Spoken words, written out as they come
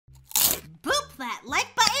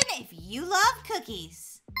you love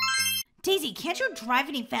cookies. Daisy, can't you drive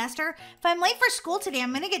any faster? If I'm late for school today,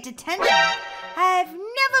 I'm gonna get detention. I've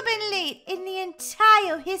never been late in the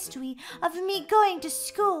entire history of me going to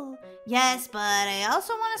school. Yes, but I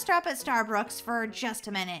also want to stop at Starbucks for just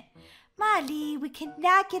a minute. Molly, we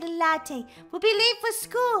cannot get a latte. We'll be late for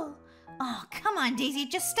school. Oh, come on, Daisy.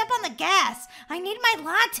 Just step on the gas. I need my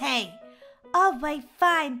latte. All right,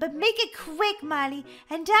 fine, but make it quick, Molly,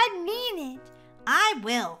 and I mean it. I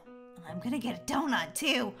will. I'm gonna get a donut,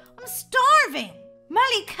 too. I'm starving.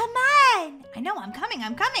 Molly, come on. I know, I'm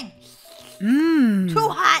coming. Too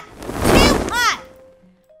hot. Too hot.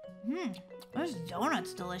 This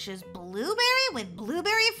donut's delicious. Blueberry with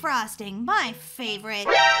blueberry frosting. My favorite.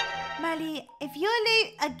 Molly, if you're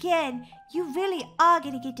late again, you really are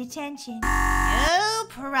gonna get detention. No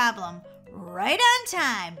problem. Right on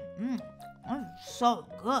time. That's so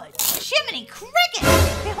good. Jiminy cricket!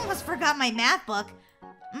 I almost forgot my math book.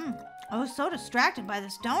 I was so distracted by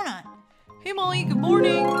this donut. Hey Molly, good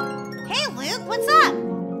morning. Hey Luke, what's up?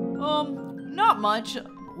 Not much.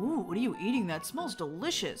 Ooh, what are you eating? That smells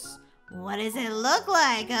delicious. What does it look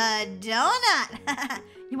like? A donut?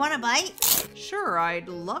 You want a bite? Sure, I'd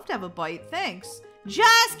love to have a bite, thanks.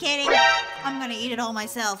 Just kidding. I'm gonna eat it all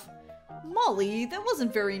myself. Molly, that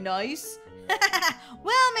wasn't very nice.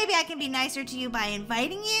 Well, maybe I can be nicer to you by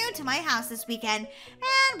inviting you to my house this weekend.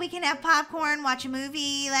 And we can have popcorn, watch a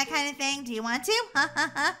movie, that kind of thing. Do you want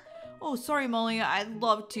to? Oh, sorry, Molly. I'd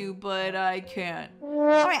love to, but I can't.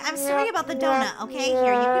 Alright, I'm sorry about the donut, okay?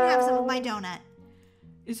 Here, you can have some of my donut.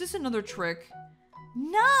 Is this another trick?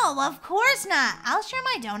 No, of course not. I'll share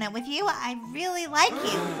my donut with you. I really like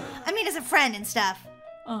you. I mean, as a friend and stuff.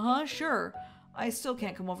 Uh-huh, sure. I still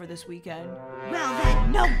can't come over this weekend. Well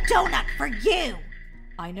then, no donut for you.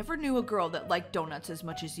 I never knew a girl that liked donuts as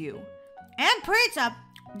much as you. And pizza.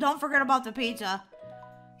 Don't forget about the pizza.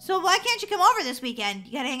 So why can't you come over this weekend?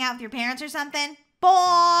 You gotta hang out with your parents or something?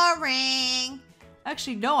 Boring.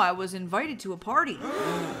 Actually, no, I was invited to a party.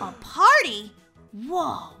 A party?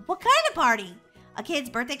 Whoa, what kind of party? A kid's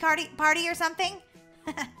birthday party or something?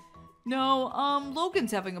 No,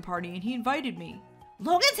 Logan's having a party and he invited me.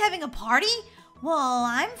 Logan's having a party? Well,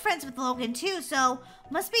 I'm friends with Logan too, so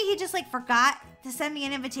must be he just forgot to send me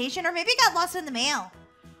an invitation, or maybe it got lost in the mail.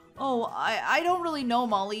 Oh, I don't really know,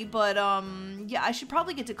 Molly, but yeah, I should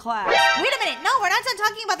probably get to class. Wait a minute, no, we're not done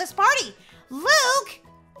talking about this party. Luke!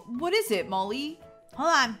 What is it, Molly? Hold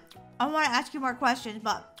on, I want to ask you more questions,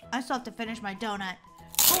 but I still have to finish my donut.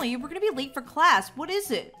 Molly, we're gonna be late for class. What is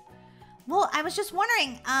it? Well, I was just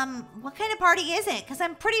wondering, what kind of party is it? Because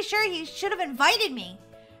I'm pretty sure he should have invited me.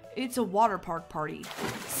 It's a water park party.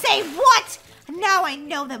 Say what? Now I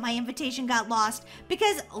know that my invitation got lost,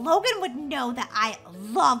 because Logan would know that I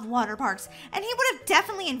love water parks, and he would have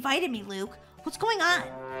definitely invited me, Luke. What's going on?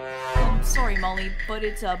 I'm sorry, Molly, but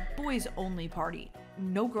it's a boys-only party.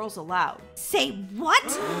 No girls allowed. Say what?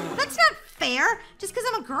 That's not fair. Just because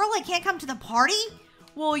I'm a girl, I can't come to the party?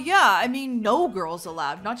 Well, yeah, I mean, no girls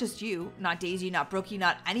allowed. Not just you. Not Daisy, not Brookie,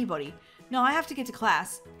 not anybody. No, I have to get to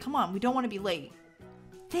class. Come on, we don't want to be late.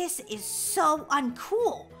 This is so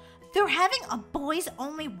uncool. They're having a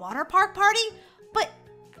boys-only water park party, but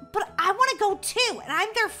I want to go too, and I'm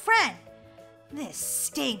their friend. This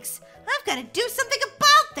stinks. I've got to do something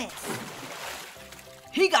about this.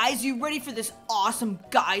 Hey guys, you ready for this awesome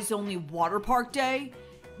guys-only water park day?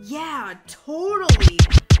 Yeah, totally.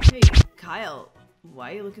 Hey, Kyle.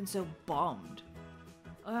 Why are you looking so bummed?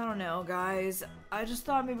 I don't know, guys. I just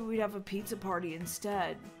thought maybe we'd have a pizza party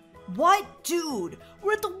instead. What? Dude,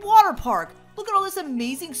 we're at the water park. Look at all this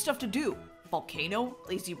amazing stuff to do. Volcano,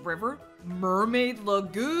 lazy river, mermaid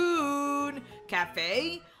lagoon,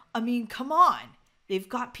 cafe. I mean, come on. They've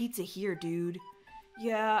got pizza here, dude.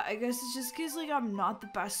 Yeah, I guess it's just because, I'm not the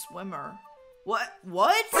best swimmer. What?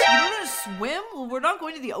 What? You don't know how to swim? Well, we're not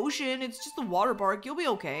going to the ocean. It's just the water park. You'll be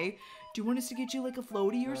okay. Do you want us to get you, a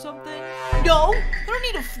floaty or something? No, I don't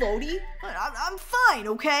need a floaty. I'm fine,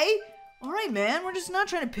 okay? All right, man. We're just not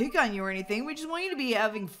trying to pick on you or anything. We just want you to be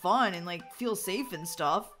having fun and, feel safe and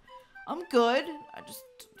stuff. I'm good.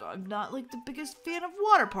 I'm not, the biggest fan of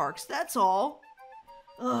water parks. That's all.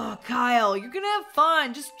 Ugh, Kyle, you're gonna have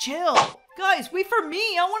fun. Just chill. Guys, wait for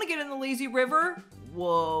me. I want to get in the lazy river.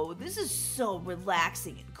 Whoa, this is so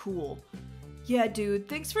relaxing and cool. Yeah, dude,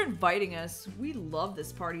 thanks for inviting us. We love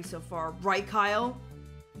this party so far. Right, Kyle?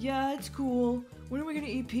 Yeah, it's cool. When are we gonna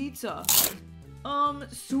eat pizza?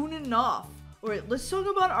 Soon enough. Alright, let's talk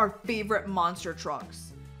about our favorite monster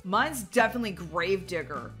trucks. Mine's definitely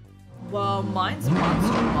Gravedigger. Well, mine's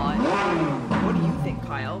Monster Mutt. What do you think,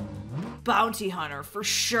 Kyle? Bounty Hunter, for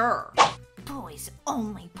sure. Boys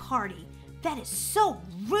only party. That is so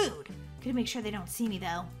rude. Gotta make sure they don't see me,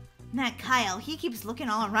 though. And that Kyle, he keeps looking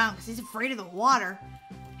all around because he's afraid of the water.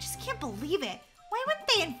 I just can't believe it. Why wouldn't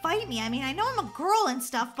they invite me? I mean, I know I'm a girl and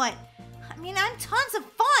stuff, but I mean, I'm tons of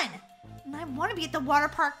fun. And I want to be at the water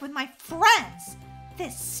park with my friends.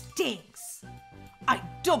 This stinks. I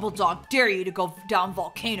double dog dare you to go down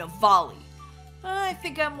Volcano Valley. I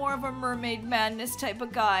think I'm more of a mermaid madness type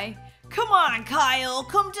of guy. Come on, Kyle,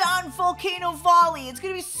 come down Volcano Valley. It's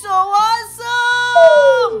gonna be so awesome!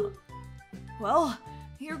 Well,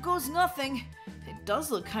 here goes nothing. It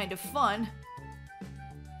does look kind of fun.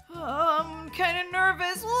 I'm kind of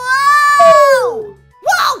nervous. Whoa!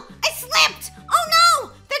 Whoa! I slipped! Oh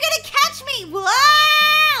no! They're gonna catch me! Whoa!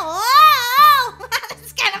 Whoa! This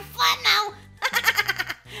is kind of fun now.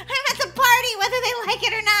 I'm at the party whether they like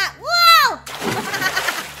it or not. Whoa!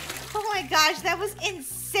 Oh my gosh, that was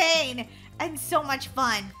insane and so much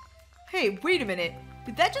fun. Hey, wait a minute.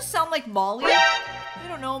 Did that just sound like Molly? I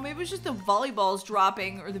don't know, maybe it was just the volleyballs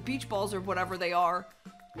dropping or the beach balls or whatever they are.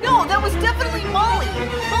 No, that was definitely Molly!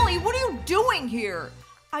 Molly, what are you doing here?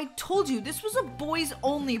 I told you, this was a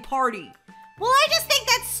boys-only party. Well, I just think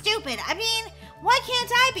that's stupid. I mean, why can't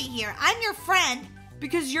I be here? I'm your friend.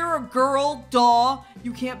 Because you're a girl, duh.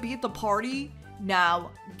 You can't be at the party.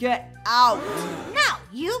 Now, get out. No,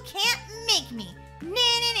 you can't make me. Nah.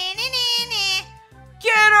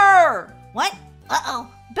 Get her! What?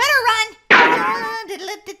 Uh-oh. Better run.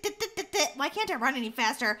 Why can't I run any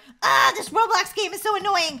faster? This Roblox game is so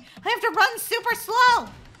annoying. I have to run super slow.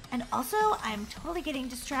 And also, I'm totally getting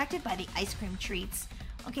distracted by the ice cream treats.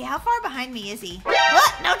 Okay, how far behind me is he?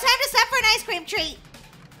 What? No time to stop for an ice cream treat.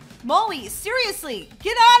 Molly, seriously,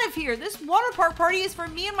 get out of here. This water park party is for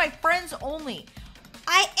me and my friends only.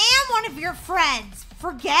 I am one of your friends.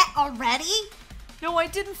 Forget already? No, I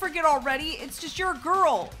didn't forget already. It's just you're a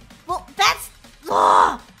girl. Well, that's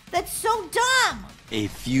so dumb. A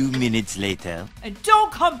few minutes later. And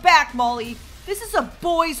don't come back, Molly. This is a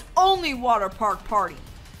boys-only water park party.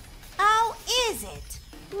 Oh, is it?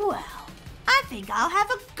 Well, I think I'll have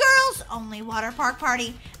a girls-only water park party,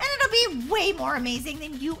 and it'll be way more amazing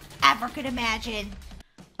than you ever could imagine.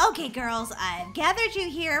 Okay, girls, I've gathered you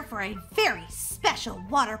here for a very special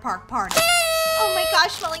water park party. Oh my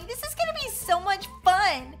gosh, Molly, this is gonna be so much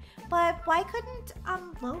fun. But why couldn't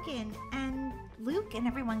Logan and Luke and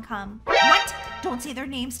everyone come? What? Don't say their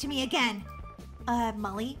names to me again.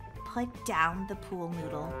 Molly, put down the pool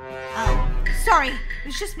noodle. Oh, sorry. It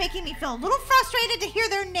was just making me feel a little frustrated to hear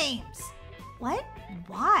their names. What?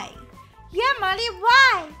 Why? Yeah, Molly,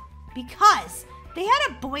 why? Because they had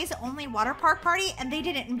a boys-only water park party and they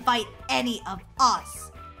didn't invite any of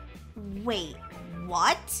us. Wait,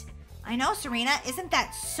 what? I know, Serena, isn't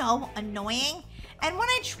that so annoying? And when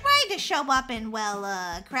I tried to show up and,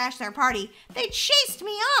 crash their party, they chased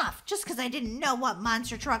me off just because I didn't know what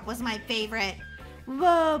monster truck was my favorite.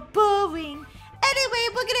 Whoa, boring. Anyway,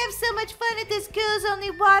 we're gonna have so much fun at this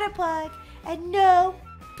girls-only water park. And no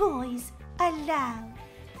boys allowed.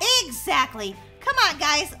 Exactly. Come on,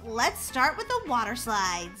 guys. Let's start with the water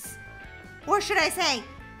slides. Or should I say,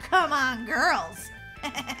 come on, girls.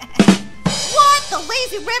 What? The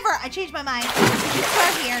lazy river. I changed my mind. We should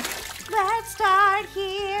start here. Let's start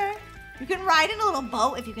here. You can ride in a little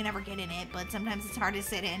boat if you can ever get in it, but sometimes it's hard to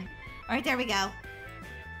sit in. All right, there we go.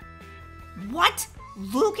 What?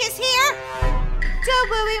 Luke is here? Don't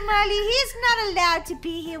worry, Molly. He's not allowed to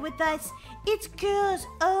be here with us. It's girls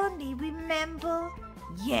only, remember?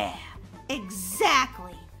 Yeah,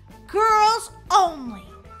 exactly. Girls only.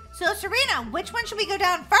 So, Serena, which one should we go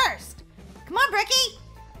down first? Come on, Bricky.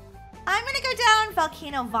 I'm going to go down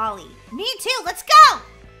Volcano Valley. Me too. Let's go.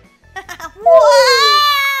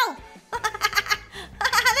 Whoa!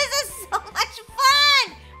 This is so much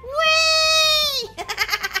fun. Whee!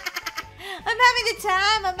 I'm having the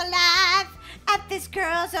time of my life at this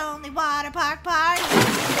girls only water park party.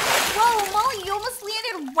 Whoa, Molly, you almost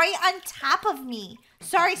landed right on top of me.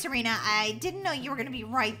 Sorry, Serena, I didn't know you were gonna be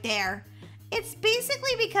right there. It's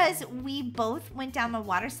basically because we both went down the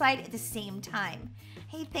water slide at the same time.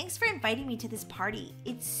 Hey, thanks for inviting me to this party.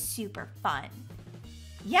 It's super fun.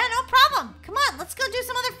 Yeah, no problem. Come on, let's go do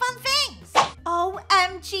some other fun things.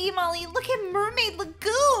 OMG, Molly, look at Mermaid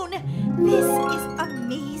Lagoon. This is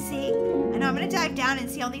amazing. I know, I'm gonna dive down and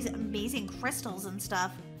see all these amazing crystals and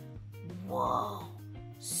stuff. Whoa,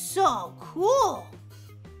 so cool.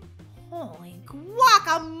 Holy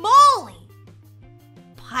guacamole.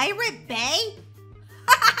 Pirate Bay?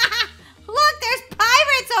 Look, there's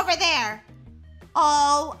pirates over there.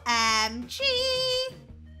 OMG.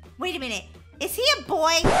 Wait a minute. Is he a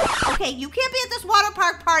boy? Okay, you can't be at this water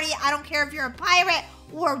park party. I don't care if you're a pirate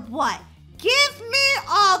or what. Give me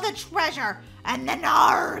all the treasure and the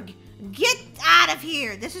narg. Get out of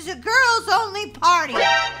here. This is a girls-only party.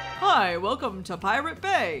 Hi, welcome to Pirate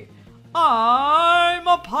Bay. I'm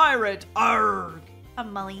a pirate. Arrgh.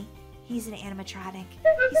 Mully, he's an animatronic.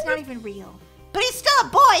 He's not even real. But he's still a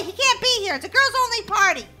boy. He can't be here. It's a girls-only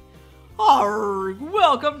party. Arrgh,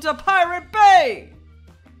 welcome to Pirate Bay.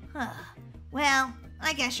 Well,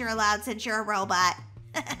 I guess you're allowed since you're a robot.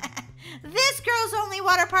 This girls-only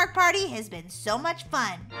water park party has been so much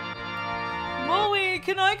fun. Molly,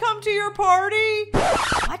 can I come to your party?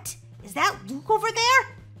 What? Is that Luke over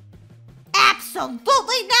there?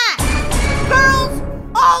 Absolutely not! Girls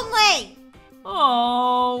only!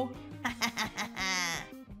 Oh.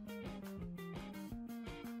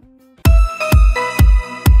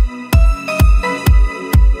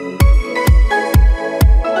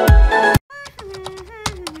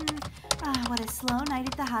 What a slow night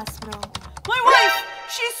at the hospital. My wife!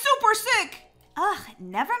 She's super sick! Ugh,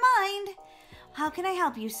 never mind. How can I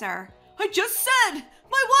help you, sir? I just said!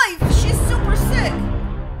 My wife! She's super sick!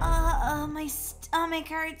 My stomach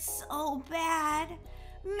hurts so bad.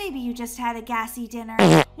 Maybe you just had a gassy dinner.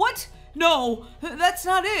 What? No, that's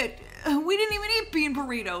not it. We didn't even eat bean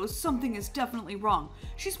burritos. Something is definitely wrong.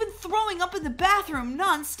 She's been throwing up in the bathroom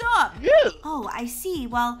nonstop. Oh, I see.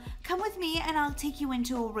 Well, come with me and I'll take you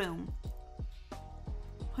into a room.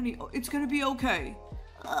 Honey, it's gonna be okay.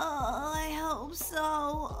 I hope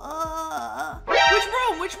so. Which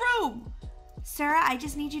room? Which room? Sir, I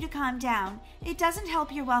just need you to calm down. It doesn't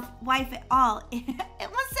help your wife at all. It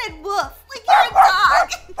almost said woof, like you're a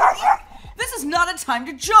dog. This is not a time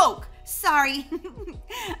to joke. Sorry.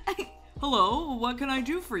 Hello, what can I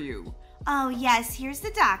do for you? Oh, yes, here's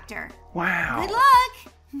the doctor. Wow. Good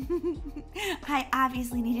luck. I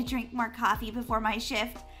obviously need to drink more coffee before my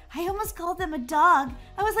shift. I almost called them a dog.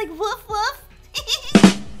 I was like, woof, woof.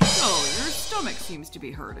 Oh, your stomach seems to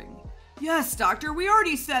be hurting. Yes, doctor, we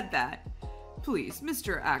already said that. Please,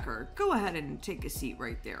 Mr. Acker, go ahead and take a seat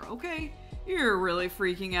right there, okay? You're really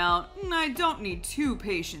freaking out. I don't need 2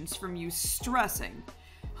 patients from you stressing.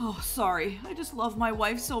 Oh, sorry. I just love my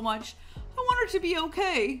wife so much. I want her to be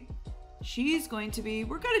okay. She's going to be.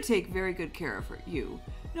 We're going to take very good care of you.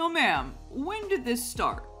 No, ma'am. When did this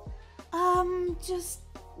start?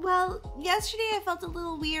 Well, yesterday I felt a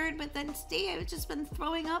little weird, but then today I've just been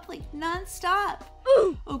throwing up like nonstop.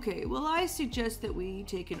 Okay, well, I suggest that we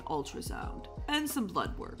take an ultrasound and some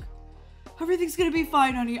blood work. Everything's gonna be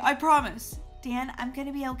fine, honey, I promise. Dan, I'm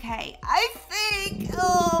gonna be okay. I think.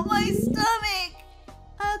 Oh, my stomach.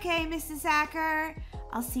 Okay, Mrs. Acker.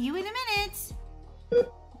 I'll see you in a minute.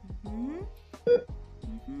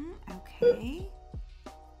 Okay.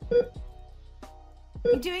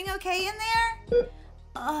 You doing okay in there?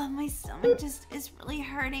 Oh, my stomach just is really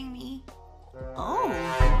hurting me. Oh,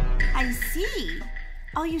 I see.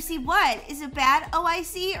 Oh, you see what? Is it bad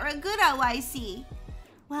OIC or a good OIC?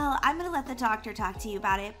 Well, I'm gonna let the doctor talk to you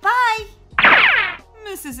about it. Bye!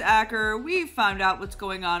 Mrs. Acker, we found out what's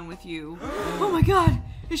going on with you. Oh my god,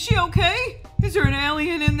 is she okay? Is there an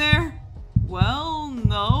alien in there? Well,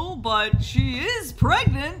 no, but she is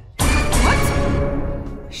pregnant.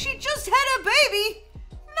 What? She just had a baby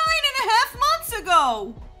 9.5 months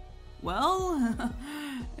ago. Well,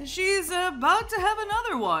 she's about to have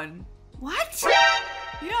another one. What?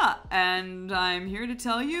 Yeah, and I'm here to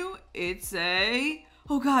tell you it's a...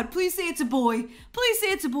 Oh god, please say it's a boy. Please say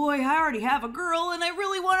it's a boy. I already have a girl and I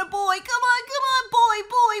really want a boy. Come on, boy.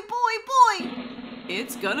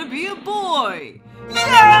 It's gonna be a boy. Yay! Oh,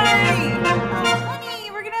 honey,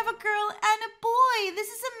 we're gonna have a girl and a boy. This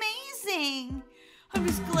is amazing. I'm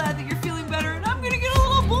just glad that you're feeling better and I'm gonna get a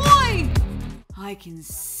little boy. I can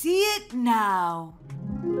see it now.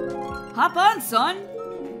 Hop on, son.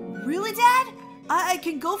 Really, Dad? I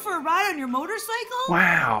can go for a ride on your motorcycle?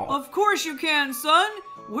 Wow. Of course you can, son.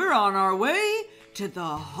 We're on our way to the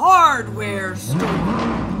hardware store.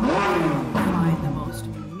 Find the most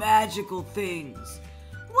magical things.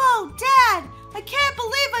 Whoa, Dad! I can't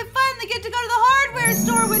believe I finally get to go to the hardware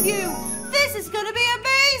store with you! This is gonna be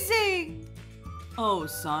amazing! Oh,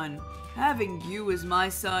 son, having you as my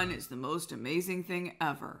son is the most amazing thing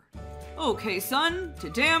ever. Okay, son,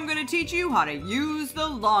 today I'm gonna teach you how to use the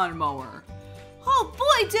lawnmower. Oh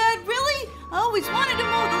boy, Dad, really? I always wanted to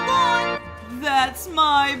mow the lawn. That's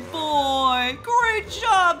my boy. Great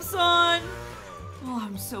job, son. Oh,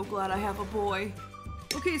 I'm so glad I have a boy.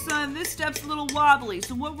 Okay, son, this step's a little wobbly,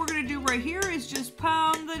 so what we're gonna do right here is just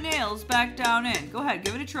pound the nails back down in. Go ahead,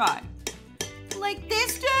 give it a try. Like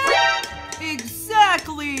this, Dad?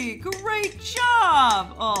 Exactly! Great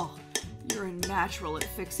job! Oh, you're a natural at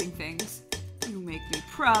fixing things. You make me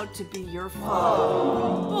proud to be your father.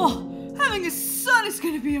 Oh, having a son is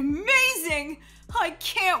gonna be amazing! amazing! I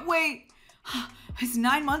can't wait! Is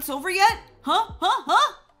 9 months over yet? Huh?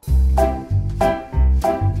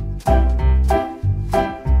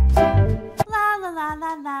 La la la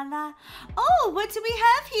la la la. Oh, what do we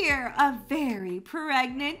have here? A very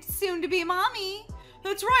pregnant, soon-to-be mommy.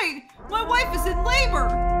 That's right! My wife is in labor!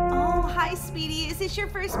 Oh, hi, sweetie. Is this your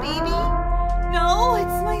first baby? No,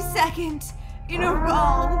 it's my second. In a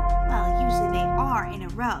row. Well, usually they are in a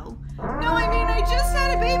row. No, I mean, I just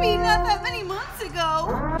had a baby not that many months ago.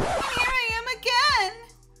 And here I am again.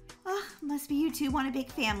 Oh, must be you two want a big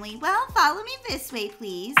family. Well, follow me this way,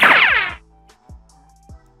 please.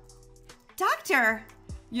 Doctor!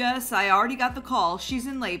 Yes, I already got the call. She's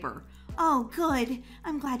in labor. Oh, good.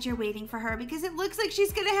 I'm glad you're waiting for her because it looks like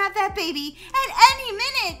she's gonna have that baby at any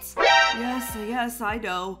minute. Yes, I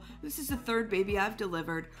know. This is the third baby I've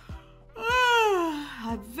delivered.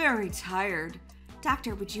 I'm very tired.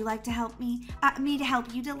 Doctor, would you like to help me? Me to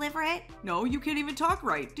help you deliver it? No, you can't even talk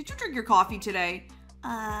right. Did you drink your coffee today?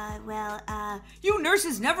 You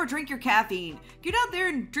nurses never drink your caffeine. Get out there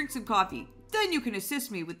and drink some coffee. Then you can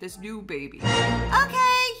assist me with this new baby.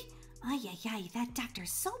 Okay. Ay, that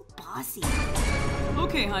doctor's so bossy.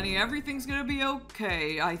 Okay, honey, everything's gonna be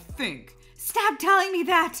okay, I think. Stop telling me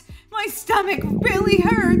that. My stomach really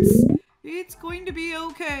hurts. It's going to be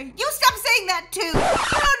okay. You stop saying that too. You don't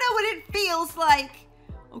know what it feels like.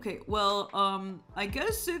 Okay, well, I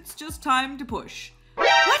guess it's just time to push.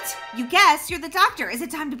 What? You guess? You're the doctor. Is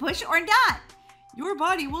it time to push or not? Your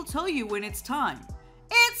body will tell you when it's time.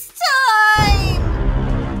 It's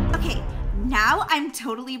time! Okay, now I'm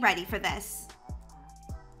totally ready for this.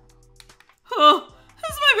 Oh,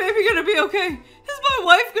 is my baby gonna be okay? Is my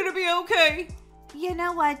wife gonna be okay? You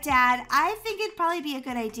know what, Dad? I think it'd probably be a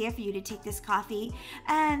good idea for you to take this coffee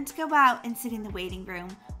and go out and sit in the waiting room.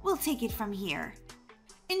 We'll take it from here.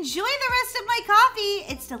 Enjoy the rest of my coffee.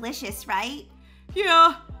 It's delicious, right?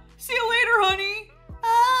 Yeah. See you later, honey.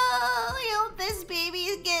 Oh, I hope this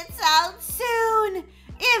baby gets out soon.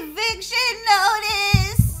 Eviction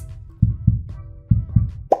notice.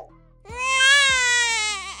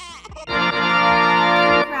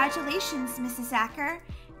 Congratulations, Mrs. Acker.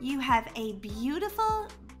 You have a beautiful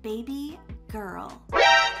baby girl.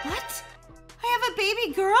 What? I have a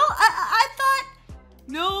baby girl? I thought...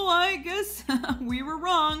 No, I guess we were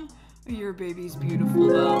wrong. Your baby's beautiful,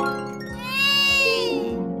 though.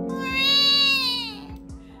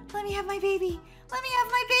 Let me have my baby. Let me have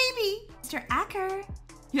my baby. Mr. Acker.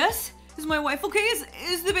 Yes? Is my wife okay?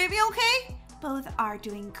 Is the baby okay? Both are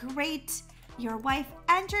doing great. Your wife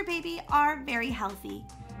and your baby are very healthy.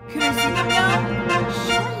 Can I see them now?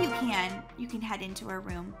 Sure you can. You can head into her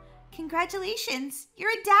room. Congratulations. You're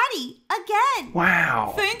a daddy again.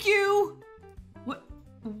 Wow. Thank you.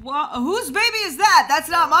 What? Whose baby is that? That's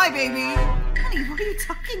not my baby. Honey, what are you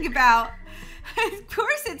talking about? Of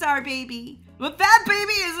course it's our baby. But that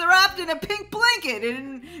baby is wrapped in a pink blanket.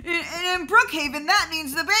 And in Brookhaven, that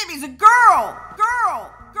means the baby's a girl.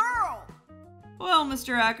 Girl. Well,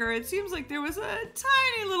 Mr. Acker, it seems like there was a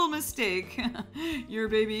tiny little mistake. Your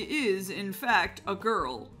baby is, in fact, a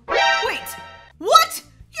girl. Wait, what?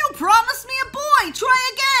 You promised me a boy! Try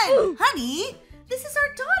again! Honey, this is our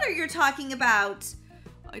daughter you're talking about.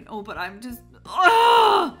 I know, but I'm just...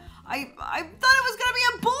 Ugh! I thought it was gonna be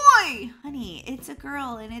a boy! Honey, it's a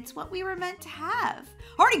girl and it's what we were meant to have.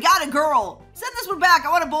 Already got a girl! Send this one back, I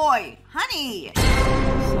want a boy! Honey!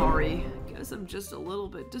 Sorry, guess I'm just a little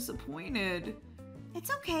bit disappointed. It's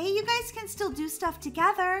okay, you guys can still do stuff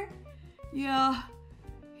together. Yeah,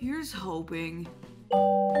 here's hoping.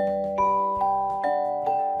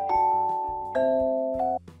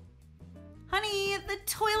 Honey, the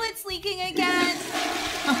toilet's leaking again.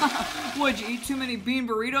 Would you eat too many bean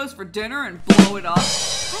burritos for dinner and blow it up?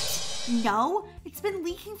 What? No, it's been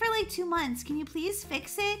leaking for like 2 months. Can you please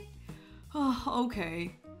fix it? Oh,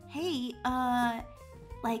 okay. Hey,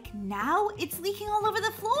 like now it's leaking all over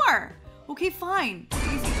the floor. Okay, fine.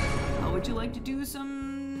 Easy. How would you like to do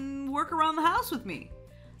some work around the house with me?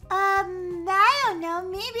 I don't know.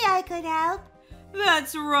 Maybe I could help.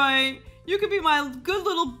 That's right. You could be my good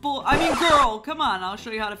little girl. Come on, I'll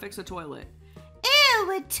show you how to fix a toilet.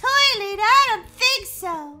 Ew, a toilet? I don't think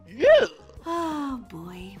so. Yeah. Oh,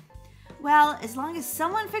 boy. Well, as long as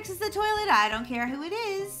someone fixes the toilet, I don't care who it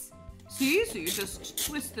is. See? So you just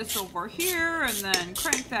twist this over here and then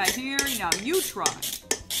crank that here. Now you try.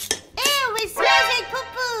 Ew, it smells like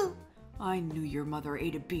poo-poo. I knew your mother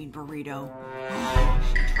ate a bean burrito. Oh,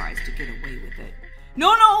 she tries to get away with it.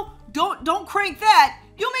 No, don't crank that.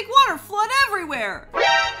 You'll make water flood everywhere.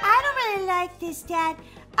 I don't really like this, Dad.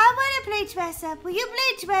 I want to play dress up. Will you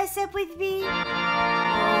play dress up with me?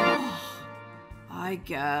 Oh, I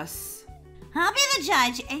guess. I'll be the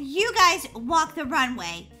judge, and you guys walk the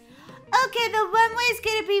runway. Okay, the runway's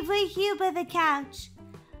gonna be right here by the couch.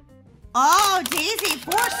 Oh, Daisy,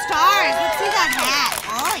 4 stars. Let's see that hat.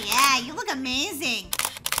 Oh, yeah, you look amazing.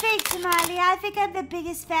 Thanks, Molly. I think I'm the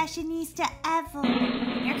biggest fashionista ever.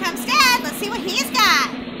 Here comes Dad. Let's see what he's got.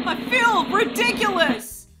 I feel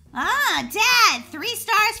ridiculous. Ah, Dad, 3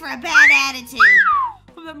 stars for a bad attitude.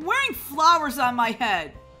 I'm wearing flowers on my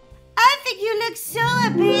head. I think you look so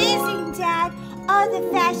amazing, Dad. All the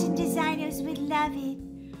fashion designers would love it.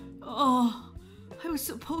 Oh, I was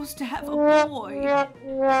supposed to have a boy.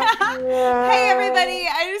 Hey, everybody.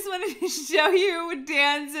 I just wanted to show you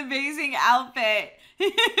Dan's amazing outfit.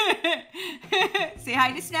 Say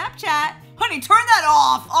hi to Snapchat. Honey, turn that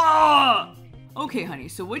off. Oh! Okay, honey,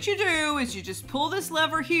 so what you do is you just pull this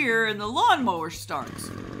lever here and the lawnmower starts.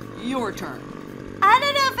 Your turn. I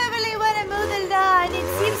don't know if I really want to mow the lawn. It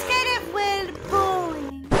seems kind of, well,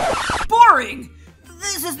 boring. Boring?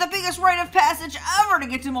 This is the biggest rite of passage ever to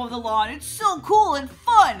get to mow the lawn. It's so cool and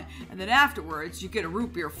fun. And then afterwards, you get a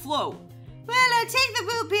root beer float. Well, I'll take the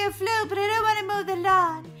root beer float, but I don't want to mow the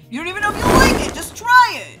lawn. You don't even know if you like it. Just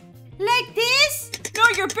try it. Like this? No,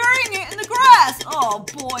 you're burying it in the grass. Oh,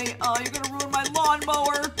 boy. Oh, you're going to ruin my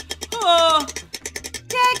lawnmower. Oh.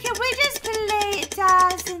 Dad, can we just play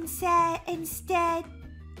dolls instead?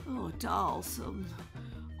 Oh, dolls.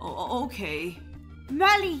 Okay.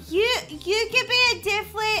 Molly, you can be a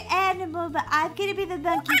different animal, but I'm going to be the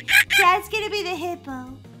monkey. Dad's going to be the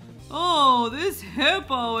hippo. Oh, this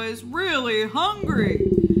hippo is really hungry.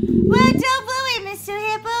 Well, don't worry, Mr.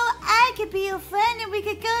 Hippo. I could be your friend and we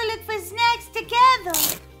could go look for snacks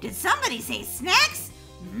together. Did somebody say snacks?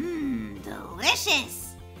 Mmm,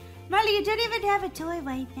 delicious. Molly, you don't even have a toy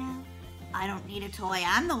right now. I don't need a toy.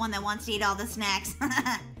 I'm the one that wants to eat all the snacks.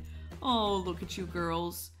 Oh, look at you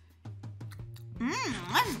girls. Mmm,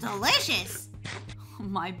 that's delicious.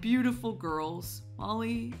 My beautiful girls,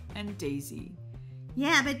 Molly and Daisy.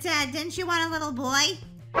 Yeah, but Dad, didn't you want a little boy?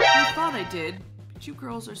 I thought I did. You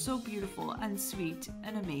girls are so beautiful and sweet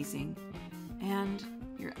and amazing. And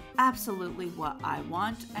you're absolutely what I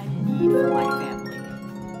want and need for my family.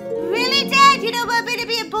 Really, Dad? You don't want me to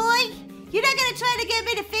be a boy? You're not going to try to get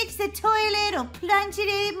me to fix the toilet or plunge it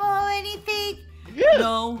anymore or anything?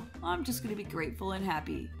 No, I'm just going to be grateful and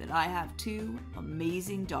happy that I have 2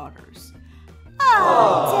 amazing daughters.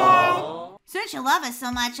 Oh, Dad. Since you love us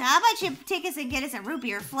so much, how about you take us and get us a root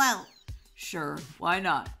beer float? Sure, why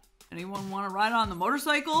not? Anyone want to ride on the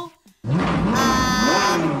motorcycle? No!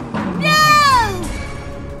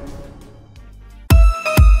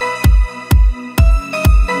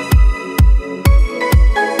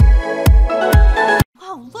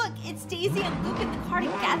 Whoa, look, it's Daisy and Luke in the car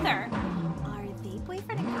together. Are they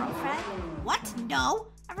boyfriend and girlfriend? What? No.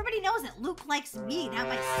 Everybody knows that Luke likes me, not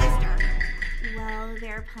my sister. Well,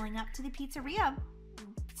 they're pulling up to the pizzeria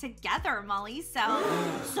together, Molly, so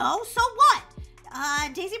what?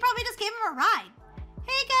 Daisy probably just gave him a ride.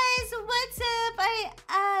 Hey guys, what's up?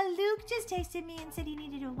 Luke just texted me and said he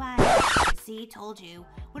needed a ride. See, told you.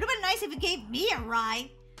 Would have been nice if you gave me a ride.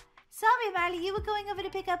 Sorry, Molly, you were going over to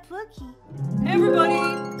pick up Brookie. Hey everybody!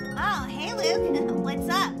 Oh, hey Luke, what's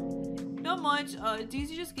up? Not much.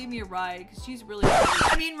 Daisy just gave me a ride because she's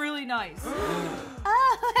really nice.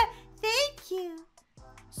 Oh, thank you.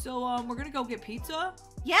 So, we're gonna go get pizza?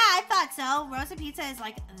 Yeah, I thought so. Rosa Pizza is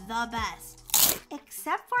like the best.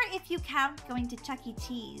 Except for if you count going to Chuck E.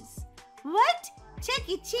 Cheese. What? Chuck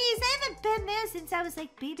E. Cheese? I haven't been there since I was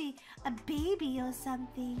like a baby or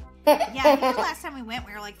something. Yeah, I think the last time we went,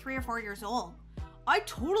 we were like 3 or 4 years old. I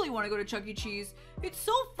totally want to go to Chuck E. Cheese. It's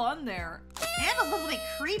so fun there. And a little bit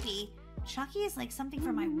creepy. Chucky is like something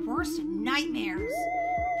from my worst nightmares.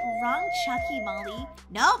 Wrong Chucky, Molly.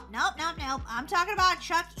 Nope. I'm talking about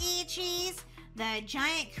Chuck E. Cheese, the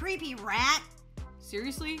giant creepy rat.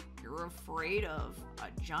 Seriously? You're afraid of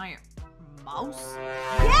a giant mouse?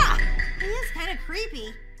 Yeah, he is kind of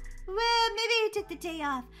creepy. Well, maybe he took the day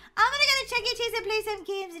off. I'm gonna go to Chuck E. Cheese and play some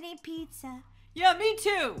games and eat pizza. Yeah, me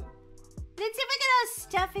too. Let's see if we can all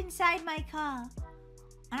stuff inside my car.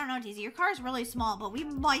 I don't know, Daisy, your car is really small, but we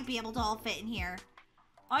might be able to all fit in here.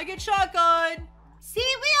 I get shotgun. See,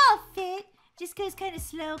 we all fit. Just goes kind of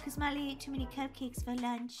slow because Molly ate too many cupcakes for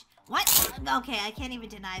lunch. What? Okay, I can't even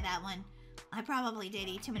deny that one. I probably did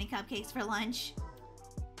eat too many cupcakes for lunch.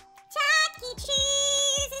 Chuck E.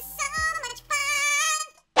 Cheese is so much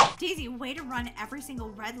fun! Daisy, way to run every single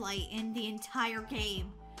red light in the entire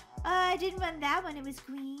game. I didn't run that one, it was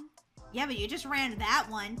green. Yeah, but you just ran that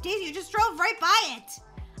one. Daisy, you just drove right by it.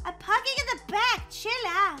 I'm parking in the back, chill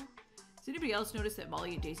out. Does anybody else notice that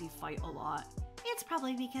Molly and Daisy fight a lot? It's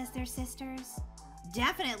probably because they're sisters.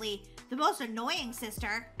 Definitely. the most annoying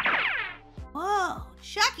sister. Whoa,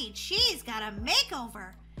 Chuck E. Cheese got a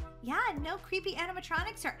makeover. Yeah, no creepy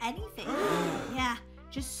animatronics or anything. Yeah,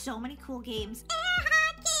 just so many cool games.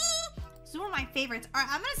 This is one of my favorites. All right,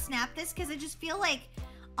 I'm gonna snap this because I just feel like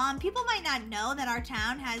people might not know that our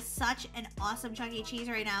town has such an awesome Chuck E. Cheese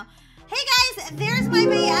right now. Hey guys, there's my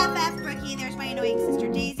BFF Brookie. There's my annoying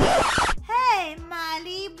sister Daisy. Hey,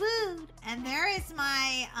 Molly Wood. And there is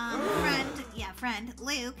my friend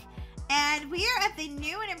Luke. And we are at the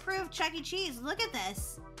new and improved Chuck E. Cheese. Look at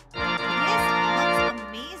this. This looks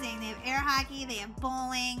amazing. They have air hockey, they have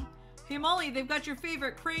bowling. Hey Molly, they've got your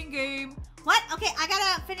favorite crane game. What? Okay, I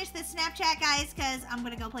gotta finish this Snapchat, guys, because I'm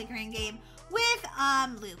gonna go play crane game with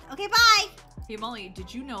Luke. Okay, bye. Hey Molly,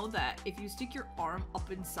 did you know that if you stick your arm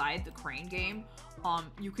up inside the crane game,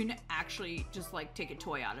 you can actually just like take a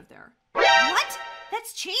toy out of there? What?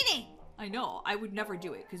 That's cheating. I know, I would never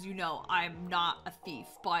do it because you know I'm not a thief,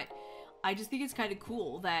 but I just think it's kind of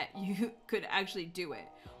cool that you could actually do it.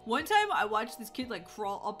 One time I watched this kid like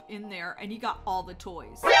crawl up in there and he got all the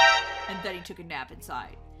toys and then he took a nap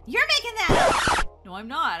inside. You're making that up. No, I'm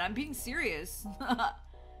not. I'm being serious.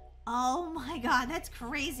 Oh my god, that's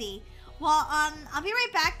crazy. Well, I'll be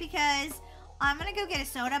right back because I'm gonna go get a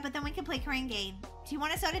soda, but then we can play crane game. Do you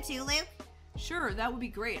want a soda too, Luke? Sure, that would be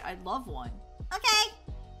great. I'd love one. Okay.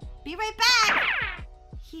 Be right back.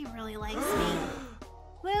 He really likes me.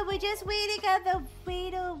 Well, we're just waiting on the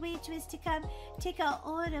waiter or waitress to come take our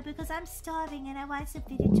order because I'm starving and I want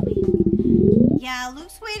something to drink. Yeah,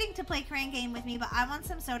 Luke's waiting to play crane game with me, but I want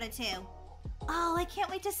some soda too. Oh, I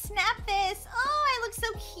can't wait to snap this. Oh, I look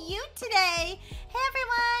so cute today. Hey,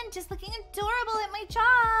 everyone. Just looking adorable at my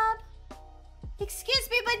job. Excuse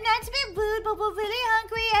me, but not to be rude, but we're really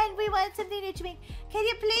hungry and we want something to drink. Can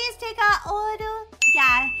you please take our order?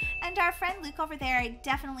 Yeah, and our friend Luke over there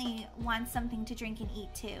definitely wants something to drink and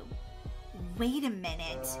eat too. Wait a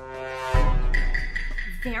minute.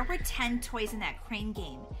 There were 10 toys in that crane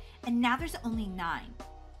game, and now there's only 9.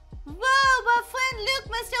 Whoa, my friend Luke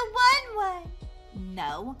must have won one.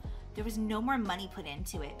 No, there was no more money put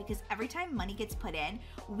into it because every time money gets put in,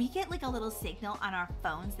 we get like a little signal on our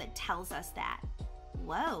phones that tells us that.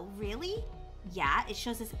 Whoa, really? Yeah, it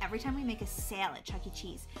shows us every time we make a sale at Chuck E.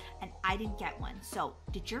 Cheese, and I didn't get one. So,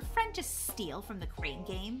 did your friend just steal from the crane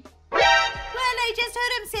game? Well, I just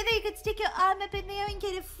heard him say that you could stick your arm up in there and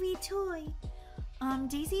get a free toy.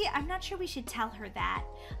 Daisy, I'm not sure we should tell her that.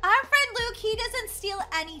 Our friend Luke, he doesn't steal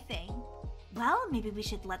anything. Well, maybe we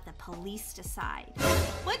should let the police decide.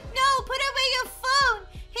 What? No, put away your phone.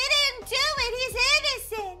 He didn't do it. He's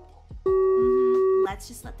innocent. Let's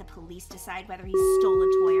just let the police decide whether he stole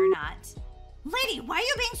a toy or not. Lady, why are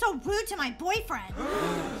you being so rude to my boyfriend?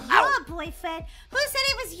 Your boyfriend? Who said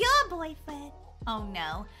it was your boyfriend? Oh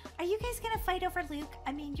no. Are you guys gonna fight over Luke?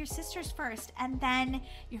 I mean, your sister's first, and then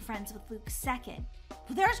you're friends with Luke second.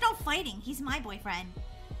 Well, there's no fighting. He's my boyfriend.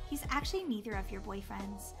 He's actually neither of your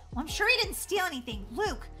boyfriends. Well, I'm sure he didn't steal anything.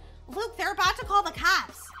 Luke, they're about to call the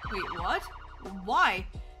cops. Wait, what? Why?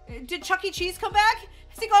 Did Chuck E. Cheese come back?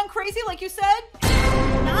 Has he gone crazy like you said?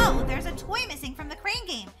 No, there's a toy missing from the crane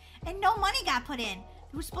game, and no money got put in.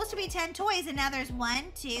 There was supposed to be 10 toys, and now there's 1,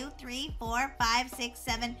 2, 3, 4, 5, 6,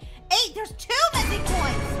 7, 8. There's 2 missing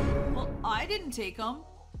toys. Well, I didn't take them.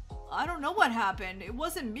 I don't know what happened. It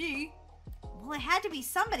wasn't me. Well, it had to be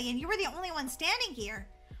somebody, and you were the only one standing here.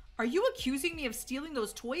 Are you accusing me of stealing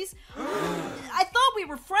those toys? I thought we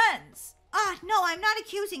were friends. No, I'm not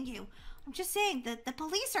accusing you. I'm just saying that the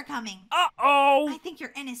police are coming. Uh-oh! I think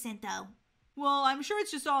you're innocent, though. Well, I'm sure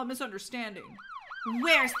it's just all a misunderstanding.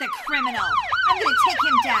 Where's the criminal? I'm gonna take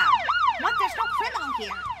him down. What? There's no criminal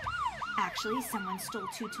here. Actually, someone stole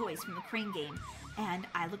 2 toys from the crane game, and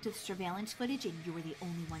I looked at the surveillance footage, and you were the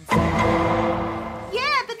only one.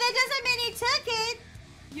 Yeah, but that doesn't mean he took it.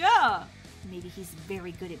 Yeah. Maybe he's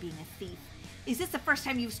very good at being a thief. Is this the first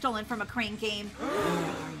time you've stolen from a crane game? Or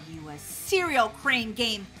are you a serial crane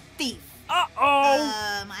game thief? Uh-oh!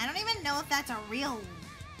 I don't even know if that's a real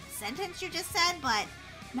sentence you just said, but...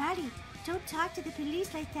 Maddie, don't talk to the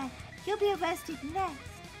police like that. You'll be arrested next.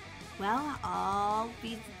 Well, I'll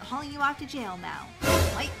be hauling you off to jail now.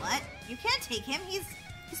 Wait, what? You can't take him. He's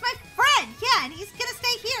my friend. Yeah, and he's gonna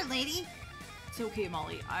stay here, lady. It's okay,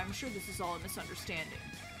 Molly. I'm sure this is all a misunderstanding.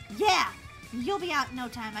 Yeah, you'll be out in no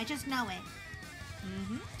time. I just know it.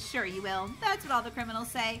 Sure you will. That's what all the criminals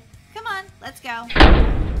say. Come on, let's go.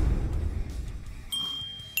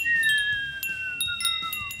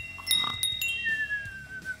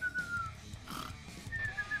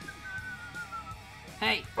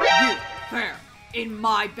 Hey, you, there, in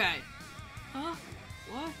my bed. Huh?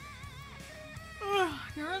 What?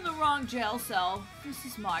 You're in the wrong wrong jail cell. This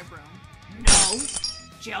is my room. No!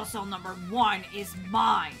 Jail cell number 1 is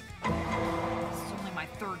mine. This is only my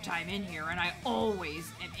 3rd time in here, and I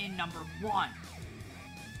always am in number 1.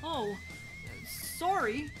 Oh,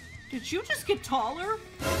 sorry. Did you just get taller?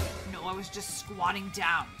 No, I was just squatting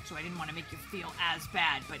down, so I didn't want to make you feel as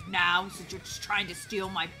bad. But now, since you're just trying to steal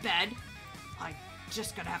my bed, I'm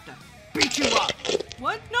just gonna have to beat you up.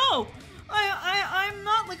 What? No! I'm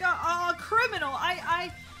not like a criminal.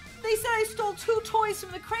 They said I stole 2 toys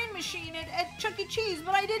from the crane machine at Chuck E. Cheese,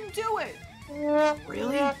 but I didn't do it.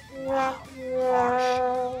 Really? Wow. Harsh.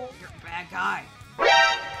 You're a bad guy.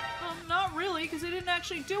 Not really, because I didn't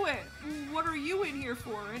actually do it. What are you in here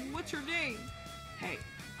for, and what's your name? Hey,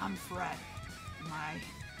 I'm Fred. My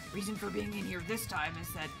reason for being in here this time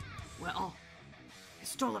is that, well, I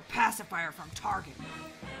stole a pacifier from Target.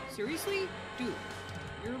 Seriously? Dude,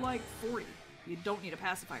 you're like 40. You don't need a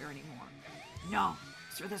pacifier anymore. No,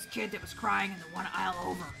 it's for this kid that was crying in the one aisle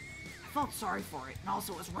over. I felt sorry for it, and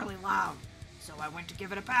also it was really loud. So I went to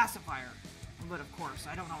give it a pacifier. But of course,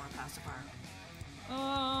 I don't know what a pacifier.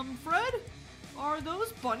 Fred? Are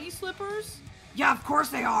those bunny slippers? Yeah, of course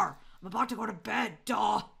they are. I'm about to go to bed,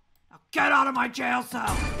 duh. Now get out of my jail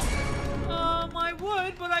cell. I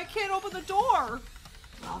would, but I can't open the door.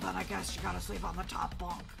 Well, then I guess you gotta sleep on the top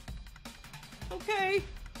bunk. Okay.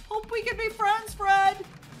 Hope we can be friends, Fred.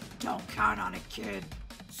 Don't count on it, kid.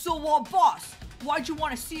 So, boss, why'd you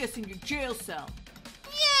want to see us in your jail cell?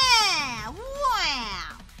 Yeah,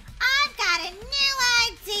 wow. I've got a new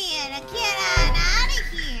idea to get on out of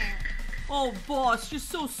here. Oh, boss, you're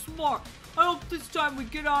so smart. I hope this time we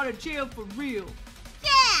get out of jail for real.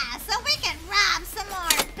 Yeah, so we can rob some more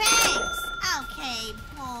banks. Okay,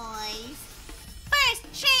 boys. First,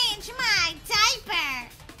 change my diaper.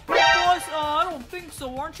 Boss, I don't think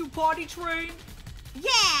so. Aren't you potty trained?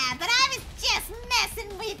 Yeah, but I was just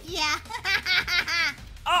messing with ya.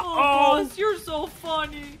 Oh, boss, you're so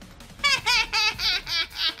funny.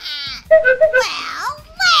 Well,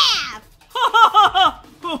 laugh.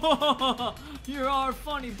 You are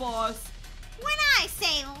funny, boss. When I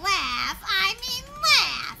say laugh, I mean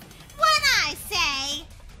laugh. When I say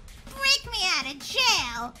break me out of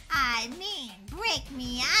jail, I mean break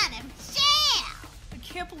me out of jail. I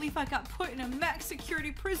can't believe I got put in a max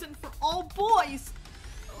security prison for all boys.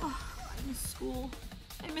 Oh, I miss school.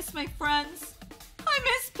 I miss my friends. I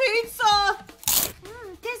miss pizza.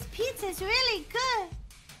 This pizza's really good.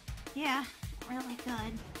 Yeah, really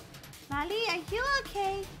good. Molly, are you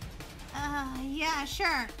okay? Yeah,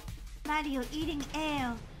 sure. Molly, you're eating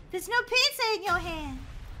ale. There's no pizza in your hand.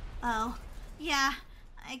 Oh, yeah.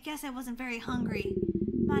 I guess I wasn't very hungry.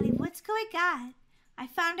 Molly, what's going on? I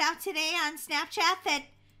found out today on Snapchat that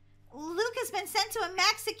Luke has been sent to a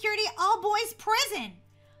max security all-boys prison.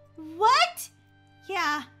 What?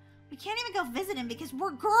 Yeah, we can't even go visit him because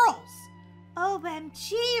we're girls.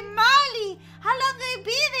 OMG, Molly, how long will they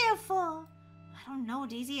be there for? I don't know,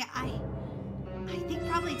 Daisy. I think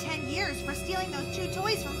probably 10 years for stealing those 2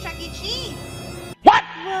 toys from Chuck E. Cheese. What?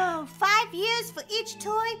 Whoa, 5 years for each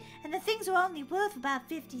toy, and the things are only worth about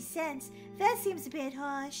 50 cents. That seems a bit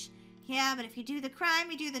harsh. Yeah, but if you do the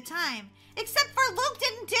crime, you do the time. Except for Luke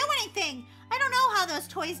didn't do anything. I don't know how those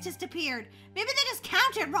toys disappeared. Maybe they just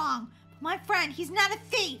counted wrong. But my friend, he's not a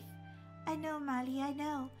thief. I know, Molly, I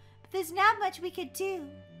know. But there's not much we could do.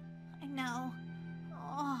 I know.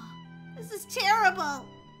 Oh, this is terrible.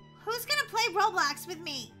 Who's gonna play Roblox with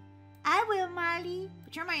me? I will, Marley.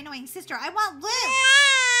 But you're my annoying sister. I want Luke.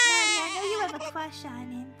 Marley, I know you have a crush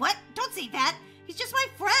on him. What? Don't say that. He's just my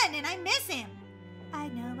friend, and I miss him. I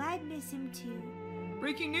know, I miss him too.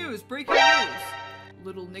 Breaking news, breaking news.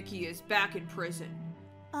 Little Nicky is back in prison.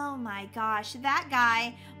 Oh my gosh, that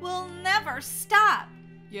guy will never stop.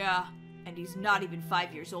 Yeah, and he's not even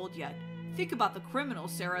 5 years old yet. Think about the criminal,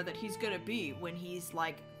 Sarah, that he's gonna be when he's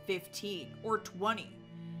like 15 or 20.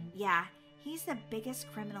 Yeah, he's the biggest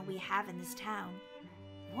criminal we have in this town.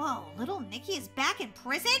 Whoa, little Nicky is back in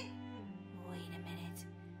prison? Wait a minute.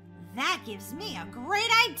 That gives me a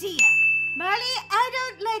great idea. Marley, I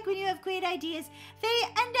don't like when you have great ideas. They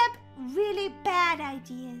end up really bad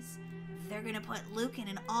ideas. If they're gonna put Luke in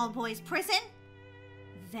an all-boys prison,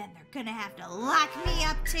 then they're gonna have to lock me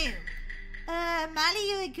up too. Molly,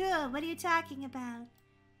 you're a girl. What are you talking about?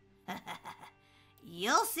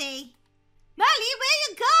 You'll see. Molly, where are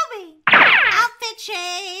you going? Outfit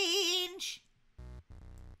change.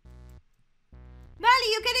 Molly,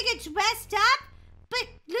 you're gonna get dressed up? But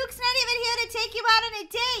Luke's not even here to take you out on a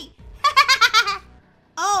date.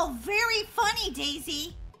 Oh, very funny,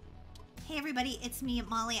 Daisy. Hey everybody, it's me,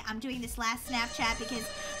 Molly. I'm doing this last Snapchat because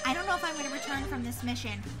I don't know if I'm going to return from this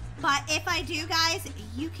mission. But if I do, guys,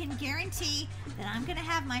 you can guarantee that I'm going to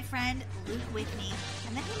have my friend Luke with me.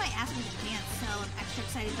 And then he might ask me to dance, so I'm extra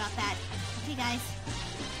excited about that. Okay, guys.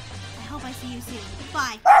 I hope I see you soon.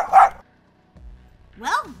 Bye.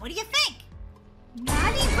 Well, what do you think?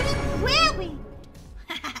 Molly, what are you wearing?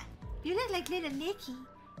 You look like little Nikki.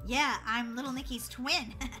 Yeah, I'm little Nikki's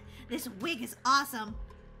twin. This wig is awesome.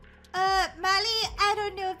 Molly, I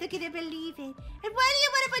don't know if they're gonna believe it. And why do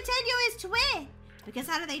you want to pretend you're his twin? Because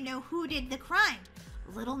how do they know who did the crime?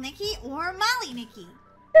 Little Nikki or Molly Nikki?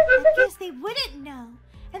 I guess they wouldn't know.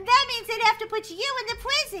 And that means they'd have to put you in the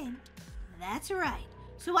prison. That's right.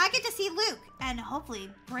 So I get to see Luke and hopefully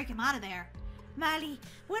break him out of there. Molly,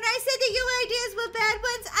 when I said that your ideas were bad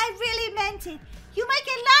ones, I really meant it. You might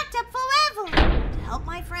get locked up forever. To help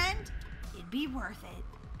my friend, it'd be worth it.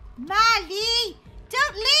 Molly,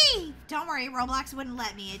 don't leave. Don't worry, Roblox wouldn't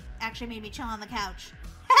let me. It actually made me chill on the couch.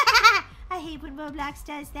 I hate when Roblox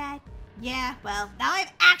does that. Yeah, well, now I'm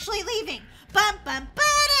actually leaving. Bum, bum,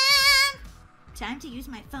 ba-dum. Time to use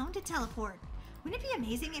my phone to teleport. Wouldn't it be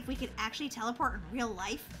amazing if we could actually teleport in real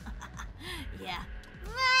life? Yeah,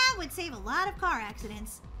 that would save a lot of car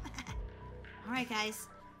accidents. Alright guys,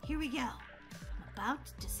 here we go. I'm about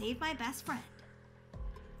to save my best friend.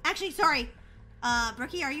 Actually, sorry.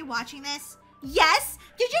 Brookie, are you watching this? Yes?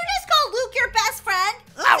 Did you just call Luke your best friend?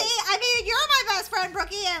 Oopsie, I mean, you're my best friend,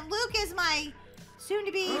 Brookie, and Luke is my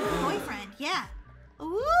soon-to-be boyfriend. Yeah.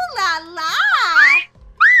 Ooh la la!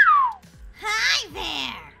 Hi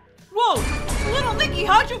there! Whoa! Little Nikki,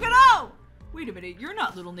 how'd you get out? Wait a minute, you're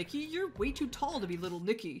not Little Nikki. You're way too tall to be Little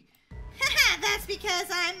Nikki. Haha, that's because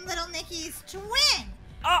I'm Little Nikki's twin.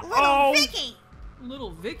 Uh-oh. Little Vicky.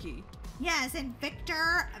 Little Vicky? Yeah, as in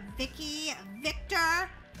Victor, Vicky, Victor.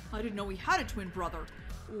 I didn't know he had a twin brother.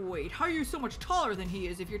 Wait, how are you so much taller than he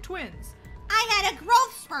is if you're twins? I had a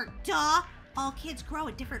growth spurt, duh. All kids grow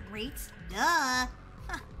at different rates, duh. Huh.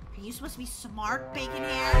 Are you supposed to be smart, bacon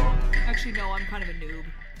hair? Actually, no, I'm kind of a noob.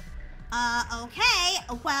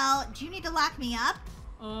 Okay. Well, do you need to lock me up?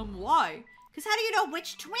 Why? Because how do you know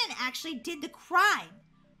which twin actually did the crime?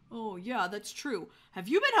 Oh, yeah, that's true. Have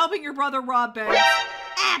you been helping your brother rob banks?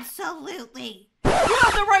 Absolutely. You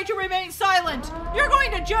have the right to remain silent! You're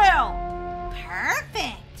going to jail!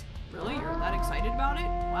 Perfect. Really? You're that excited about it?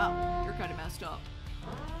 Wow, you're kind of messed up.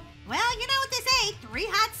 Well, you know what they say, 3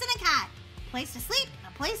 hots and a cot. Place to sleep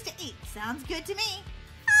and a place to eat. Sounds good to me.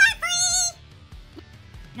 Hi, free.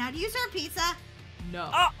 Now, do you serve pizza? No.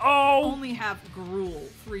 Uh-oh. Only have gruel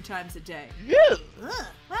 3 times a day. Ugh.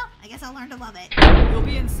 Well, I guess I'll learn to love it. You'll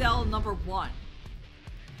be in cell number 1.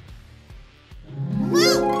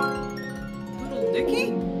 Luke! Little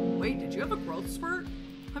Nikki? Wait, did you have a growth spurt?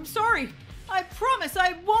 I'm sorry. I promise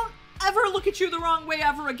I won't ever look at you the wrong way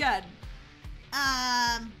ever again.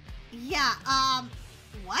 Yeah,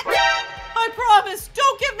 what? I promise.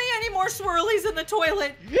 Don't give me any more swirlies in the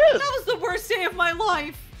toilet. That was the worst day of my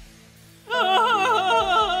life.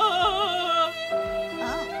 Oh,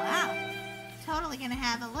 wow. Totally gonna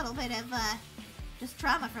have a little bit of, just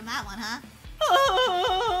trauma from that one, huh?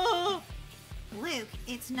 Luke,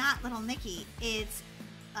 it's not little Nikki. It's,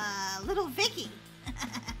 little Vicky.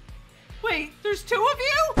 Wait, there's 2 of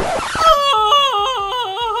you?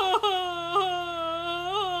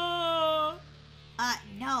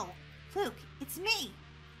 No. Luke, it's me.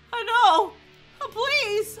 I know. Oh,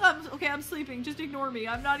 please. I'm sleeping. Just ignore me.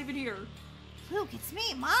 I'm not even here. Luke, it's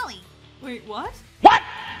me, Molly. Wait, what? What?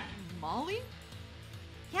 Molly?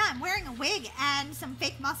 Yeah, I'm wearing a wig and some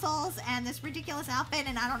fake muscles and this ridiculous outfit,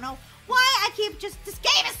 and I don't know why I keep this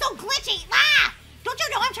game is so glitchy. Ah! Don't you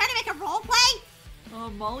know I'm trying to make a role play?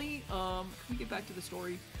 Molly, can we get back to the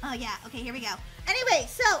story? Oh, yeah. Okay, here we go. Anyway,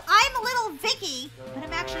 so I'm a little Vicky, but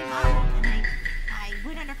I'm actually Molly, and I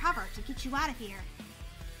went undercover to get you out of here.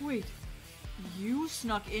 Wait, you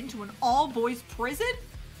snuck into an all-boys prison?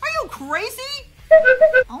 Are you crazy?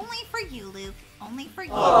 Only for you, Luke. Only for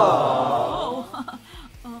you. Oh,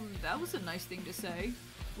 that was a nice thing to say.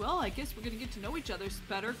 Well, I guess we're gonna get to know each other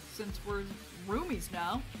better since we're roomies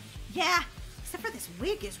now. Yeah, except for this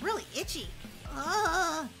wig is really itchy.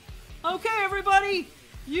 Okay, everybody,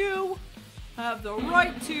 you have the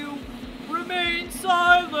right to remain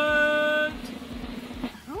silent.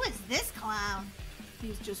 Who is this clown?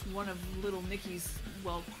 He's just one of Little Nikki's,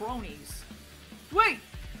 well, cronies. Wait,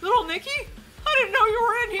 Little Nikki? I didn't know you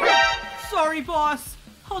were in here. Sorry, boss.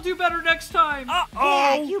 I'll do better next time.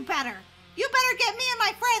 Yeah, you better. You better get me and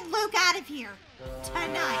my friend Luke out of here.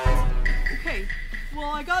 Tonight. Okay,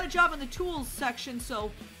 well, I got a job in the tools section,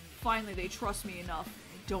 so finally they trust me enough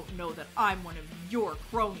and don't know that I'm one of your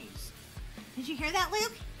cronies. Did you hear that,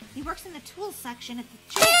 Luke? He works in the tools section at the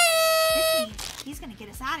jail. This means he's gonna get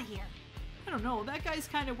us out of here. I don't know, that guy's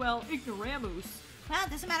kind of, well, ignoramus. Well, it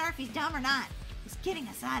doesn't matter if he's dumb or not. He's getting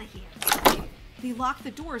us out of here. They lock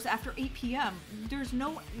the doors after 8 p.m. There's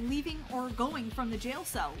no leaving or going from the jail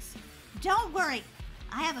cells. Don't worry.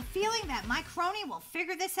 I have a feeling that my crony will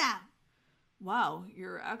figure this out. Wow,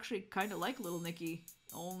 you're actually kind of like little Nicky,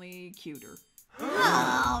 only cuter.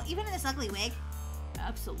 Oh, even in this ugly wig.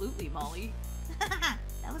 Absolutely, Molly.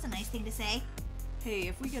 That was a nice thing to say. Hey,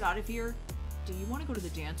 if we get out of here, do you want to go to the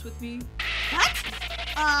dance with me? What?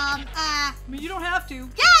 I mean, you don't have to.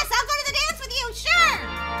 Yes, I'll go to the dance with you, sure!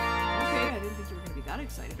 Okay, I didn't think you were going to be that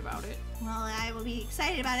excited about it. Well, I will be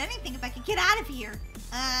excited about anything if I could get out of here.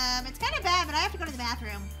 It's kind of bad, but I have to go to the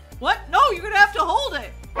bathroom. What? No, you're going to have to hold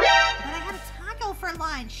it. But I had a taco for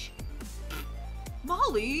lunch.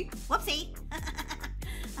 Molly. Whoopsie.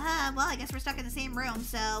 Well, I guess we're stuck in the same room,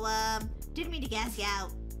 so, didn't mean to gas you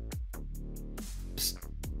out. Psst,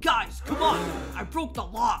 guys, come on. I broke the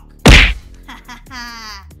lock.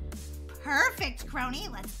 Perfect, crony.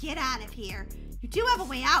 Let's get out of here. You do have a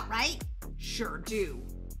way out, right? Sure do.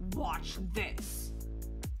 Watch this.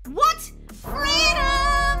 What?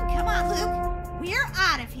 Freedom! Come on, Luke. We're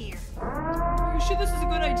out of here. Are you sure this is a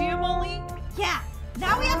good idea, Molly? Yeah.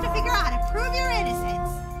 Now we have to figure out how to prove your innocence.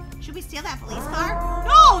 Should we steal that police car?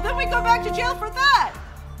 No, then we go back to jail for that.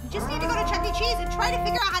 We just need to go to Chuck E. Cheese and try to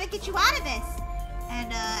figure out how to get you out of this.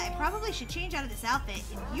 And I probably should change out of this outfit,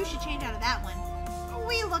 and you should change out of that one.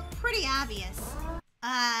 We look pretty obvious.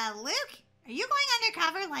 Luke, are you going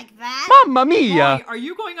undercover like that? Mamma mia! Molly, are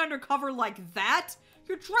you going undercover like that?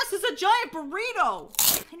 Your dress is a giant burrito.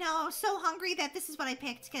 I know, I'm so hungry that this is what I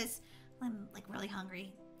picked, because I'm, like, really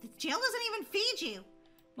hungry. The jail doesn't even feed you.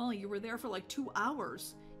 Molly, you were there for like 2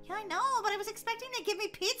 hours. Yeah, I know, but I was expecting to give me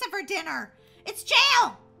pizza for dinner. It's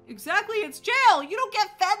jail! Exactly, it's jail. You don't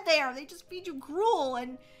get fed there. They just feed you gruel,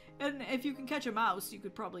 and if you can catch a mouse, you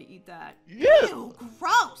could probably eat that. Ew,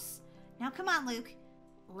 gross. Now come on, Luke.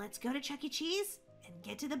 Let's go to Chuck E. Cheese and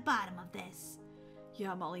get to the bottom of this.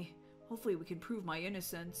 Yeah, Molly. Hopefully we can prove my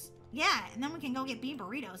innocence. Yeah, and then we can go get bean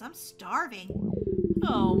burritos. I'm starving.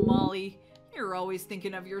 Oh, Molly. You're always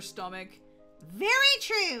thinking of your stomach. Very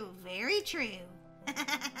true. Very true.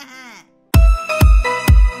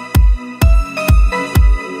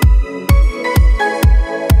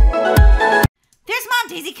 There's Mom,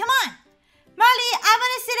 Daisy. Come on. Marley, I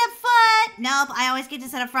want to sit up front. Nope, I always get to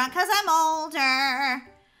sit up front because I'm older.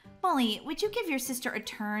 Molly, would you give your sister a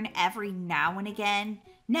turn every now and again?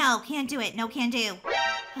 No, can't do it. No, can do.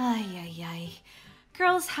 Ay, ay, ay.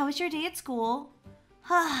 Girls, how was your day at school?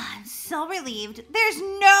 I'm so relieved. There's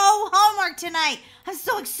no homework tonight. I'm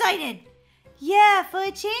so excited. Yeah, for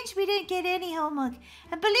a change, we didn't get any homework.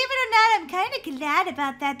 And believe it or not, I'm kind of glad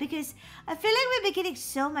about that because I feel like we've been getting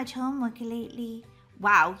so much homework lately.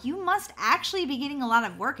 Wow, you must actually be getting a lot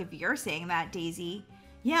of work if you're saying that, Daisy.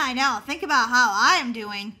 Yeah, I know. Think about how I'm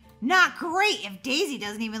doing. Not great if Daisy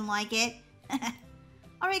doesn't even like it.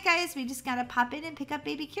 All right, guys, we just gotta pop in and pick up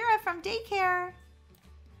baby Kira from daycare.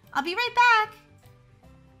 I'll be right back.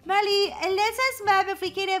 Molly, let's ask Mom if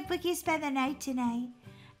we can have Bookie spend the night tonight.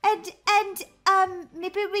 And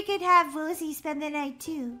maybe we could have Rosie spend the night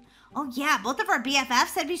too. Oh yeah, both of our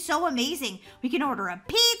BFFs, that'd be so amazing. We can order a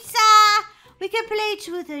pizza. We can play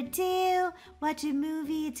Truth or Dare, watch a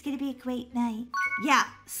movie. It's gonna be a great night. Yeah,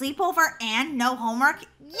 sleepover and no homework.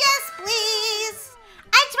 Yes, please.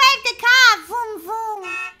 I drive the car. Vroom, vroom.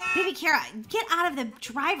 Baby Kira, get out of the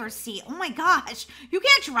driver's seat. Oh my gosh, you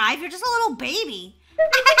can't drive. You're just a little baby.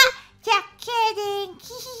 Just kidding.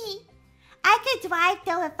 I could drive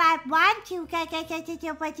though if I want to.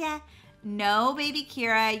 No, baby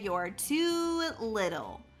Kira, you're too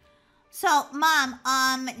little. So, Mom,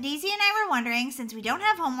 Daisy and I were wondering, since we don't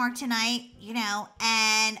have homework tonight, you know,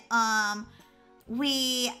 and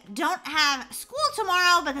we don't have school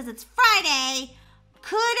tomorrow because it's Friday,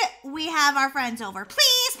 could we have our friends over?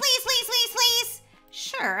 Please, please, please, please, please.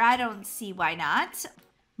 Sure, I don't see why not.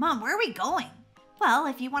 Mom, where are we going? Well,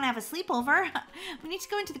 if you want to have a sleepover, we need to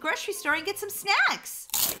go into the grocery store and get some snacks.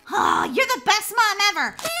 Oh, you're the best mom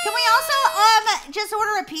ever. Can we also just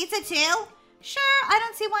order a pizza too? Sure, I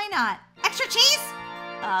don't see why not. Extra cheese?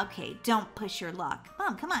 Okay, don't push your luck.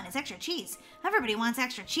 Mom, come on, it's extra cheese. Everybody wants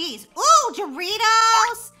extra cheese. Ooh,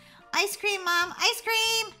 Doritos! Ice cream, Mom, ice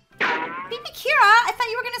cream. Baby Kira, I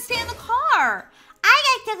thought you were going to stay in the car. I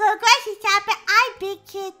like to go grocery shopping. I'm big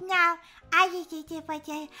kid now. I just eat it for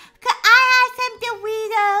you. Could I have some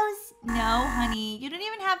Doritos? No, honey. You don't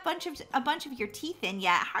even have a bunch of your teeth in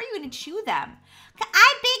yet. How are you going to chew them?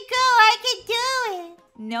 I'm big girl. I can do it.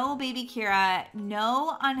 No, baby Kira,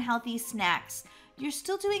 no unhealthy snacks. You're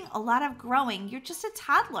still doing a lot of growing. You're just a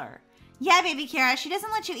toddler. Yeah, baby Kira, she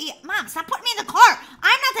doesn't let you eat. Mom, stop putting me in the car.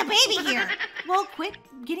 I'm not the baby here. Well, quit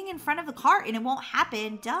getting in front of the cart and it won't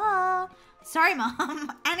happen. Duh. Sorry,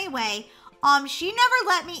 Mom. Anyway, she never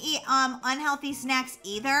let me eat unhealthy snacks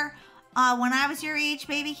either. When I was your age,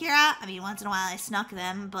 baby Kira. I mean, once in a while I snuck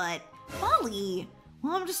them, but Molly.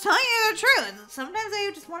 well, I'm just telling you the truth. Sometimes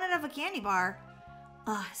I just wanted to have a candy bar.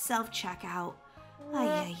 Self-checkout.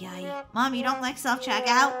 Ay, ay, ay. Mom, you don't like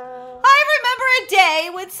self-checkout? I remember a day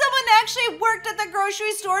when someone actually worked at the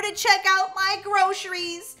grocery store to check out my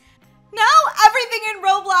groceries. Now everything in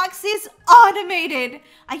Roblox is automated.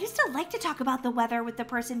 I used to like to talk about the weather with the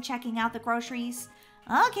person checking out the groceries.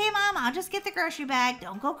 Okay, Mom, I'll just get the grocery bag.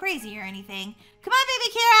 Don't go crazy or anything. Come on,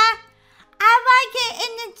 baby Kira. I want to get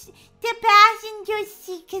in the passenger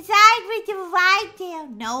seat because I'd rather ride there.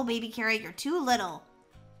 No, baby Kira, you're too little.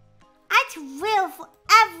 I'm too little for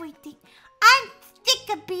everything. I'm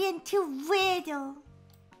sick of being too little.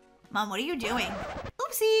 Mom, what are you doing?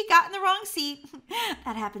 Oopsie, got in the wrong seat.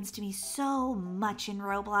 That happens to me so much in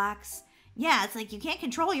Roblox. Yeah, it's like you can't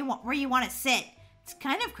control where you want to sit. It's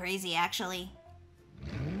kind of crazy, actually.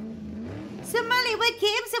 So, Molly, what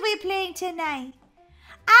games are we playing tonight?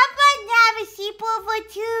 I want to have a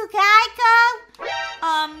sleepover too. Can I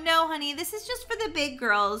come? No, honey, this is just for the big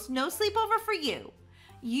girls. No sleepover for you.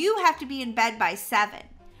 You have to be in bed by 7.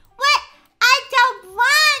 What? I don't want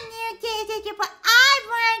you, but I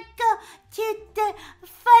want to go to the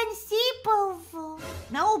fun sleepover.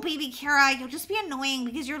 No, baby Kira, you'll just be annoying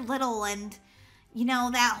because you're little and, you know,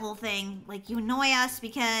 that whole thing. Like, you annoy us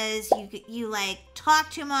because you like,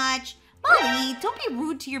 talk too much. Molly, don't be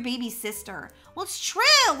rude to your baby sister. Well, it's true.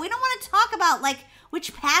 We don't want to talk about, like,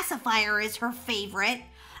 which pacifier is her favorite.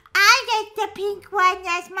 I like the pink one.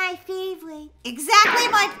 That's my favorite. Exactly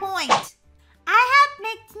my point. I have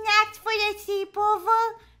mixed snacks for the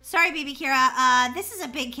sleepover. Sorry, baby Kira. This is a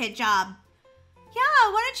big kid job.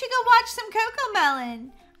 Yeah, why don't you go watch some Coco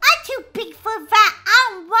Melon? I'm too big for that. I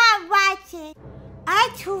don't want to watch it.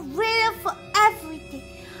 I'm too little for everything.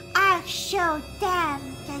 I'll show them.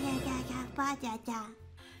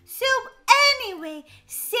 So anyway,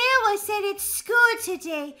 Sarah said at school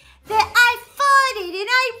today that I farted and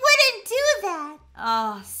I wouldn't do that.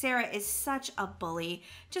 Oh, Sarah is such a bully.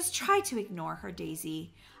 Just try to ignore her,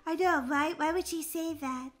 Daisy. I know, right? Why would she say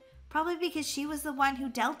that? Probably because she was the one who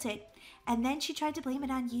dealt it, and then she tried to blame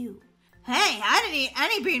it on you. Hey, I didn't eat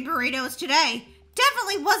any bean burritos today.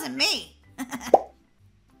 Definitely wasn't me.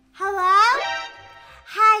 Hello?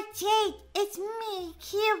 Hi, Jade. It's me,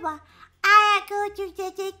 Kira. I go to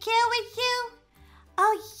the daycare with you.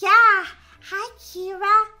 Oh, yeah. Hi,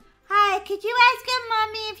 Kira. Hi, could you ask your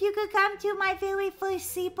mommy if you could come to my very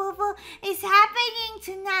first sleepover? It's happening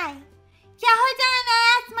tonight. Yeah, hold on. I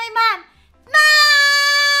asked my mom.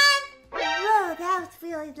 Mom! Whoa, that was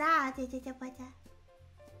really loud. She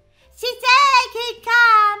said I could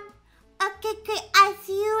come. Okay, great. I'll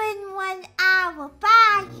see you in 1 hour.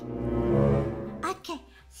 Bye. Okay,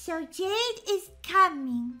 so Jade is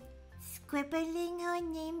coming. Scribbling her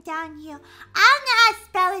name down here. I don't know how to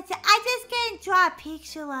spell it, so I just gonna draw a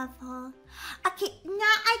picture of her. Okay,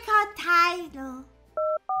 now I call Tyler.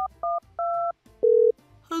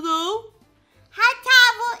 Hello? Hi,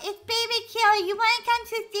 Tyler. It's Baby Kira. You wanna come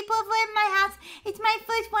to sleep over in my house? It's my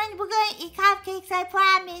first one. We're gonna eat cupcakes, I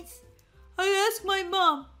promise. I asked my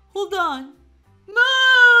mom. Hold on.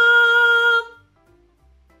 Mom!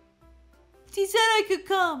 She said I could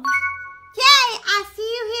come. Yay! I'll see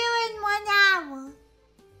you here in 1 hour.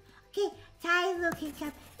 Okay, Tyler can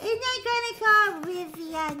come. And I'm gonna call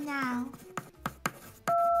Olivia now.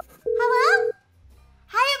 Hello?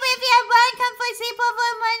 Hi, Olivia. Wanna come for a sleepover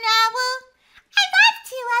in 1 hour? I'd love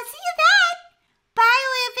to. I'll see you then. Bye,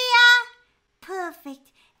 Olivia. Perfect.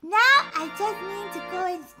 Now I just need to go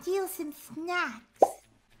and steal some snacks.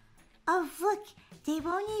 Oh, look. They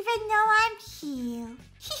won't even know I'm here.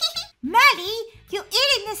 Maddie, you're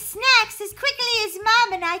eating the snacks as quickly as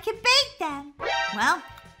Mom and I can bake them. Well,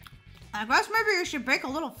 I guess maybe you should bake a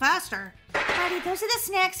little faster. Maddie, those are the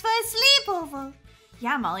snacks for a sleepover.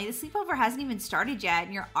 Yeah, Molly, the sleepover hasn't even started yet,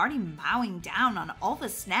 and you're already mowing down on all the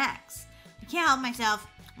snacks. I can't help myself.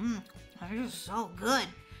 They're just so good.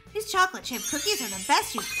 These chocolate chip cookies are the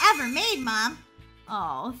best you've ever made, Mom.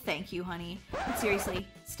 Oh, thank you, honey. But seriously,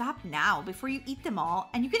 stop now before you eat them all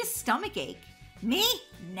and you get a stomach ache. Me?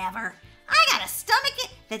 Never. I got a stomach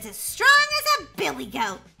that's as strong as a billy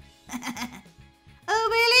goat. Oh,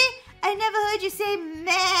 really? I never heard you say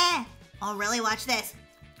meh. Oh, really? Watch this.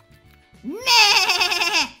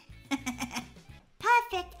 Meh!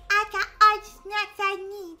 Perfect. I got all the snacks I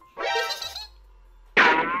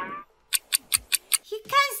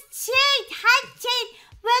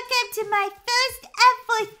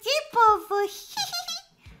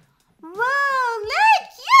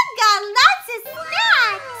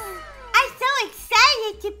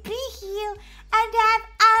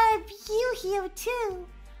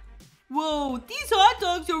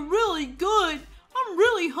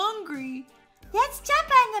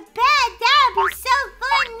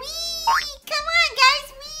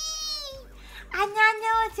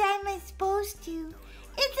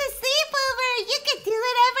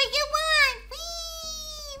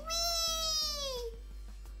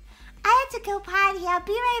I'll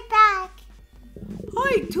be right back.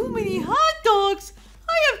 I ate too many hot dogs.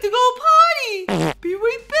 I have to go potty. Be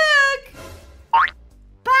right back.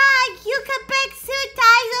 Bye. You come back soon,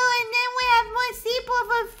 Tyler, and then we have more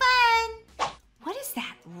sleepover fun. What is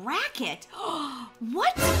that racket?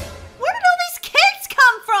 What? Where did all these kids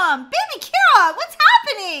come from? Baby Kira, what's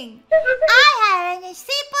happening? I had a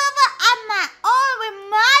sleepover on my own with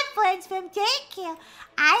my friends from daycare.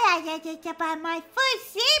 I had to buy my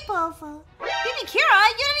first sleepover. Baby Kira,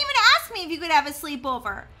 you didn't even ask me if you could have a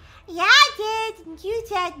sleepover. Yeah, I did, and you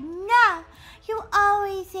said no. You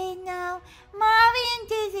always say no. Mommy and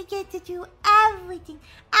Daisy get to do everything.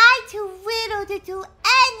 I'm too little to do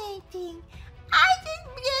anything. I just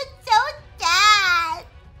feel so sad.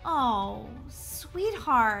 Oh,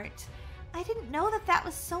 sweetheart. I didn't know that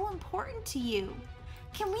was so important to you.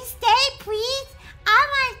 Can we stay, please? I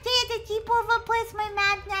want to stay at the sleepover place. My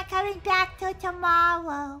mom's not coming back till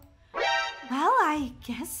tomorrow. Well, I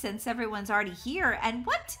guess since everyone's already here, and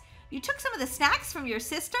what? You took some of the snacks from your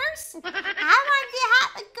sisters? I want to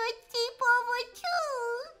have a good sleepover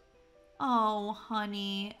too. Oh,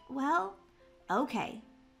 honey. Well, okay.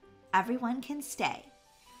 Everyone can stay.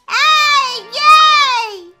 Hey,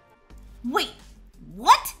 yay! Wait,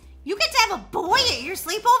 what? You get to have a boy at your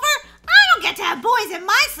sleepover? I don't get to have boys at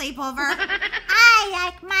my sleepover. I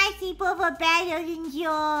like my sleepover better than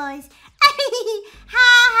yours. Ha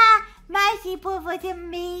ha! My sleepover's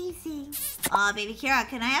amazing. Baby Kira,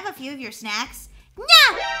 can I have a few of your snacks?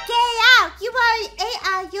 No! Get out! You already ate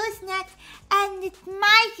all your snacks, and it's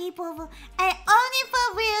my sleepover, and only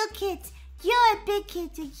for real kids. You're a big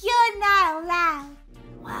kid, so you're not allowed.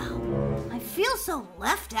 Wow, I feel so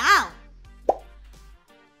left out.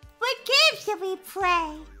 What game should we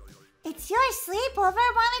play? It's your sleepover.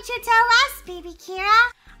 Why don't you tell us, baby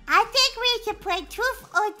Kira? I think we should play Truth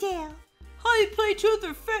or Dare. How do you play truth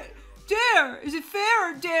or dare? Is it fair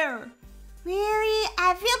or dare? Really?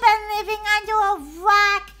 Have you been living under a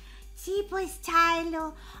rock? Jeepers,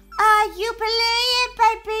 Tyler. You play it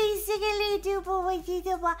by basically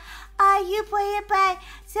you play it by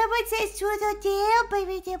someone says truth or dare,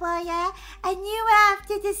 baby, yeah? And you have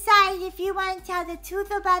to decide if you want to tell the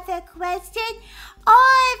truth about the question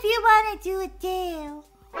or if you want to do a dare.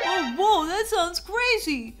 Oh, whoa, that sounds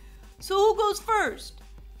crazy. So who goes first?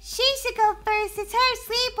 She should go first. It's her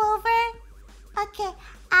sleepover. Okay,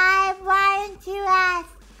 I want to ask,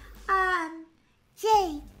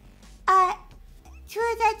 Jade,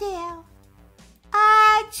 truth or dare?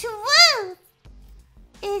 Truth.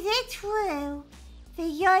 Is it true that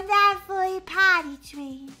you're not fully potty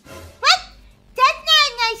trained? What? That's not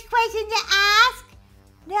a nice question to ask.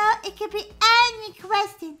 No, it could be any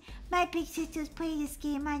question. My big sisters play this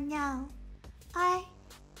game, I know. I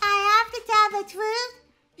have to tell the truth?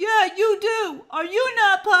 Yeah, you do. Are you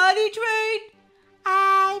not potty trained?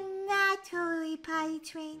 I'm not totally potty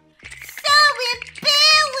trained. So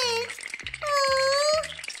embarrassed! Ooh.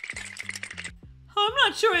 I'm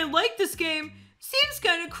not sure I like this game. Seems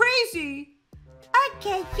kind of crazy.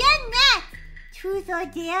 Okay, you're next. Truth or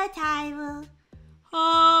dare, Tyler?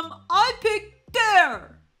 I picked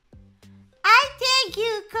dare. I think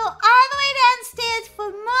you go all the way downstairs for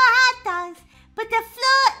more hot dogs, but the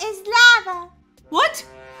floor is lava. What?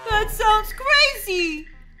 That sounds crazy.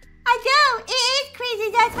 I know, it is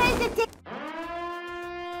crazy. That's why it's a dare.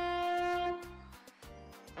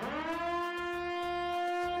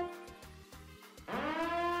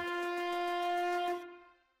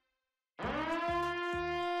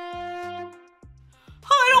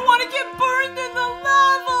 I don't want to get burned in the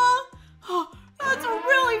lava. Oh, that's a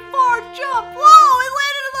really far jump. Whoa, it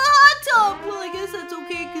landed in the hot tub. Well, I guess that's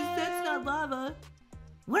okay because that's not lava.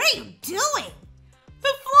 What are you doing?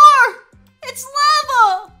 The floor! It's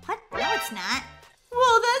lava! What? No, it's not.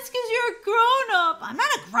 Well, that's because you're a grown-up. I'm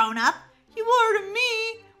not a grown-up. You are to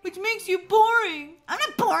me, which makes you boring. I'm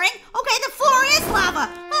not boring. Okay, the floor is lava.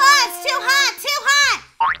 Oh, it's too hot, too hot.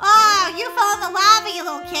 Oh, you fell in the lava, you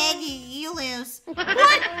little kid. You lose.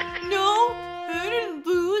 What? No, I didn't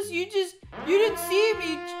lose. You didn't see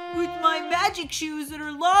me with my magic shoes that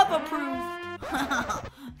are lava-proof.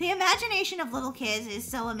 The imagination of little kids is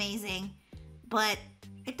so amazing. But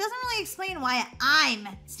it doesn't really explain why I'm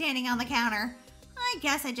standing on the counter. I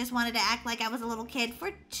guess I just wanted to act like I was a little kid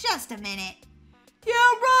for just a minute. Yeah,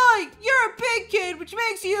 right. You're a big kid, which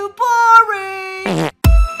makes you boring.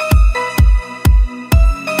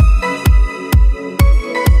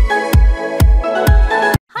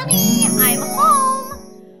 Honey, I'm home.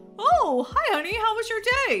 Oh, hi, honey. How was your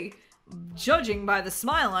day? Judging by the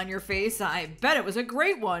smile on your face, I bet it was a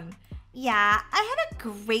great one. Yeah, I had a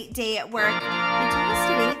great day at work. They told us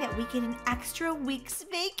today that we get an extra week's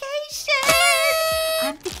vacation.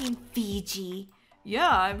 I'm thinking Fiji. Yeah,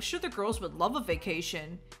 I'm sure the girls would love a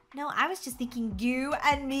vacation. No, I was just thinking you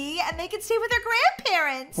and me, and they could stay with their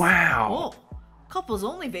grandparents. Wow. Oh, couples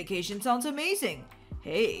only vacation sounds amazing.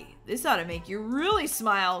 Hey, this ought to make you really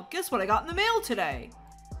smile. Guess what I got in the mail today?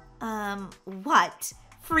 What?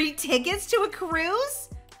 Free tickets to a cruise?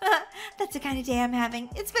 That's the kind of day I'm having.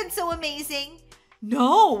 It's been so amazing.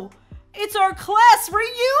 No, it's our class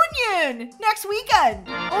reunion next weekend.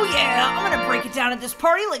 Oh yeah, I'm gonna break it down at this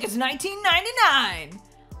party like it's 1999.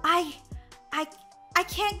 I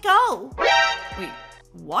can't go. Wait,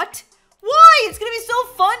 what? Why? It's gonna be so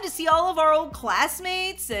fun to see all of our old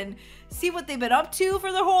classmates and see what they've been up to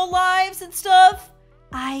for their whole lives and stuff.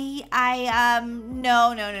 No.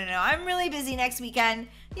 I'm really busy next weekend.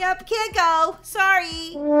 Yep, can't go.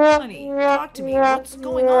 Sorry. Honey, talk to me. What's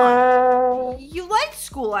going on? You liked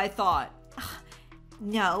school, I thought.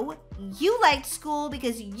 No, you liked school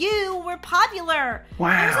because you were popular. I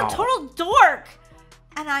Wow. was a total dork.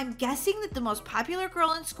 And I'm guessing that the most popular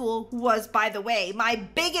girl in school, who was, by the way, my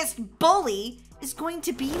biggest bully, is going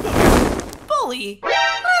to be there. Bully?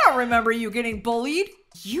 I don't remember you getting bullied.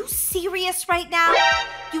 You serious right now?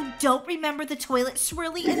 You don't remember the toilet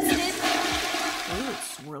swirly incident? Toilet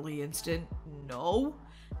swirly instant? No.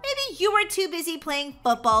 Maybe you were too busy playing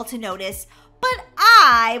football to notice, but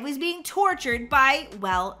I was being tortured by,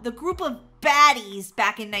 well, the group of baddies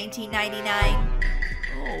back in 1999.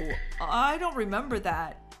 Oh, I don't remember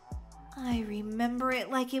that. I remember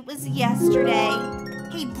it like it was yesterday.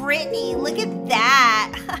 Hey, Brittany, look at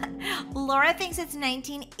that. Laura thinks it's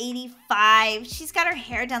 1985. She's got her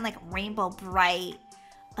hair done like rainbow bright.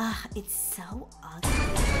 Ugh, it's so ugly.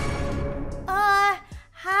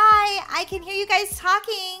 Hi, I can hear you guys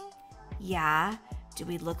talking. Yeah, do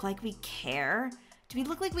we look like we care? Do we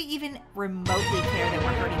look like we even remotely care that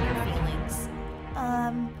we're hurting your feelings?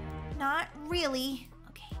 Not really.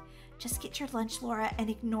 Okay, just get your lunch, Laura,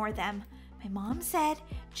 and ignore them. My mom said,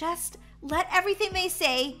 just let everything they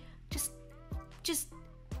say,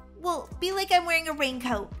 well, be like I'm wearing a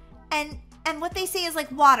raincoat. And what they say is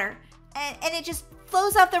like water. And it just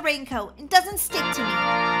flows off the raincoat and doesn't stick to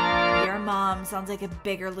me. Your mom sounds like a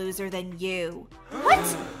bigger loser than you. What? My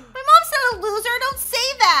mom's not a loser. Don't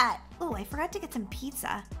say that. Oh, I forgot to get some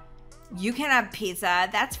pizza. You can have pizza.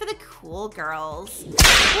 That's for the cool girls.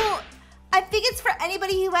 Well, I think it's for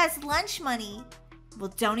anybody who has lunch money.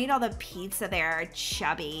 Well, don't eat all the pizza there,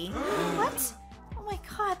 chubby. What? Oh my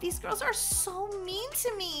god, these girls are so mean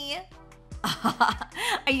to me.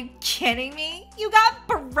 Are you kidding me? You got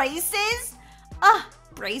braces? Ugh,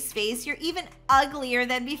 brace face, you're even uglier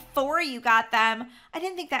than before you got them. I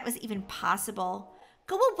didn't think that was even possible.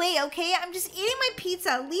 Go away, okay? I'm just eating my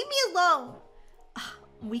pizza. Leave me alone. Ugh,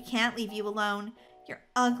 we can't leave you alone. Your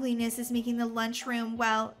ugliness is making the lunchroom,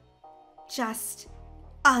 well, just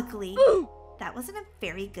ugly. That wasn't a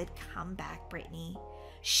very good comeback, Brittany.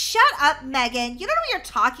 Shut up, Megan. You don't know what you're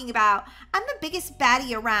talking about. I'm the biggest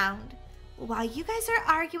baddie around. While you guys are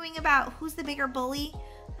arguing about who's the bigger bully,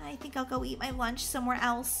 I think I'll go eat my lunch somewhere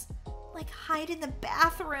else. Like hide in the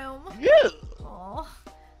bathroom. Oh,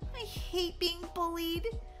 I hate being bullied.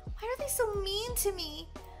 Why are they so mean to me?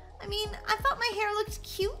 I mean, I thought my hair looked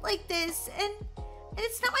cute like this, and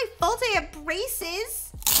it's not my fault I have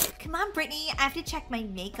braces. Come on, Brittany, I have to check my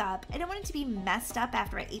makeup. I don't want it to be messed up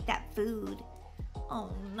after I ate that food.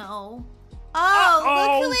 Oh no. Oh,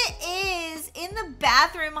 look who it is in the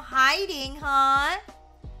bathroom hiding, huh?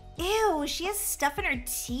 Ew, she has stuff in her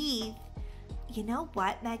teeth. You know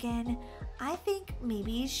what, Megan? I think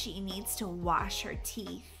maybe she needs to wash her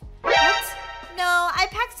teeth. What? No, I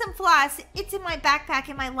packed some floss. It's in my backpack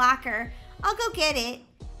in my locker. I'll go get it.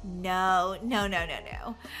 No.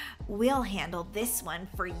 We'll handle this one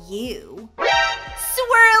for you.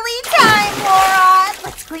 Swirly time, Laura!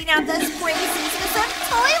 Let's clean out those braces with some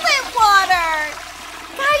toilet water!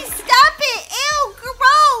 Guys, stop it! Ew,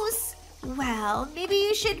 gross! Well, maybe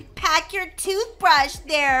you should pack your toothbrush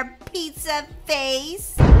there, pizza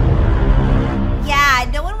face. Yeah,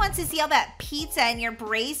 no one wants to see all that pizza in your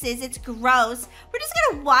braces. It's gross. We're just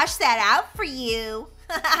gonna wash that out for you.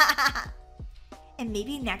 And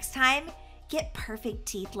maybe next time, get perfect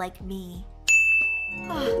teeth like me.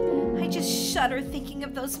 Oh, I just shudder thinking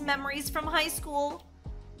of those memories from high school.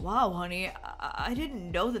 Wow, honey, I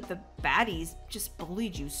didn't know that the baddies just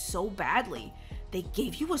bullied you so badly. They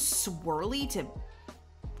gave you a swirly to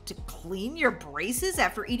clean your braces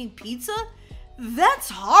after eating pizza? That's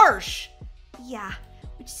harsh. Yeah,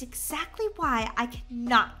 which is exactly why I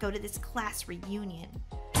cannot go to this class reunion.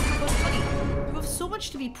 But honey, you have so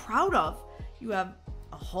much to be proud of. You have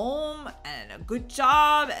a home and a good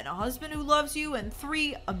job and a husband who loves you and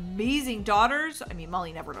 3 amazing daughters. I mean,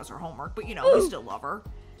 Molly never does her homework, but you know, you still love her.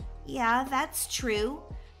 Yeah, that's true.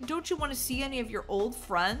 Don't you want to see any of your old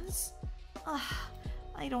friends?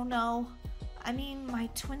 I don't know. I mean, my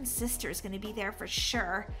twin sister's gonna be there for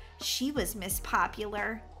sure. She was Miss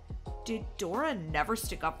Popular. Did Dora never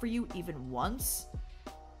stick up for you even once?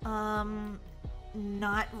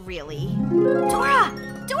 Not really. Dora!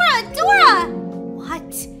 Dora! Dora!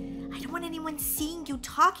 What? I don't want anyone seeing you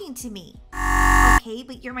talking to me. Okay,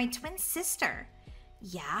 but you're my twin sister.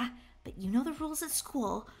 Yeah, but you know the rules at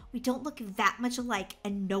school. We don't look that much alike,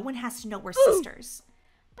 and no one has to know we're sisters.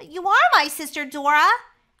 But you are my sister, Dora.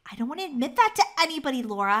 I don't want to admit that to anybody,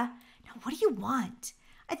 Laura. Now, what do you want?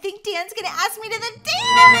 I think Dan's going to ask me to the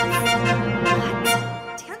dance.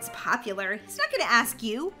 What? Dan's popular. He's not going to ask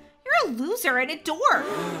you. You're a loser and a dork.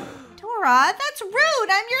 Dora, that's rude.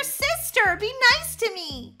 I'm your sister. Be nice to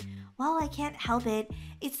me. Well, I can't help it.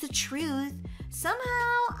 It's the truth. Somehow,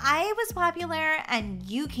 I was popular and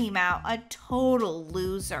you came out a total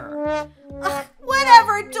loser.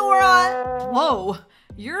 Whatever, Dora. Whoa,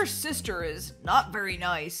 your sister is not very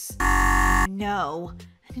nice. No,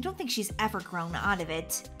 I don't think she's ever grown out of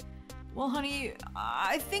it. Well, honey,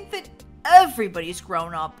 I think that everybody's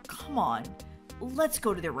grown up. Come on, let's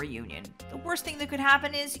go to the reunion. The worst thing that could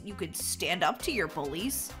happen is you could stand up to your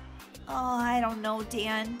bullies. Oh, I don't know,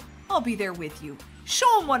 Dan. I'll be there with you. Show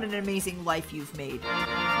them what an amazing life you've made.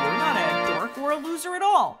 You're not a dork or a loser at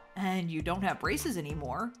all. And you don't have braces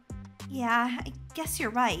anymore. Yeah, I guess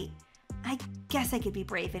you're right. I guess I could be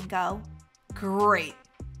brave and go. Great.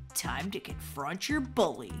 Time to confront your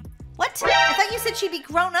bully. What? I thought you said she'd be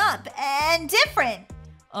grown up and different.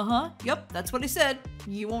 Uh-huh. Yep, that's what I said.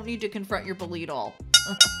 You won't need to confront your bully at all.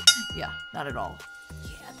 Yeah, not at all.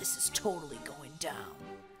 Yeah, this is totally going down.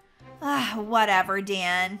 Whatever,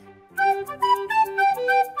 Dan.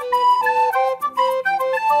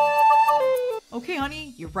 Okay,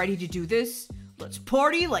 honey, you ready to do this? Let's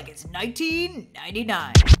party like it's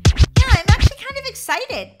 1999. Yeah, I'm actually kind of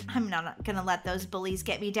excited. I'm not gonna let those bullies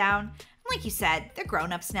get me down. Like you said, they're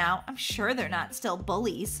grown-ups now. I'm sure they're not still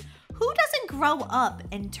bullies. Who doesn't grow up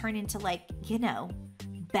and turn into, like, you know,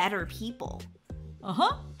 better people?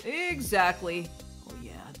 Uh-huh, exactly. Oh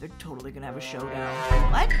yeah, they're totally gonna have a showdown.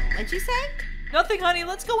 What? What'd you say? Nothing, honey,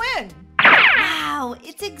 let's go in. Wow,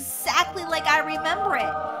 it's exactly like I remember it.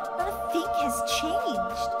 Not a thing has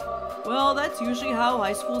changed. Well, that's usually how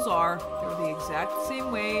high schools are. They're the exact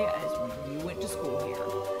same way as when you went to school here.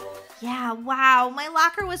 Yeah, wow, my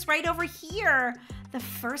locker was right over here. The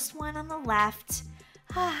first one on the left.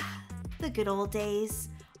 The good old days.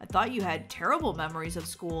 I thought you had terrible memories of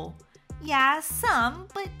school. Yeah, some,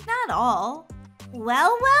 but not all.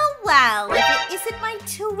 Well, well, well, if it isn't my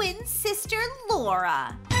twin sister,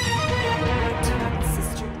 Laura. My twin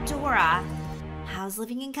sister, Dora. How's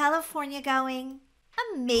living in California going?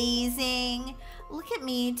 Amazing. Look at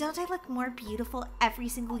me. Don't I look more beautiful every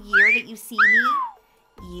single year that you see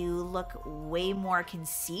me? You look way more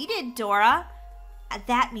conceited, Dora.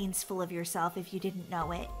 That means full of yourself if you didn't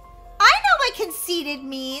know it. I know what conceited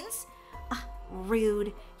means.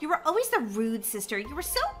 Rude. You were always the rude sister. You were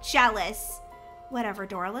so jealous. Whatever,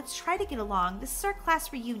 Dora. Let's try to get along. This is our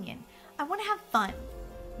class reunion. I want to have fun.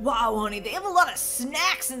 Wow, honey, they have a lot of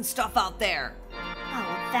snacks and stuff out there.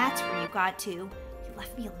 Oh, that's where you got to. You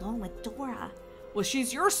left me alone with Dora. Well,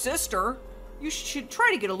 she's your sister. You should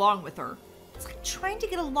try to get along with her. It's like trying to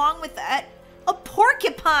get along with a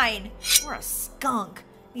porcupine or a skunk.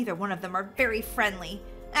 Neither one of them are very friendly.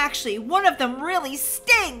 Actually, one of them really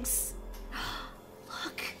stinks.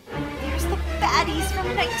 Look, there's the baddies from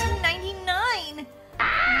 1999.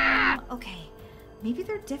 Okay, maybe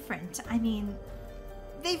they're different. I mean,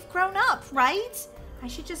 they've grown up, right? I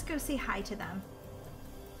should just go say hi to them.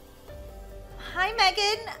 Hi,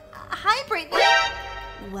 Megan. Hi, Brittany.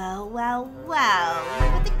 Well, well, well.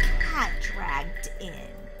 Look at the cat dragged in.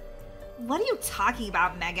 What are you talking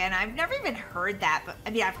about, Megan? I've never even heard that. But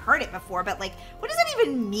I mean, I've heard it before, but like, what does that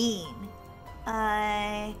even mean?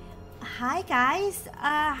 Hi, guys.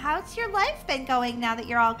 How's your life been going now that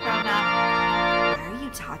you're all grown up? Why are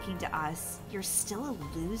you talking to us? You're still a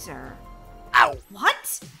loser. Ow!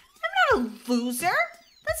 What? I'm not a loser.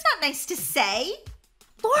 That's not nice to say.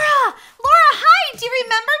 Laura, hi. Do you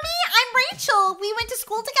remember me? I'm Rachel. We went to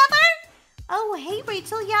school together. Oh, hey,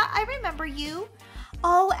 Rachel. Yeah, I remember you.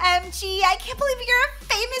 OMG, I can't believe you're a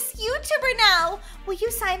famous YouTuber now. Will you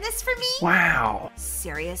sign this for me? Wow.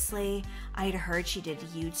 Seriously? I'd heard she did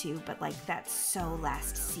YouTube, but like that's so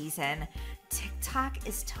last season. TikTok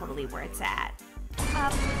is totally where it's at.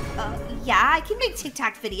 Yeah, I can make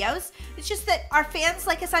TikTok videos. It's just that our fans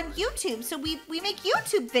like us on YouTube, so we make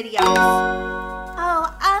YouTube videos.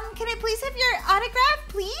 Oh, can I please have your autograph,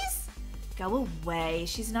 please? Go away.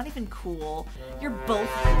 She's not even cool. You're both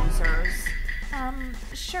losers.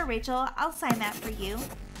 Sure, Rachel. I'll sign that for you.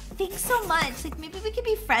 Thanks so much. Like, maybe we could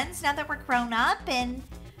be friends now that we're grown up, and...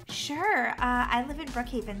 Sure, I live in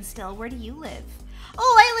Brookhaven still. Where do you live?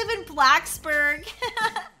 Oh, I live in Blacksburg.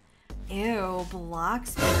 Ew,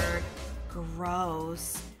 Bloxburg.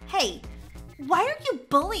 Gross. Hey, why are you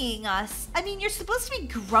bullying us? I mean, you're supposed to be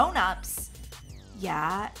grown-ups.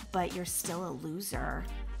 Yeah, but you're still a loser.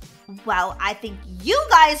 Well, I think you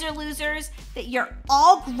guys are losers, that you're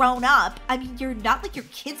all grown up. I mean, you're not like your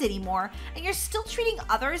kids anymore, and you're still treating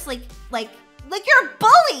others like you're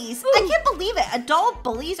bullies. Ooh. I can't believe it. Adult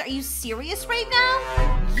bullies? Are you serious right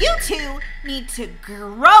now? You two need to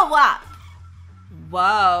grow up.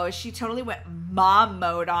 Whoa, she totally went mom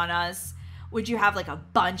mode on us. Would you have like a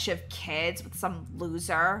bunch of kids with some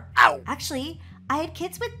loser? Ow. Actually, I had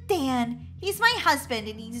kids with Dan. He's my husband,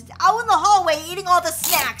 and he's out in the hallway eating all the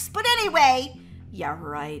snacks. But anyway. Yeah,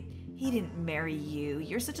 right. He didn't marry you.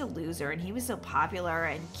 You're such a loser, and he was so popular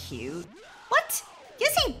and cute. What?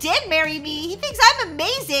 Yes, he did marry me. He thinks I'm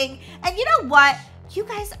amazing. And you know what? You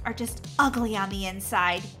guys are just ugly on the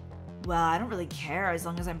inside. Well, I don't really care as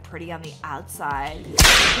long as I'm pretty on the outside. Look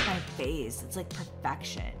at my face. It's like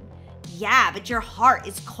perfection. Yeah, but your heart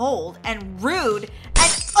is cold and rude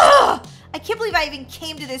and ugh! I can't believe I even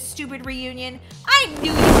came to this stupid reunion. I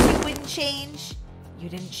knew you two wouldn't change. You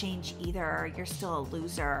didn't change either. You're still a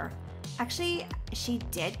loser. Actually, she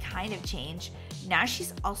did kind of change. Now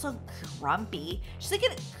she's also grumpy. She's like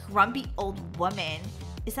a grumpy old woman.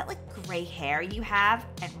 Is that like gray hair you have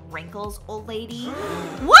and wrinkles, old lady?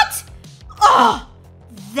 What? Oh,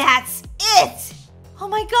 that's it. Oh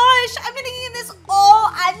my gosh, I'm gonna get this all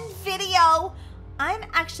on video. I'm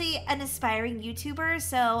actually an aspiring YouTuber,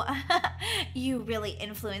 so you really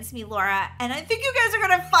influenced me, Laura. And I think you guys are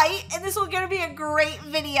gonna fight, and this will gonna be a great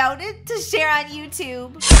video to share on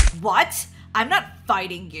YouTube. What? I'm not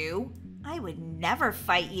fighting you. I would never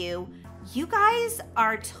fight you. You guys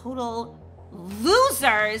are total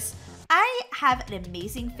losers. I have an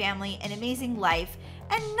amazing family, an amazing life,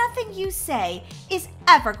 and nothing you say is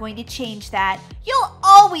ever going to change that. You'll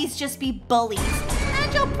always just be bullies,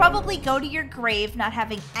 and you'll probably go to your grave not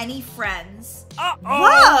having any friends.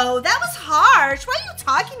 Whoa, that was harsh. Why are you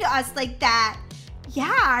talking to us like that?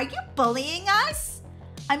 Yeah, are you bullying us?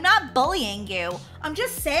 I'm not bullying you. I'm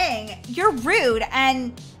just saying you're rude,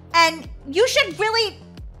 and you should really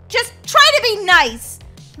just try to be nice.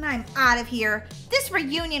 And I'm out of here. This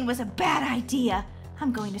reunion was a bad idea.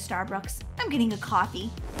 I'm going to Starbucks. I'm getting a coffee.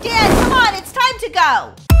 Dad, come on, it's time to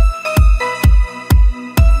go.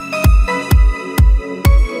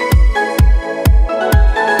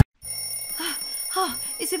 Oh,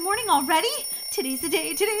 is it morning already? Today's the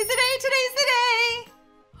day, today's the day, today's the day.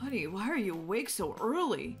 Honey, why are you awake so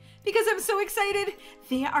early? Because I'm so excited.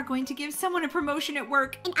 They are going to give someone a promotion at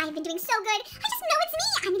work. And I've been doing so good. I just know it's me.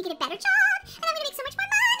 I'm gonna get a better job, and I'm gonna make so much more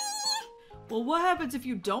money. Well, what happens if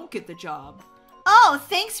you don't get the job? Oh,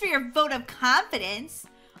 thanks for your vote of confidence.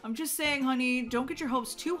 I'm just saying, honey, don't get your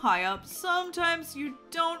hopes too high up. Sometimes you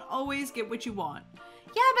don't always get what you want.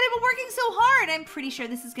 Yeah, but I've been working so hard. I'm pretty sure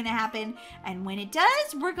this is gonna happen. And when it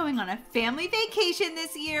does, we're going on a family vacation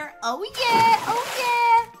this year. Oh yeah, oh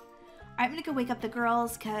yeah. All right, I'm gonna go wake up the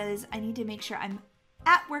girls because I need to make sure I'm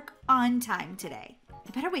at work on time today.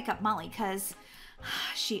 I better wake up Molly because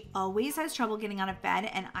she always has trouble getting out of bed,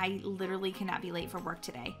 and I literally cannot be late for work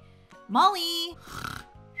today. Molly!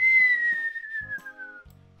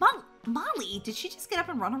 Molly, did she just get up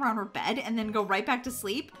and run around her bed and then go right back to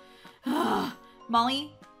sleep?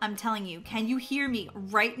 Molly, I'm telling you, can you hear me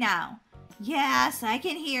right now? Yes, I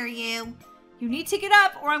can hear you. You need to get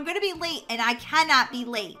up or I'm gonna be late, and I cannot be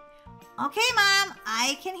late. Okay, Mom,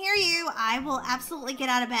 I can hear you. I will absolutely get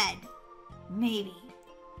out of bed. Maybe.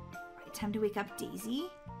 All right, time to wake up Daisy.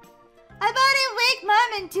 I'm about to wake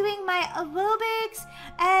Mom and doing my aerobics,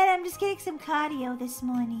 and I'm just getting some cardio this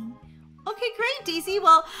morning. Okay, great, Daisy.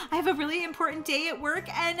 Well, I have a really important day at work,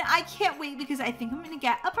 and I can't wait because I think I'm going to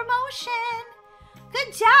get a promotion.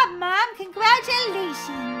 Good job, Mom.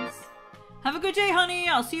 Congratulations. Have a good day, honey.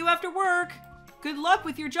 I'll see you after work. Good luck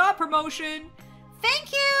with your job promotion.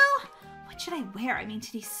 Thank you. What should I wear? I mean,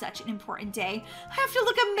 today's such an important day. I have to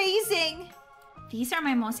look amazing. These are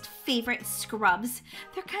my most favorite scrubs.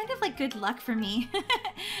 They're kind of like good luck for me.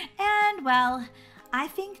 And, well, I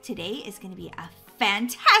think today is going to be a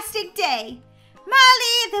fantastic day.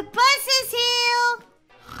 Molly, the bus is here.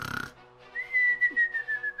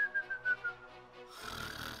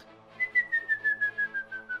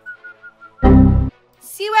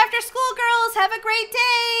 have a great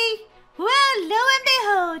day. Well, lo and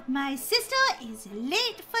behold, my sister is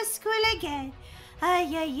late for school again. Ay,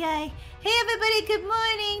 ay, ay. Hey, everybody, good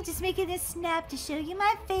morning. Just making this snap to show you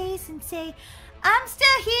my face and say, I'm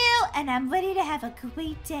still here and I'm ready to have a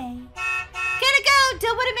great day. Gotta go.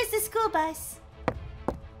 Don't want to miss the school bus.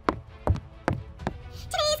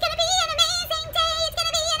 Today's gonna be an amazing day. It's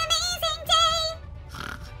gonna be an amazing day.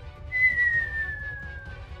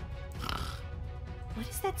 What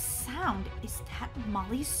is that sound? Is that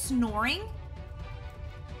Molly snoring?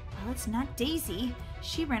 Well, it's not Daisy.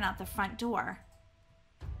 She ran out the front door.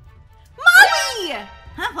 Molly!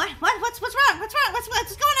 Huh? What's wrong? What's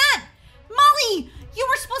going on? Molly, you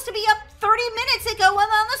were supposed to be up 30 minutes ago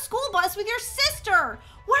and on the school bus with your sister.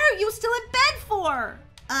 What are you still in bed for?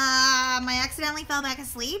 I accidentally fell back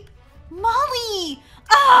asleep. Molly!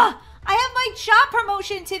 I have my job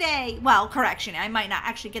promotion today. Well, correction, I might not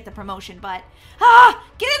actually get the promotion, but...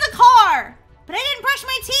 get in the car! But I didn't brush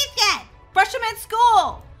my teeth yet. Brush them at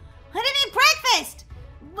school. I didn't eat breakfast.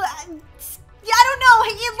 Yeah, I don't know.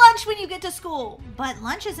 Eat lunch when you get to school. But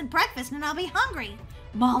lunch isn't breakfast and I'll be hungry.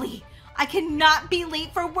 Molly, I cannot be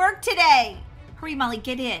late for work today. Hurry, Molly,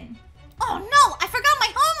 get in. Oh no, I forgot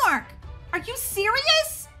my homework. Are you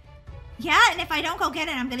serious? Yeah, and if I don't go get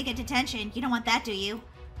it, I'm gonna get detention. You don't want that, do you?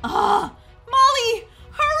 Molly,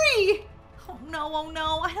 hurry. Oh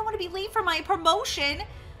no, I don't want to be late for my promotion.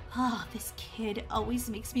 This kid always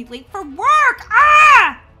makes me late for work.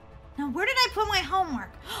 Now, where did I put my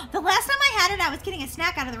homework? The last time I had it, I was getting a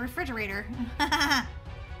snack out of the refrigerator. Did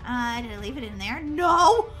I leave it in there?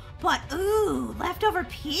 No, but ooh, leftover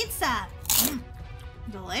pizza.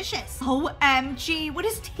 Delicious. OMG, what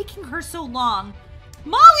is taking her so long?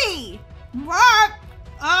 Molly! What?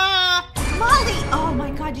 Molly! Oh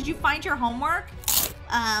my god, did you find your homework?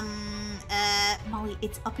 Molly,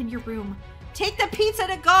 it's up in your room. Take the pizza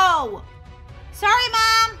to go! Sorry,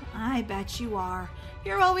 Mom! I bet you are.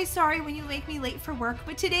 You're always sorry when you make me late for work,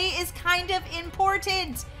 but today is kind of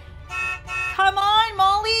important. Come on,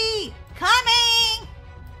 Molly! Coming!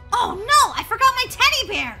 Oh no, I forgot my teddy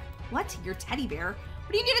bear! What? Your teddy bear?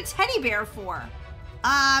 What do you need a teddy bear for?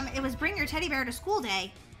 It was bring your teddy bear to school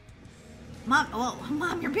day.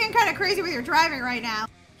 Mom, you're being kind of crazy with your driving right now.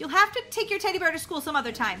 You'll have to take your teddy bear to school some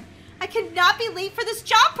other time. I cannot be late for this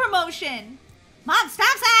job promotion. Mom,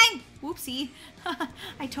 stop sign! Whoopsie.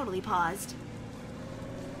 I totally paused.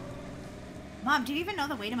 Mom, do you even know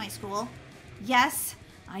the way to my school? Yes,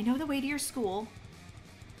 I know the way to your school.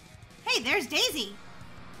 Hey, there's Daisy.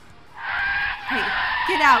 Hey,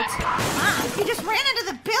 get out. Mom, you just ran into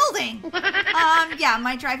the building. Yeah,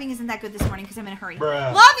 my driving isn't that good this morning because I'm in a hurry.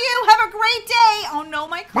 Bruh. Love you. Have a great day. Oh no,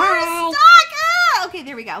 my car is stuck. Okay,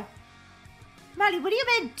 there we go. Molly, what have you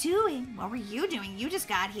been doing? What were you doing? You just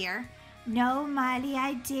got here. No, Molly,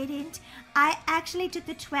 I didn't. I actually took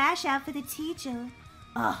the trash out for the teacher.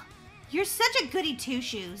 Ugh, you're such a goody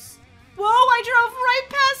two-shoes. Whoa, I drove right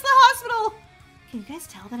past the hospital. Can you guys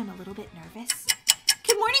tell that I'm a little bit nervous?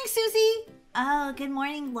 Good morning, Susie. Oh, good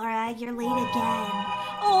morning, Laura. You're late again.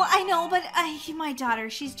 Oh, I know, but my daughter,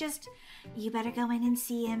 she's just... You better go in and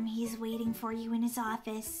see him. He's waiting for you in his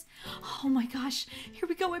office. Oh my gosh, here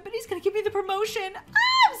we go. I bet he's gonna give me the promotion.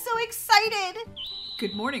 I'm so excited.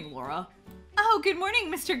 Good morning, Laura. Oh, good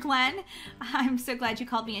morning, Mr. Glenn. I'm so glad you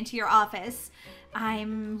called me into your office.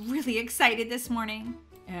 I'm really excited this morning.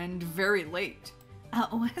 And very late.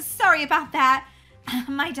 Oh, sorry about that.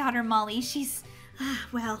 My daughter, Molly, she's,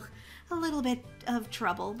 well, a little bit of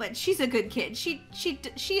trouble, but she's a good kid. She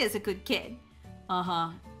is a good kid.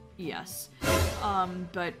 Uh-huh. Yes.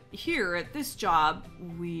 But here at this job,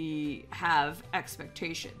 we have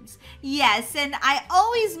expectations. Yes, and I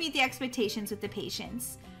always meet the expectations with the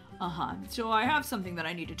patients. Uh-huh. So I have something that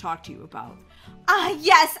I need to talk to you about.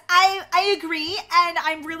 Yes, I agree, and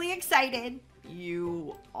I'm really excited.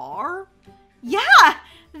 You are? Yeah!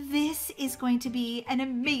 This is going to be an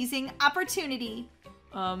amazing opportunity.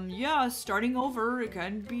 Yeah, starting over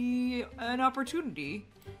can be an opportunity.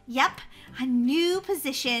 Yep, a new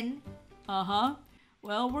position. Uh-huh.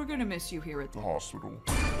 Well, we're gonna miss you here at the hospital.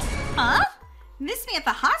 Huh? Miss me at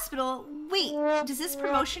the hospital? Wait, does this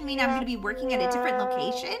promotion mean I'm gonna be working at a different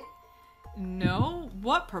location? No,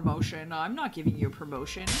 what promotion? I'm not giving you a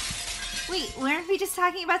promotion. Wait, weren't we just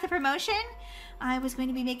talking about the promotion? I was going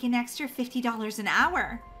to be making an extra $50 an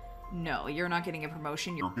hour. No, you're not getting a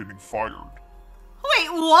promotion. You're getting fired. Wait,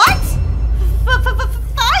 what?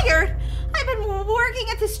 Fired? I've been working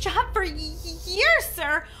at this job for years,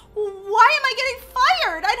 sir. Why am I getting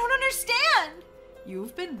fired? I don't understand.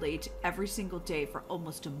 You've been late every single day for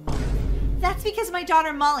almost a month. That's because my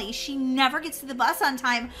daughter Molly, she never gets to the bus on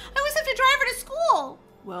time. I always have to drive her to school.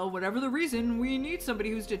 Well, whatever the reason, we need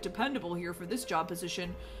somebody who's dependable here for this job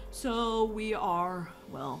position. So we are,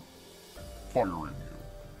 well... Firing you.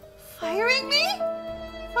 Firing me?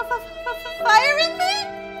 Firing me?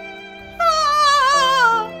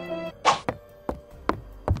 Ah!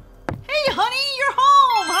 Hey, honey, you're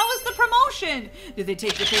home! How was the promotion? Did they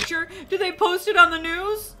take the picture? Did they post it on the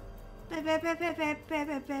news?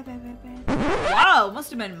 Wow,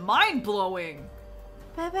 must have been mind-blowing.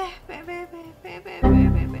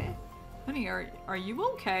 Honey, are you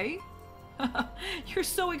okay? You're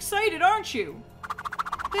so excited, aren't you?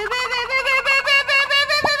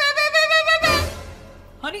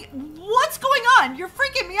 Honey, what's going on? You're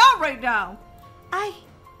freaking me out right now. I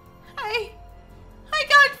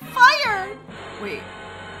got fired. Wait,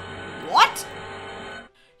 what?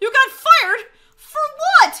 You got fired? For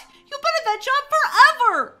what? You've been at that job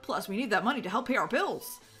forever. Plus, we need that money to help pay our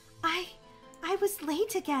bills. I was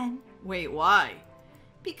late again. Wait, why?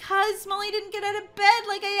 Because Molly didn't get out of bed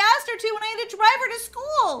like I asked her to when I had to drive her to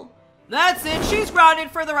school. That's it. She's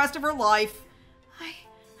grounded for the rest of her life. I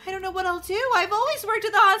don't know what I'll do. I've always worked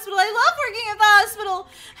at the hospital. I love working at the hospital.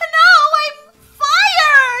 And now I'm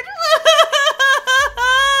fired.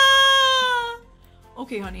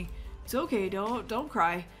 Okay, honey. It's okay. Don't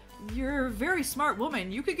cry. You're a very smart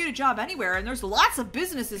woman. You could get a job anywhere, and there's lots of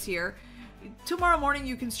businesses here. Tomorrow morning,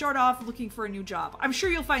 you can start off looking for a new job. I'm sure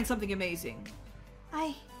you'll find something amazing.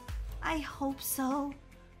 I hope so.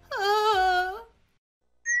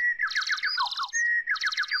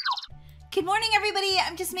 Good morning, everybody.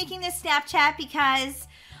 I'm just making this Snapchat because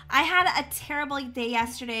I had a terrible day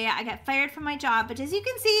yesterday. I got fired from my job, but as you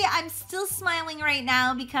can see, I'm still smiling right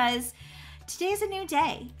now because today's a new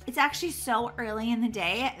day. It's actually so early in the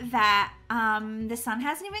day that the sun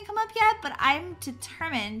hasn't even come up yet, but I'm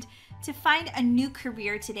determined to find a new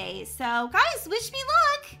career today. So guys, wish me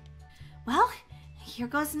luck. Well, here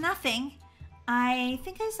goes nothing. I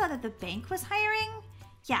think I saw that the bank was hiring.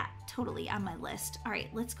 Yeah, totally on my list. All right,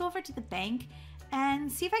 let's go over to the bank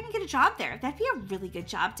and see if I can get a job there. That'd be a really good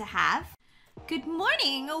job to have. Good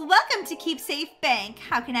morning. Welcome to Keep Safe Bank.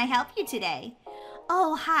 How can I help you today?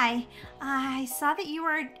 Oh, hi. I saw that you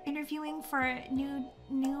were interviewing for new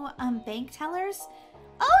bank tellers.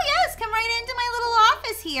 Oh, yes. Come right into my little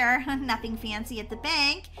office here. Nothing fancy at the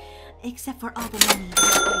bank, except for all the money.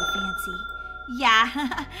 That's pretty fancy. Yeah,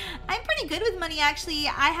 I'm pretty good with money, actually.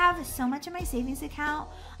 I have so much in my savings account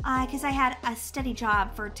because I had a steady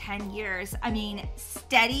job for 10 years. I mean,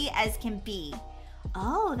 steady as can be.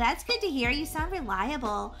 Oh, that's good to hear. You sound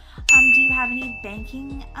reliable. Do you have any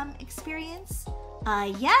banking experience?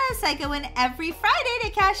 Yes, I go in every Friday to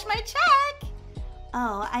cash my check.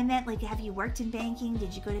 Oh, I meant like, have you worked in banking?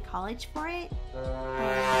 Did you go to college for it?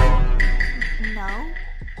 No.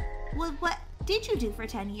 Well, what did you do for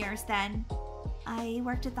 10 years then? I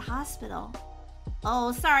worked at the hospital.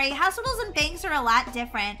 Oh, sorry. Hospitals and banks are a lot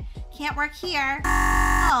different. Can't work here.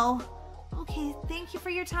 Oh, okay. Thank you for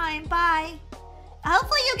your time. Bye.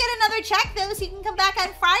 Hopefully you get another check though so you can come back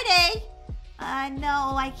on Friday.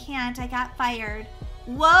 No, I can't. I got fired.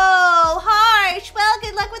 Whoa, harsh. Well,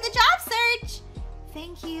 good luck with the job search.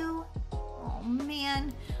 Thank you. Oh,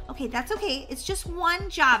 man. Okay, that's okay. It's just one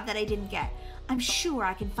job that I didn't get. I'm sure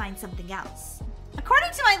I can find something else.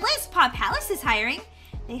 According to my list, Paw Palace is hiring.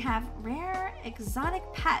 They have rare exotic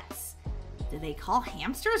pets. Do they call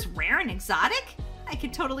hamsters rare and exotic? I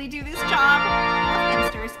could totally do this job. I love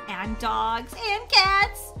hamsters and dogs and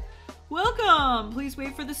cats. Welcome. Please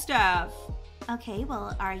wait for the staff. Okay,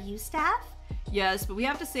 well, are you staff? Yes, but we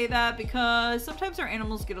have to say that because sometimes our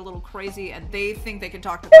animals get a little crazy and they think they can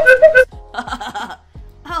talk to us.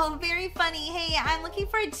 Oh, very funny. Hey, I'm looking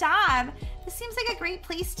for a job. This seems like a great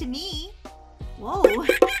place to me. Whoa.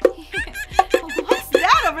 What's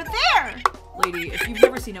that over there? Lady, if you've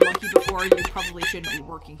never seen a monkey before, you probably shouldn't be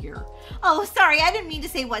working here. Oh, sorry. I didn't mean to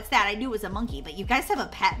say what's that. I knew it was a monkey, but you guys have a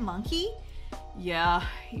pet monkey? Yeah,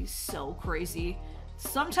 he's so crazy.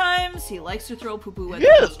 Sometimes he likes to throw poo-poo at the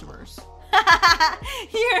customers.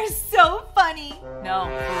 You're so funny. No,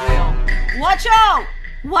 for real. Watch out!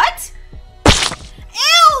 What?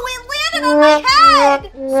 Ew, it landed on my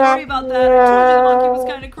head! Sorry about that. I told you the monkey was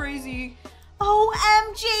kind of crazy.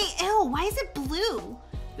 OMG. Ew, why is it blue?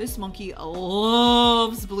 This monkey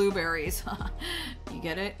loves blueberries. You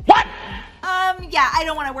get it? What? Yeah, I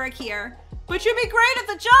don't want to work here. But you'd be great at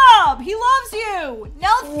the job. He loves you. No,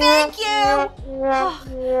 thank you. Oh,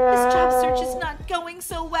 this job search is not going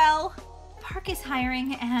so well. Park is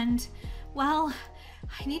hiring and, well,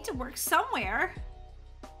 I need to work somewhere.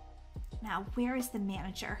 Now, where is the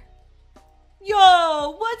manager?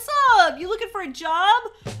 Yo, what's up? You looking for a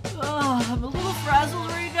job? I'm a little frazzled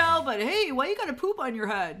right now, but hey, why you got a poop on your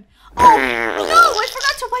head? Oh, no, I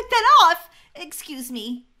forgot to wipe that off. Excuse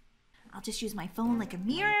me. I'll just use my phone like a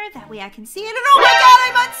mirror. That way I can see it. And oh my god,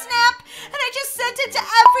 I'm on Snap! And I just sent it to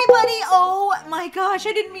everybody. Oh my gosh,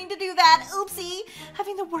 I didn't mean to do that. Oopsie.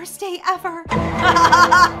 Having the worst day ever.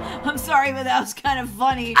 I'm sorry, but that was kind of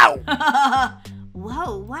funny. Ow.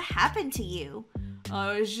 Whoa, what happened to you?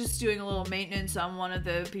 I was just doing a little maintenance on one of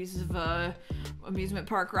the pieces of amusement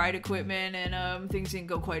park ride equipment, and things didn't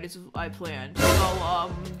go quite as I planned.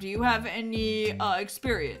 So, do you have any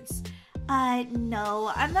experience?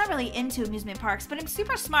 No, I'm not really into amusement parks, but I'm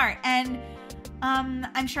super smart, and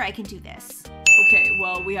I'm sure I can do this. Okay,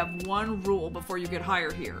 well, we have one rule before you get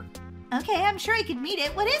hired here. Okay, I'm sure I can meet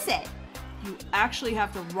it. What is it? You actually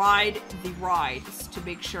have to ride the rides to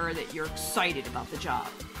make sure that you're excited about the job.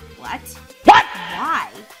 What? What? Why?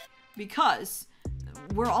 Because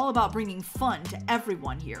we're all about bringing fun to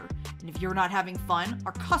everyone here. And if you're not having fun,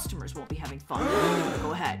 our customers won't be having fun.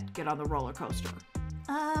 Go ahead, get on the roller coaster.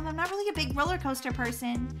 I'm not really a big roller coaster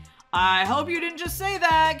person. I hope you didn't just say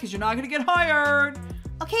that, because you're not going to get hired.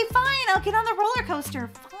 Okay, fine. I'll get on the roller coaster.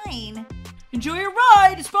 Fine. Enjoy your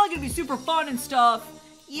ride. It's probably going to be super fun and stuff.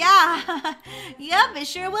 Yeah. Yep, it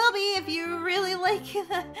sure will be if you really like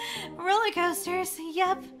roller coasters.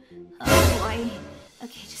 Yep. Oh, boy.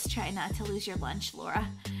 Okay, just try not to lose your lunch, Laura.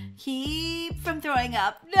 Keep from throwing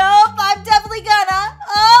up. Nope, I'm definitely gonna.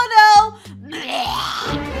 Oh, no.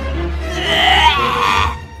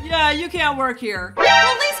 Yeah, you can't work here. Well,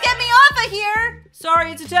 at least get me off of here.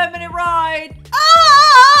 Sorry, it's a 10-minute ride.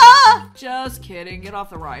 Ah! Just kidding. Get off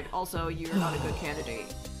the ride. Also, you're not a good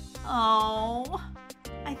candidate. Oh,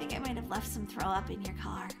 I think I might have left some throw up in your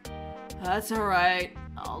car. That's all right.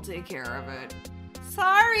 I'll take care of it.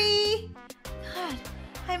 Sorry. God,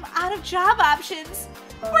 I'm out of job options.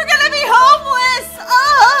 We're gonna be homeless.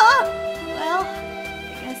 Ah! Well,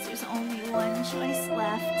 I guess there's only one choice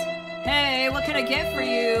left. Hey, what can I get for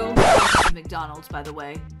you? McDonald's, by the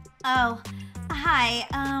way. Oh, hi.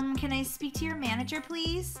 Can I speak to your manager,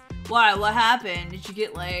 please? Why? What happened? Did you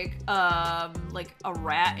get like a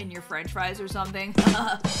rat in your French fries or something?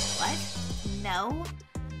 What? No.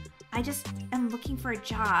 I just am looking for a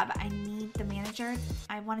job. I need the manager.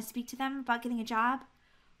 I want to speak to them about getting a job.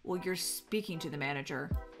 Well, you're speaking to the manager.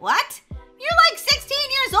 What? You're like 16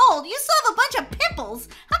 years old. You still have a bunch of pimples.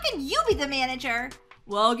 How can you be the manager?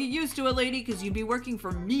 Well, get used to it, lady, because you'd be working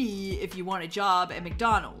for me if you want a job at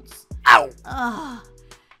McDonald's. Ow. Ugh.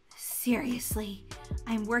 Seriously,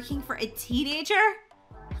 I'm working for a teenager?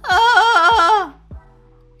 Ugh.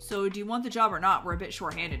 So do you want the job or not? We're a bit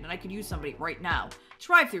short-handed, and I could use somebody right now.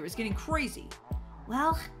 Drive-thru is getting crazy.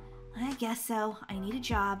 Well, I guess so. I need a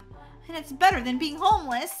job, and it's better than being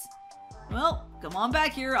homeless. Well, come on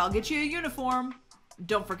back here. I'll get you a uniform.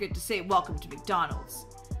 Don't forget to say welcome to McDonald's.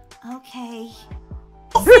 Okay.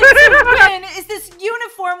 When is this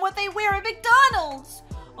uniform what they wear at McDonald's?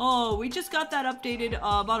 Oh, we just got that updated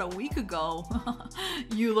about a week ago.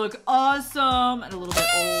 You look awesome and a little bit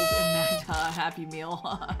old in that Happy Meal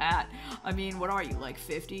hat. I mean, what are you, like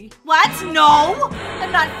 50? What? No,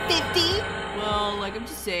 I'm not 50. Well, like I'm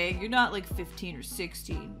just saying, you're not like 15 or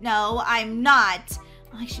 16. No, I'm not.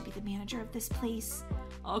 I should be the manager of this place.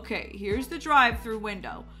 Okay, here's the drive-thru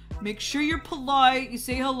window. Make sure you're polite, you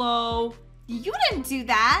say hello. You didn't do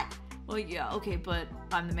that. Well, yeah, okay, but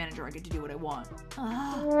I'm the manager. I get to do what I want.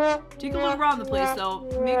 Ugh. Take a look around the place, though.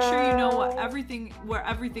 Make sure you know where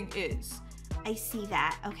everything is. I see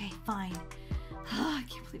that. Okay, fine. I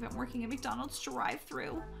can't believe I'm working at McDonald's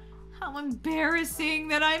drive-thru. How embarrassing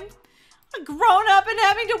that I'm a grown-up and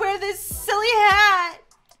having to wear this silly hat.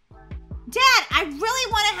 Dad, I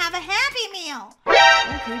really want to have a Happy Meal.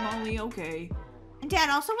 Okay, Molly, okay. And Dad,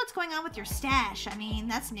 also what's going on with your stash? I mean,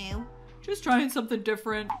 that's new. Just trying something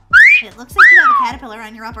different. It looks like you have a caterpillar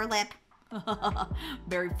on your upper lip.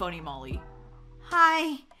 Very funny, Molly.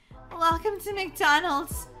 Hi, welcome to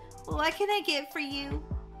McDonald's. What can I get for you?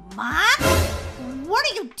 Mom? What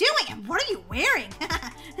are you doing and what are you wearing?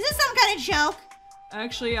 Is this some kind of joke?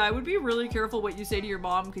 Actually, I would be really careful what you say to your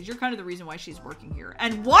mom because you're kind of the reason why she's working here.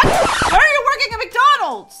 And what? Why are you working at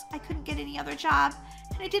McDonald's? I couldn't get any other job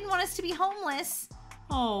and I didn't want us to be homeless.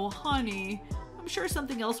 Oh, honey. I'm sure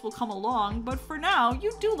something else will come along, but for now,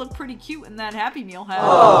 you do look pretty cute in that Happy Meal hat.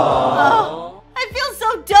 Oh, I feel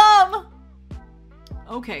so dumb.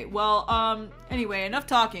 Okay, well, anyway, enough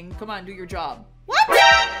talking. Come on, do your job. What?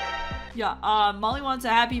 Yeah, Molly wants a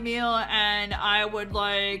Happy Meal, and I would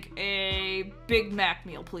like a Big Mac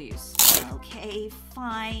meal, please. Okay,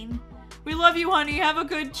 fine. We love you, honey. Have a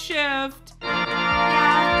good shift.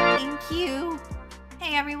 Yeah, thank you.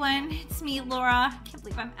 Hey everyone, it's me, Laura. I can't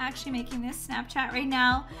believe I'm actually making this Snapchat right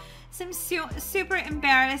now. So I'm super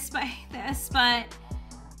embarrassed by this, but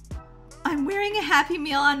I'm wearing a Happy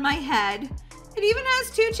Meal on my head. It even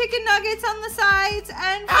has 2 chicken nuggets on the sides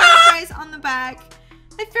and french fries on the back.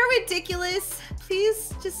 I feel ridiculous.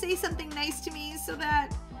 Please just say something nice to me so that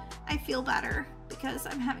I feel better because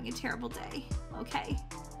I'm having a terrible day. Okay,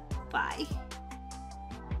 bye.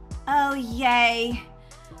 Oh, yay.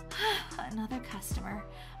 Another customer.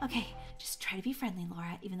 Okay, just try to be friendly,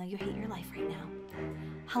 Laura, even though you hate your life right now.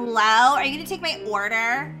 Hello? Are you gonna take my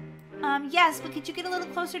order? Yes, but could you get a little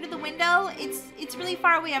closer to the window? It's really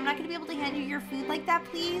far away. I'm not gonna be able to hand you your food like that,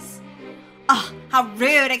 please. Oh, how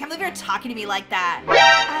rude. I can't believe you're talking to me like that.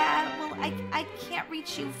 Well, I can't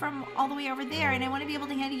reach you from all the way over there, and I want to be able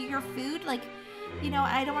to hand you your food. Like, you know,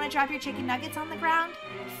 I don't want to drop your chicken nuggets on the ground.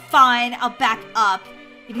 Fine, I'll back up.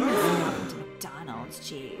 You didn't even say welcome to McDonald's,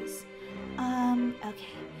 jeez. Okay.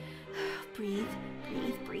 Breathe,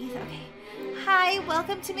 okay. Hi,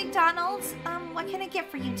 welcome to McDonald's. What can I get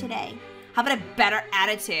for you today? How about a better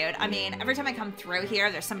attitude? I mean, every time I come through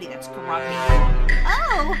here, there's somebody that's grumpy.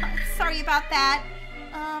 Oh, sorry about that.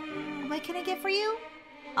 What can I get for you?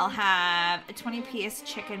 I'll have a 20-piece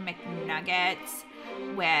chicken McNuggets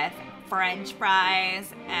with french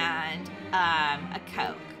fries and a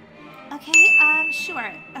Coke. Okay,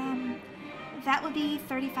 sure. That would be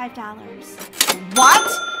 $35. What?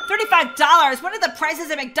 $35? When did the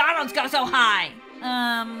prices at McDonald's go so high?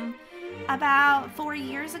 About 4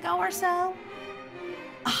 years ago or so.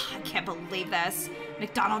 Oh, I can't believe this.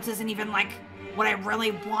 McDonald's isn't even like what I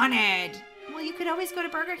really wanted. Well, you could always go to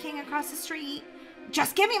Burger King across the street.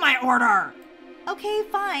 Just give me my order. Okay,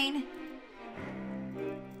 fine.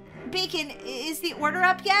 Bacon, is the order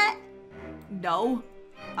up yet? No,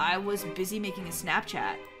 I was busy making a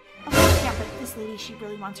Snapchat. Oh, yeah, but this lady, she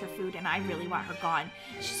really wants her food, and I really want her gone.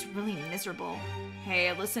 She's really miserable.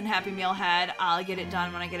 Hey, listen, Happy Meal Head, I'll get it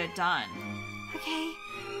done when I get it done. Okay.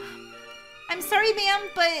 I'm sorry, ma'am,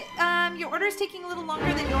 but your order's taking a little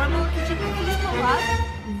longer than normal. Could you please pull up?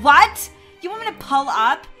 What? You want me to pull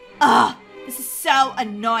up? Ugh, this is so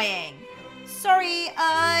annoying. Sorry,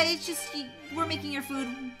 it's just we're making your food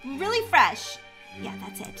really fresh. Yeah,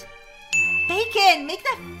 that's it. Bacon, make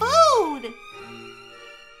that food!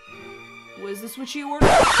 Was this what you ordered?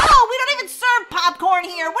 Oh, we don't even serve popcorn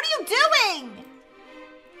here. What are you doing?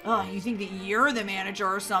 Oh, you think that you're the manager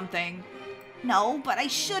or something? No, but I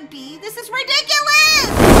should be. This is ridiculous!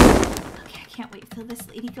 Okay, I can't wait till this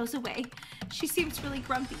lady goes away. She seems really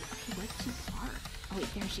grumpy. Okay, where did she park? Oh,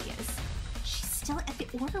 wait, there she is. She's still at the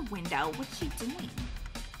order window. What's she doing?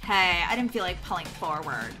 Hey, I didn't feel like pulling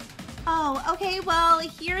forward. Oh, okay, well,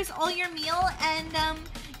 here's all your meal, and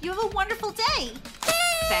you have a wonderful day.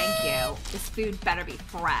 Thank you. This food better be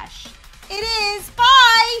fresh. It is.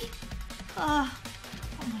 Bye! Oh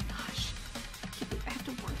my gosh. I can't believe I have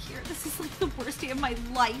to work here. This is like the worst day of my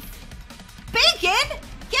life. Bacon!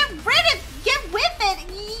 Get with it!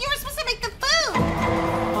 You were supposed to make the food!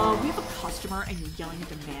 We have a customer and you're yelling at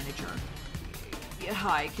the manager. Yeah,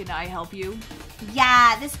 hi, can I help you?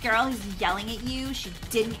 Yeah, this girl who's yelling at you, she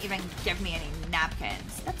didn't even give me any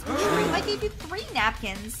napkins. That's true. I gave you 3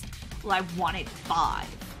 napkins. Well, I wanted 5.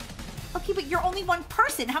 Okay, but you're only one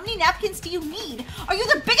person. How many napkins do you need? Are you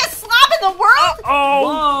the biggest slob in the world?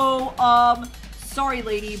 Oh! Whoa, sorry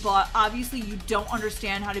lady, but obviously you don't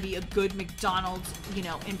understand how to be a good McDonald's,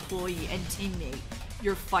 employee and teammate.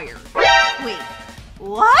 You're fired. Wait,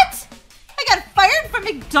 what? I got fired from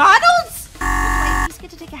McDonald's? Do I at least get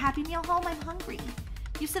to take a Happy Meal home? I'm hungry.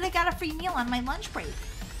 You said I got a free meal on my lunch break.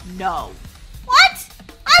 No. What?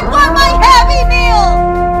 I want my Happy Meal!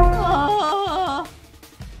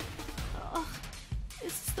 Oh,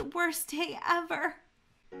 this is the worst day ever.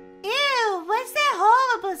 Ew, what's that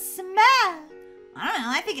horrible smell? I don't know,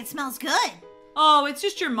 I think it smells good. Oh, it's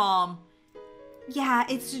just your mom. Yeah,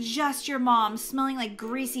 it's just your mom smelling like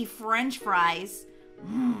greasy French fries.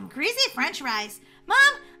 Greasy French fries. Mom,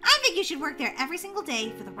 I think you should work there every single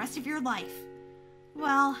day for the rest of your life.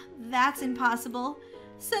 Well, that's impossible,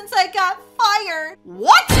 since I got fired.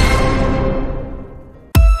 What?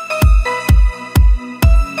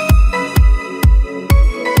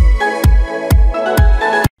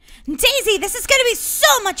 Daisy, this is gonna be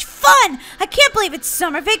so much fun! I can't believe it's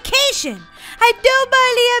summer vacation! I don't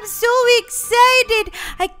believe I'm so excited!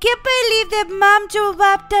 I can't believe that Mom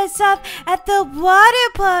dropped us off at the water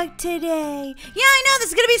park today! Yeah, I know, this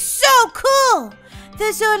is gonna be so cool!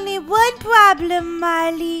 There's only one problem,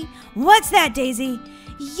 Molly. What's that, Daisy?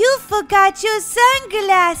 You forgot your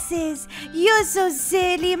sunglasses. You're so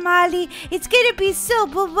silly, Molly. It's gonna be so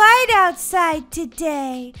bright outside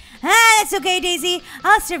today. That's okay, Daisy.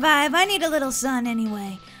 I'll survive. I need a little sun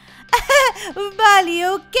anyway. Molly,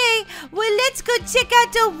 okay. Well, let's go check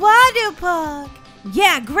out the water park.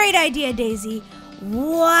 Yeah, great idea, Daisy.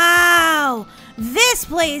 Wow. This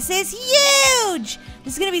place is huge.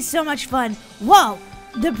 This is gonna be so much fun. Whoa.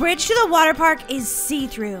 The bridge to the water park is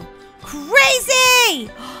see-through. Crazy!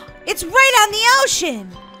 It's right on the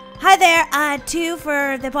ocean. Hi there, 2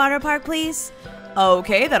 for the water park, please.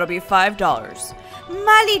 Okay, that'll be $5.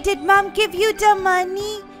 Molly, did Mom give you the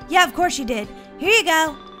money? Yeah, of course she did. Here you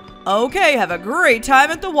go. Okay, have a great time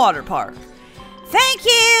at the water park. Thank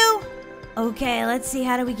you. Okay, let's see,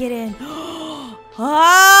 how do we get in?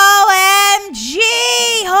 OMG!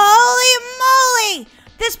 Holy moly!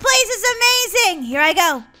 This place is amazing! Here I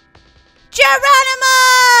go.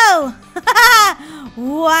 Geronimo!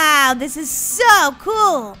 Wow, this is so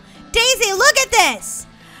cool. Daisy, look at this.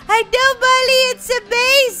 I know, Molly, it's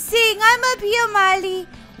amazing. I'm up here, Molly.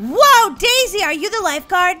 Whoa, Daisy, are you the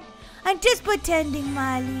lifeguard? I'm just pretending,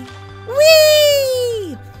 Molly.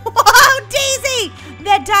 Whee! Whoa, Daisy!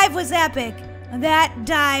 That dive was epic. That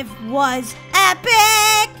dive was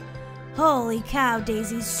epic! Holy cow,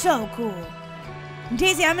 Daisy, so cool.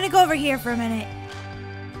 Daisy, I'm gonna go over here for a minute.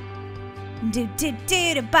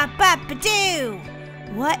 Do-do-do-do-bop-bop-a-doo.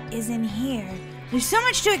 What is in here? There's so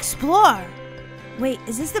much to explore. Wait,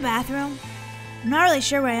 is this the bathroom? I'm not really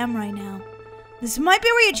sure where I am right now. This might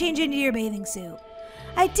be where you change into your bathing suit.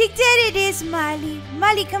 I think that it is, Molly.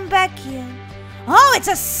 Molly, come back here. Oh, it's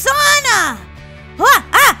a sauna! Hot!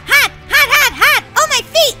 Oh, my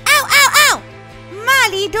feet! Ow, ow, ow!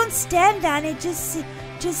 Molly, don't stand on it. Just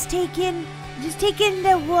take in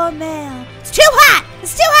the warm air. It's too hot!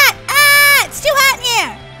 It's too hot! It's too hot in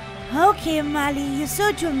here! Okay, Molly, you're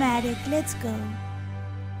so dramatic. Let's go.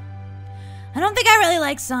 I don't think I really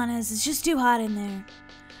like saunas. It's just too hot in there.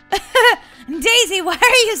 Daisy, why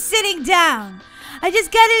are you sitting down? I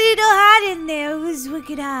just got a little hot in there. It was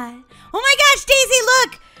wicked hot. Oh my gosh, Daisy,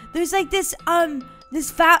 look! There's like this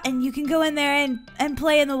fountain. You can go in there and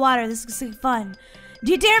play in the water. This looks like fun.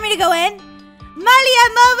 Do you dare me to go in? Molly,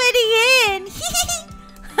 I'm already in.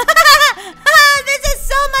 This is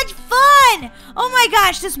so much fun. Oh my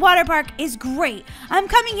gosh, this water park is great. I'm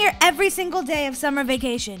coming here every single day of summer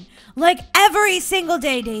vacation. Like every single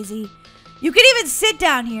day, Daisy. You could even sit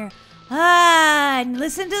down here. And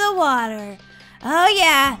listen to the water. Oh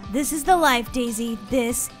yeah, this is the life, Daisy.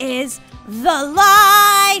 This is the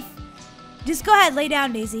life. Just go ahead, lay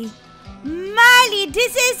down, Daisy. Molly,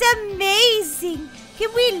 this is amazing.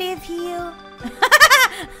 Can we live here?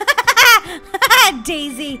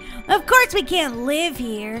 Daisy, of course we can't live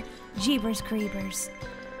here. Jeepers creepers.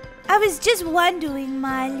 I was just wondering,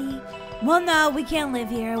 Molly. Well, no, we can't live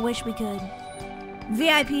here. I wish we could.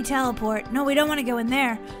 VIP teleport. No, we don't want to go in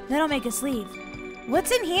there. That'll make us leave.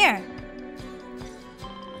 What's in here?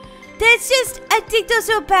 I think those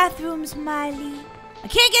are bathrooms, Molly. I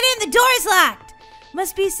can't get in. The door is locked.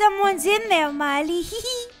 Must be someone's in there, Molly.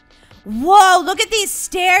 Whoa, look at these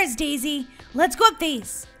stairs, Daisy. Let's go up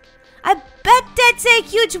these. I bet that's a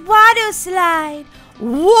huge water slide.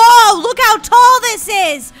 Whoa, look how tall this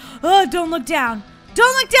is. Oh, don't look down.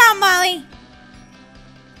 Don't look down, Molly.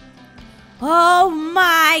 Oh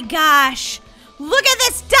my gosh. Look at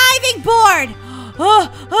this diving board.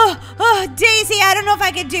 Oh, Daisy, I don't know if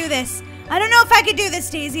I could do this. I don't know if I could do this,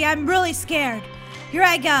 Daisy. I'm really scared. Here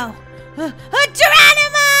I go.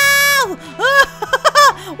 Geronimo!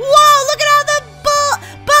 Whoa, look at all the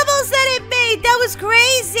bubbles that it made. That was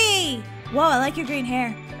crazy. Whoa, I like your green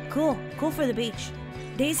hair. Cool for the beach.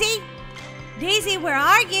 Daisy? Daisy, where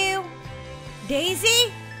are you?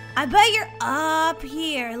 Daisy? I bet you're up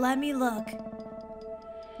here. Let me look.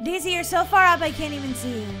 Daisy, you're so far up I can't even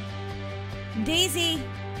see you. Daisy,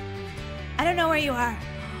 I don't know where you are.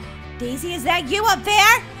 Daisy, is that you up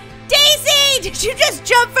there? Daisy, did you just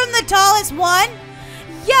jump from the tallest one?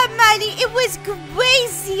 Yeah, Molly, it was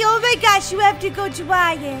crazy. Oh my gosh, you have to go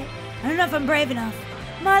try it. I don't know if I'm brave enough.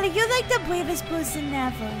 Molly, you're like the bravest person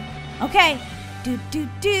ever. Okay. Do,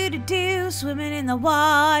 swimming in the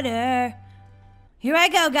water. Here I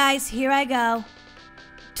go, guys. Here I go.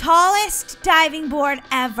 Tallest diving board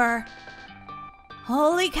ever.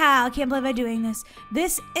 Holy cow, I can't believe I'm doing this.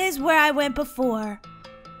 This is where I went before.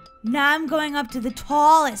 Now I'm going up to the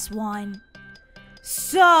tallest one.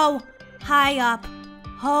 So high up.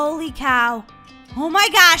 Holy cow. Oh my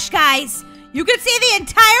gosh, guys. You can see the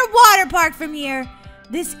entire water park from here.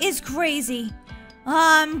 This is crazy.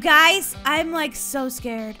 Guys, I'm like so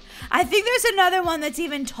scared. I think there's another one that's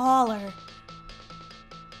even taller.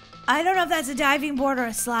 I don't know if that's a diving board or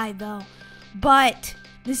a slide, though. But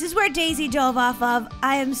this is where Daisy dove off of.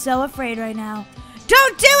 I am so afraid right now.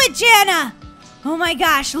 Don't do it, Jana! Oh my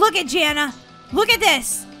gosh, look at Jana. Look at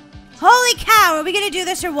this. Holy cow, are we gonna do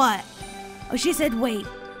this or what? Oh, she said wait.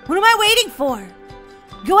 What am I waiting for?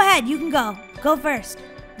 Go ahead, you can go. Go first.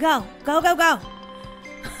 Go, go, go, go.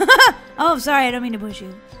 Oh, sorry, I don't mean to push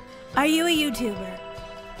you. Are you a YouTuber?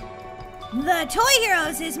 The Toy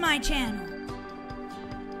Heroes is my channel.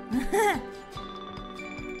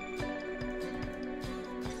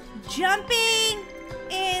 Jumping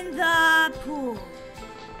in the pool.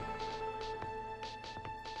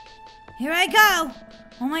 Here I go.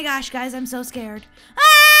 Oh my gosh, guys, I'm so scared.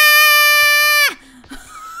 Ah!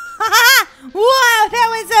 Wow, that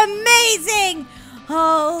was amazing.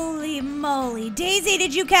 Holy moly. Daisy,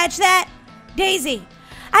 did you catch that? Daisy.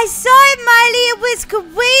 I saw it, Miley. It was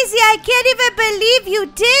crazy. I can't even believe you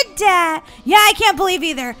did that. Yeah, I can't believe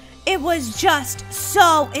either. It was just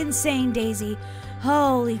so insane, Daisy.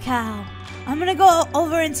 Holy cow. I'm gonna go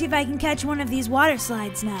over and see if I can catch one of these water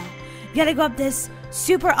slides now. Gotta go up this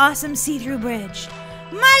super awesome see-through bridge.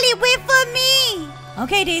 Miley, wait for me.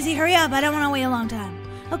 Okay, Daisy, hurry up. I don't want to wait a long time.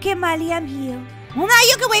 Okay, Miley, I'm here. Well, now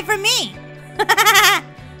you can wait for me.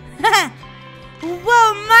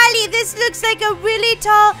 Whoa, Miley, this looks like a really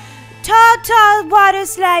tall water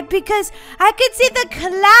slide because I can see the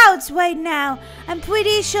clouds right now. I'm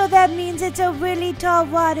pretty sure that means it's a really tall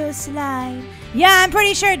water slide. Yeah, I'm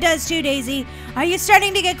pretty sure it does too, Daisy. Are you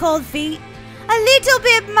starting to get cold feet? A little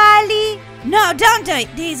bit, Miley. No, don't do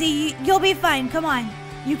it, Daisy. You'll be fine. Come on.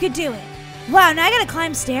 You could do it. Wow, now I gotta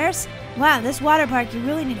climb stairs? Wow, this water park, you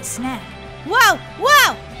really need a snack. Whoa,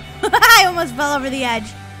 whoa! I almost fell over the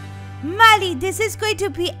edge. Miley, this is going to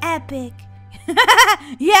be epic.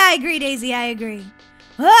 Yeah, I agree, Daisy. I agree.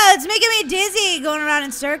 Oh, it's making me dizzy going around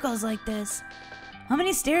in circles like this. How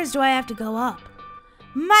many stairs do I have to go up?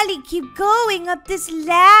 Miley, keep going up this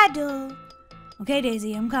ladder. Okay,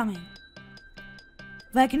 Daisy, I'm coming.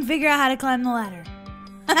 If I can figure out how to climb the ladder.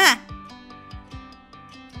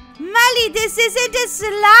 Miley, this isn't a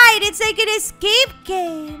slide. It's like an escape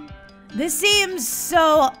game. This seems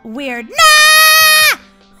so weird. Nah!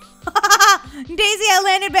 Daisy, I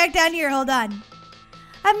landed back down here. Hold on.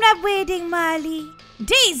 I'm not waiting, Miley.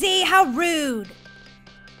 Daisy, how rude.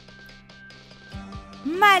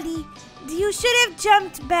 Miley, you should have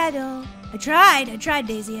jumped better. I tried,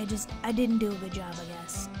 Daisy. I didn't do a good job, I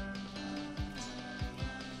guess.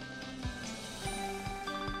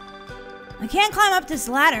 I can't climb up this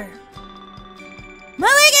ladder. My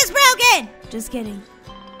leg is broken! Just kidding.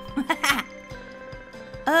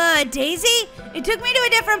 Daisy? It took me to a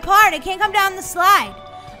different part. I can't come down the slide.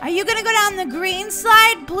 Are you gonna go down the green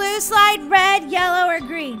slide, blue slide, red, yellow, or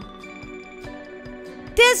green?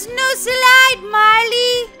 There's no slide,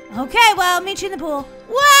 Miley. Okay, well, I'll meet you in the pool.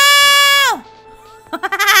 Wow!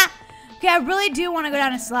 Okay, I really do want to go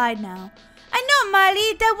down a slide now. I know,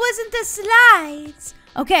 Miley. That wasn't the slides.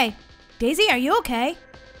 Okay, Daisy, are you okay?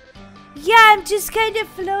 Yeah, I'm just kind of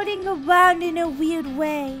floating around in a weird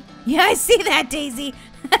way. Yeah, I see that, Daisy.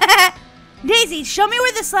 Daisy, show me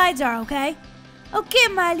where the slides are, okay? Okay,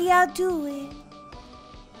 Miley, I'll do it.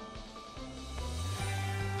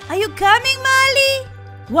 Are you coming, Miley?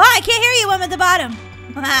 What? I can't hear you. I'm at the bottom.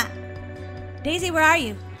 Daisy, where are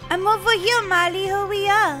you? I'm over here, Miley. Hurry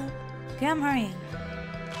up. Okay, I'm hurrying.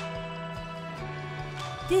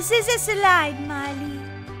 This is a slide, Miley.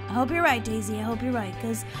 I hope you're right, Daisy. I hope you're right,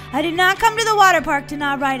 because I did not come to the water park to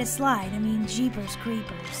not ride a slide. I mean, jeepers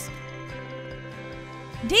creepers.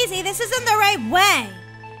 Daisy, this isn't the right way.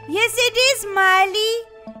 Yes, it is, Miley.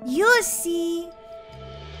 You'll see.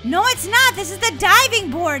 No, it's not. This is the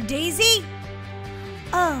diving board, Daisy.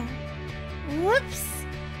 Oh. Whoops.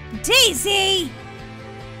 Daisy!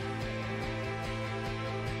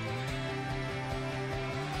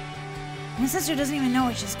 My sister doesn't even know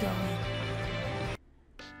where she's going.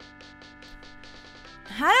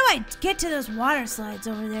 How do I get to those water slides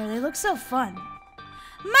over there? They look so fun.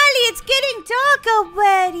 Miley, it's getting dark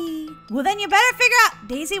already. Well, then you better figure out...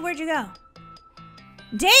 Daisy, where'd you go?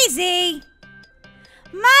 Daisy!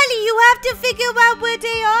 Miley, you have to figure out where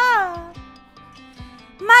they are.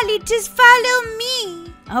 Miley, just follow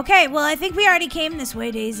me. Okay, well, I think we already came this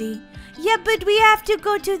way, Daisy. Yeah, but we have to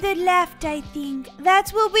go to the left, I think.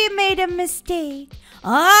 That's where we made a mistake.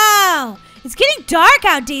 Oh, it's getting dark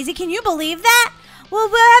out, Daisy. Can you believe that? Well,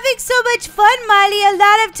 we're having so much fun, Miley. A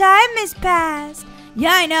lot of time has passed.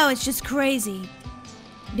 Yeah, I know. It's just crazy.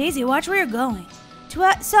 Daisy, watch where you're going.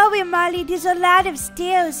 Sorry, Miley. There's a lot of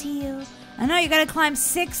stairs here. I know you gotta climb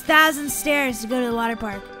 6,000 stairs to go to the water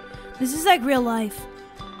park. This is like real life.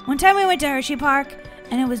 One time we went to Hershey Park,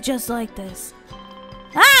 and it was just like this.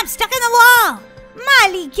 Ah, I'm stuck in the wall!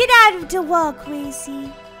 Molly, get out of the wall,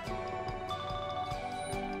 crazy.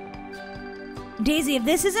 Daisy, if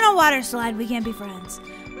this isn't a water slide, we can't be friends.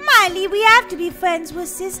 Molly, we have to be friends. We're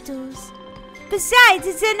sisters. Besides,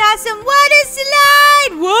 it's an awesome water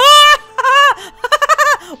slide! Whoa!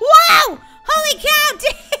 Wow! Holy cow,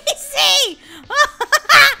 Daisy!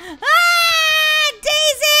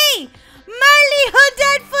 Daisy! Molly, hold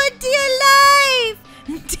on for dear life!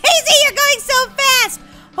 Daisy, you're going so fast!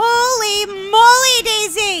 Holy moly,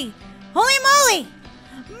 Daisy! Holy moly!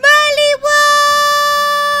 Molly,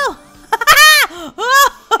 whoa!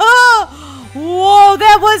 Whoa,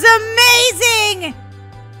 that was amazing!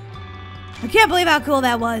 I can't believe how cool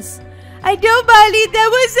that was. I know, Molly, that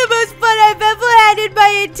was the most fun I've ever had in my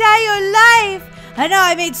entire life. I know,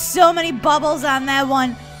 I made so many bubbles on that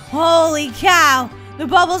one. Holy cow. The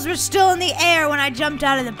bubbles were still in the air when I jumped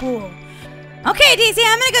out of the pool. Okay, Daisy,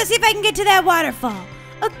 I'm gonna go see if I can get to that waterfall.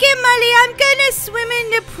 Okay, Molly, I'm gonna swim in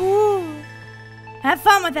the pool. Have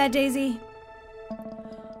fun with that, Daisy.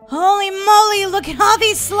 Holy moly, look at all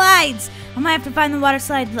these slides. I might have to find the water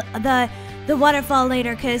slide, the waterfall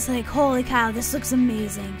later, because, like, holy cow, this looks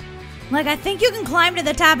amazing. Like, I think you can climb to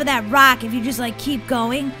the top of that rock if you just, like, keep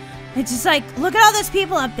going. It's just like, look at all those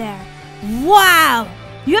people up there. Wow.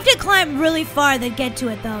 You have to climb really far to get to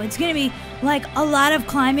it, though. It's going to be, like, a lot of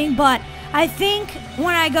climbing, but I think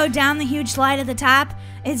when I go down the huge slide at the top,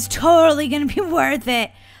 it's totally going to be worth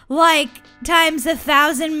it. Like, times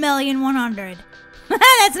 1,000,000,100.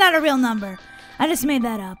 That's not a real number. I just made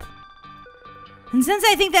that up. And since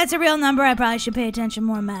I think that's a real number, I probably should pay attention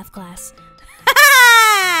more in math class.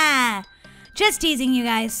 Just teasing you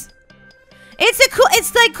guys. It's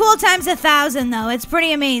like cool times 1,000 though. It's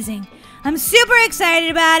pretty amazing. I'm super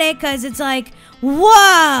excited about it because it's like,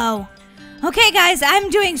 whoa. Okay guys, I'm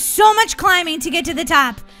doing so much climbing to get to the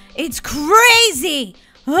top. It's crazy.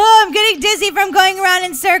 Oh, I'm getting dizzy from going around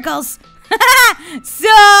in circles.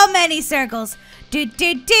 So many circles. Do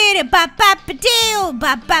do do do ba ba ba do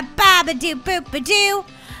ba ba ba ba do boop ba do.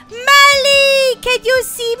 Molly, can you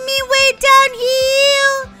see me way down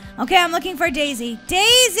here? Okay, I'm looking for Daisy.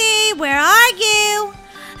 Daisy, where are you?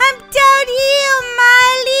 I'm down here,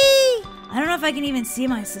 Molly. I don't know if I can even see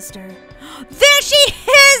my sister. There she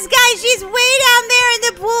is, guys. She's way down there in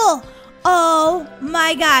the pool. Oh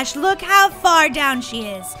my gosh, look how far down she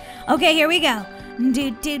is. Okay, here we go.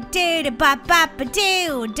 Do do do da ba ba ba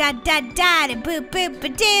do da da da da boop boop ba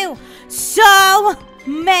do. So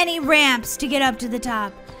many ramps to get up to the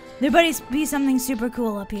top. There better be something super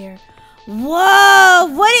cool up here. Whoa!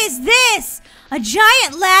 What is this? A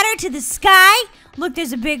giant ladder to the sky? Look,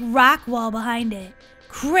 there's a big rock wall behind it.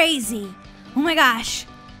 Crazy. Oh my gosh.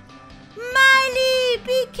 Miley,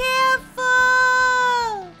 be careful!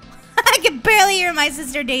 I can barely hear my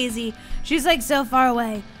sister Daisy. She's like so far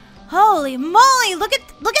away. Holy moly, look at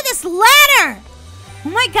this ladder! Oh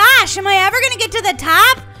my gosh, am I ever gonna get to the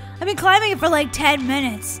top? I've been climbing it for like 10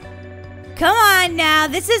 minutes. Come on now,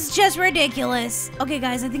 this is just ridiculous. Okay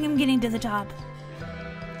guys, I think I'm getting to the top.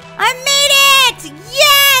 I made it!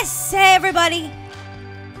 Yes! Hey everybody.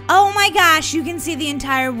 Oh my gosh, you can see the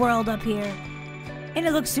entire world up here. And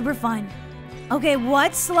it looks super fun. Okay,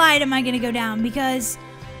 what slide am I gonna go down? Because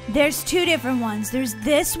there's two different ones. There's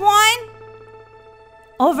this one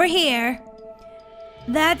over here.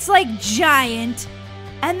 That's like giant.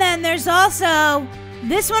 And then there's also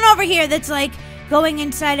this one over here that's like going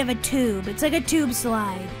inside of a tube. It's like a tube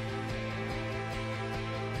slide.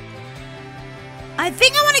 I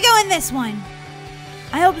think I want to go in this one.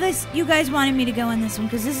 I hope you guys wanted me to go in this one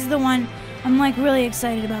because this is the one I'm like really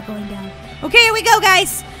excited about going down. Okay, here we go,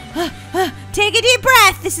 guys. Take a deep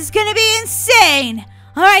breath. This is gonna be insane.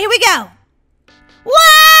 All right, here we go.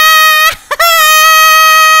 Whoa!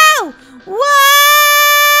 Whoa!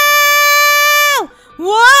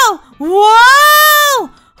 Whoa! Whoa!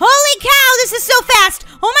 Holy cow, this is so fast.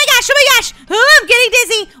 Oh my gosh, oh my gosh. Oh, I'm getting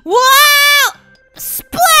dizzy. Whoa!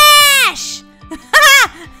 Splash!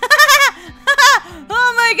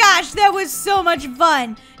 Oh my gosh, that was so much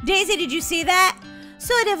fun. Daisy, did you see that?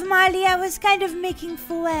 Sort of, Marley. I was kind of making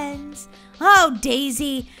friends. Oh,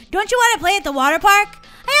 Daisy, don't you want to play at the water park?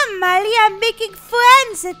 I am, Marley. I'm making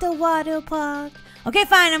friends at the water park. Okay,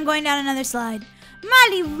 fine. I'm going down another slide.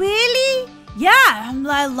 Marley, really? Yeah,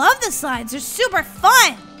 I love the slides. They're super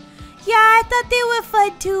fun. Yeah, I thought they were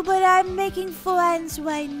fun too, but I'm making friends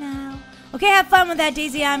right now. Okay, have fun with that,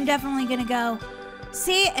 Daisy. I'm definitely gonna go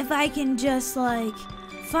see if I can just like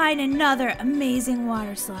find another amazing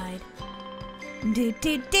water slide. Do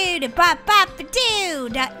do do da ba ba ba do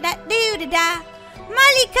da da do da da.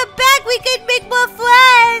 Molly, come back. We could make more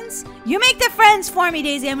friends. You make the friends for me,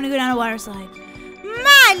 Daisy. I'm going to go down a water slide.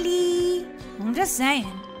 Molly. I'm just saying.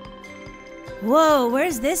 Whoa,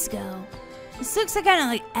 where's this go? This looks like kind of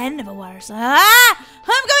like end of a water slide. Ah!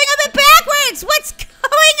 I'm going up and backwards. What's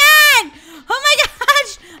going on? Oh my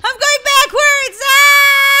gosh. I'm going backwards.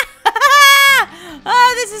 Ah!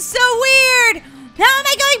 Oh, this is so weird. How am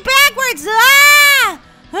I going backwards? Ah!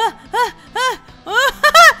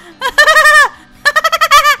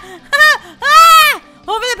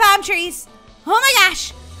 Over the palm trees. Oh my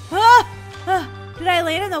gosh. Did I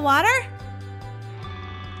land in the water?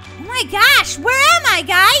 Oh my gosh. Where am I,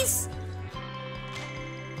 guys?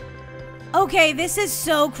 Okay, this is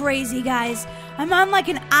so crazy, guys. I'm on like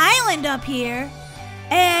an island up here.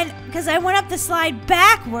 And because I went up the slide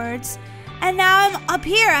backwards. And now I'm up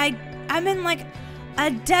here. I'm in like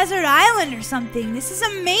a desert island or something. This is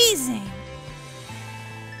amazing.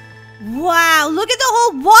 Wow, look at the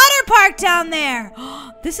whole water park down there.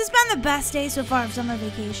 This has been the best day so far of summer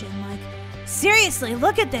vacation. Like, seriously,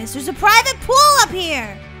 look at this. There's a private pool up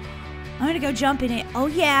here. I'm gonna go jump in it. Oh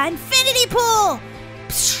yeah, infinity pool.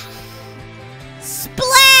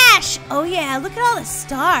 Splash. Oh yeah, look at all the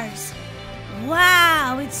stars.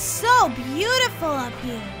 Wow, it's so beautiful up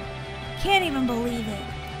here. Can't even believe it.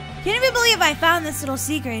 Can't even believe I found this little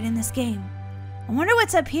secret in this game. I wonder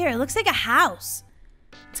what's up here. It looks like a house.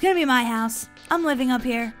 It's gonna be my house. I'm living up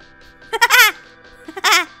here.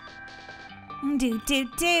 Do do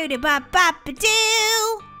do do ba ba ba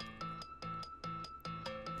do.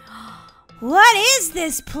 What is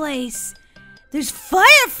this place? There's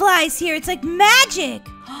fireflies here. It's like magic.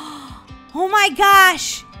 Oh my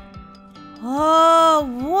gosh. Oh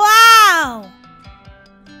wow.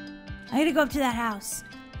 I gotta go up to that house.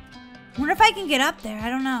 I wonder if I can get up there. I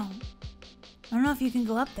don't know. I don't know if you can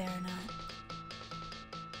go up there or not.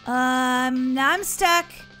 Now I'm stuck.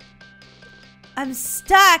 I'm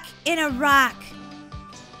stuck in a rock.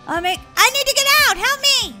 I need to get out. Help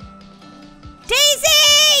me.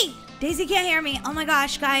 Daisy! Daisy can't hear me. Oh my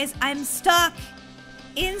gosh, guys. I'm stuck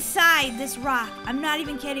inside this rock. I'm not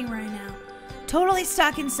even kidding right now. Totally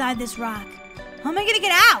stuck inside this rock. How am I gonna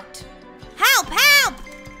get out? Help! Help!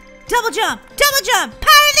 Double jump! Double jump!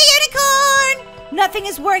 Power of the unicorn! Nothing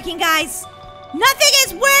is working, guys. Nothing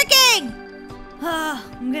is working! Oh,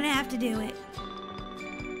 I'm gonna have to do it.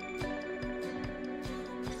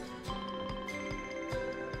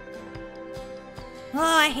 Oh,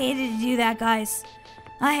 I hated to do that, guys.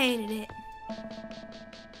 I hated it.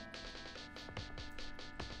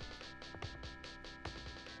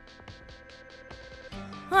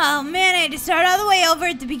 Oh man, I had to start all the way over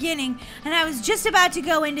at the beginning, and I was just about to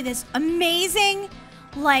go into this amazing,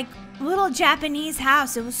 like, little Japanese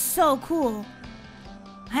house. It was so cool.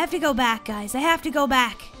 I have to go back, guys. I have to go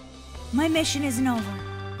back. My mission isn't over.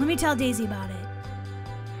 Let me tell Daisy about it.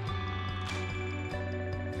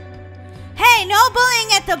 Hey, no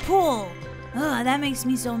bullying at the pool! Ugh, that makes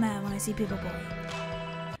me so mad when I see people bullying.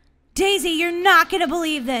 Daisy, you're not gonna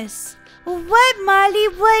believe this. What, Molly?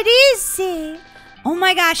 What is it? Oh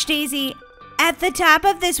my gosh, Daisy. At the top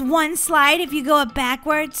of this one slide, if you go up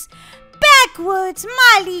backwards... Backwards,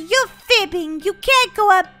 Molly, you're fibbing. You can't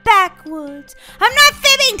go up backwards. I'm not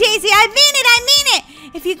fibbing, Daisy. I mean it. I mean it.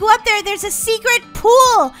 If you go up there, there's a secret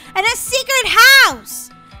pool and a secret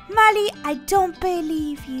house. Molly, I don't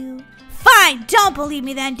believe you. Fine, don't believe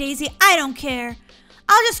me then, Daisy. I don't care.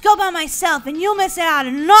 I'll just go by myself and you'll miss out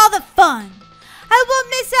on all the fun. I won't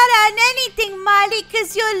miss out on anything, Molly,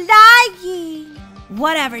 because you're lying.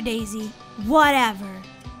 Whatever, Daisy. Whatever.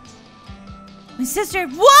 My sister,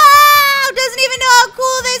 whoa, doesn't even know how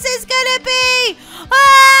cool this is gonna be.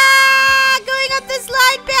 Ah, going up the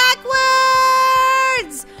slide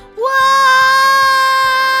backwards. Whoa.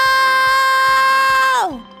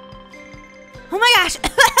 Oh my gosh.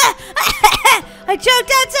 I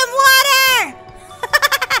choked out some water.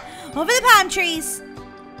 Over the palm trees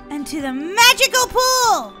and to the magical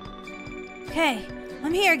pool. Okay,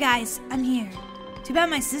 I'm here, guys. I'm here. Too bad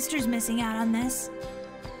my sister's missing out on this.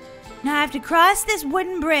 Now I have to cross this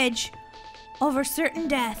wooden bridge over certain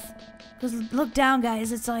death. Because look down,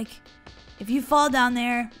 guys. It's like, if you fall down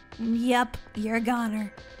there, yep, you're a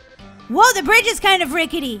goner. Whoa, the bridge is kind of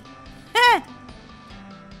rickety.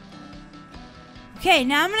 Okay,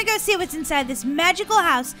 now I'm going to go see what's inside this magical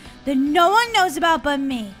house that no one knows about but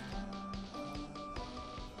me.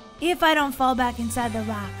 If I don't fall back inside the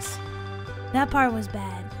rocks. That part was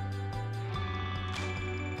bad.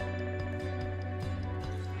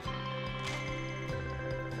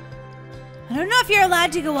 I don't know if you're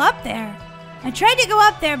allowed to go up there. I tried to go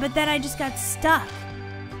up there, but then I just got stuck.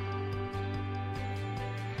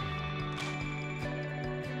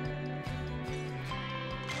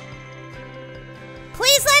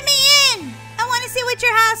 Please let me in! I want to see what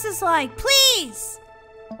your house is like, please!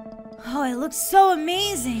 Oh, it looks so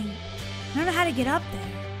amazing. I don't know how to get up there.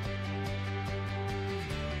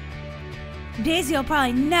 Daisy will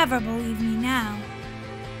probably never believe me now.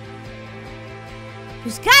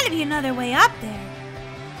 There's gotta be another way up there.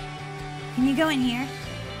 Can you go in here?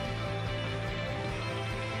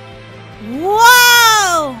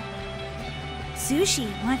 Whoa! Sushi,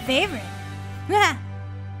 my favorite.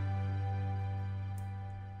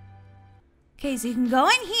 Okay, so you can go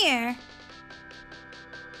in here.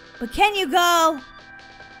 But can you go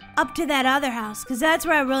up to that other house? Because that's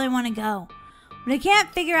where I really want to go. But I can't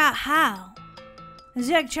figure out how.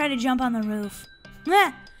 It's like trying to jump on the roof.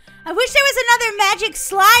 I wish there was another magic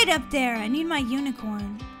slide up there. I need my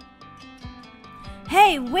unicorn.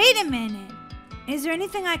 Hey, wait a minute. Is there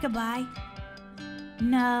anything I could buy?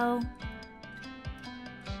 No.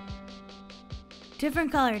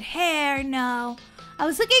 Different colored hair? No. I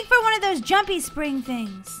was looking for one of those jumpy spring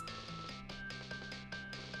things.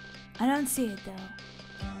 I don't see it though.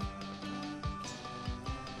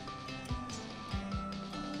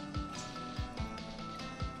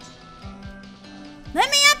 Let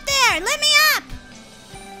me up there! Let me up!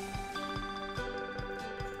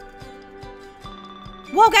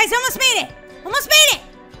 Whoa, guys, almost made it! Almost made it!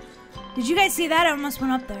 Did you guys see that? I almost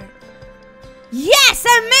went up there. Yes,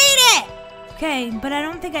 I made it! Okay, but I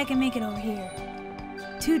don't think I can make it over here.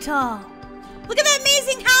 Too tall. Look at that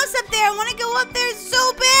amazing house up there! I want to go up there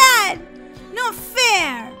so bad! Not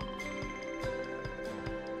fair!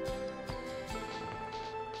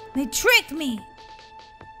 They tricked me!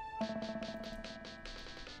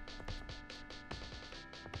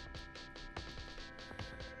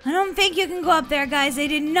 I don't think you can go up there, guys. They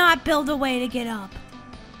did not build a way to get up.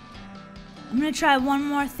 I'm gonna try one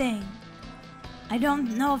more thing. I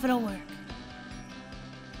don't know if it'll work.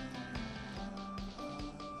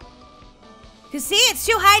 Cause see, it's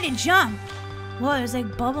too high to jump. Whoa, there's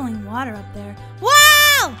like bubbling water up there.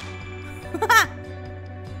 Whoa!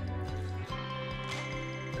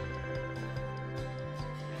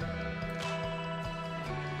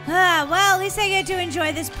 Well, at least I get to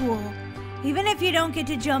enjoy this pool. Even if you don't get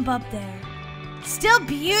to jump up there. It's still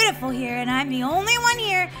beautiful here, and I'm the only one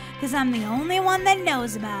here because I'm the only one that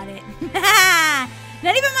knows about it.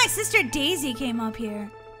 Not even my sister Daisy came up here.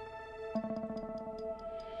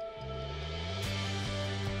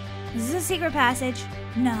 Is this a secret passage?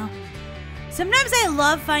 No. Sometimes I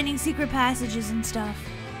love finding secret passages and stuff.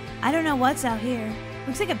 I don't know what's out here.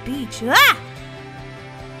 Looks like a beach. Ah!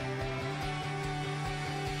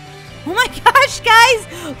 Oh my gosh,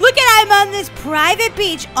 guys! Look at I'm on this private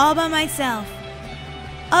beach all by myself.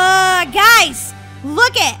 Guys!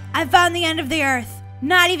 Look it! I found the end of the earth.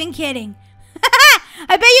 Not even kidding.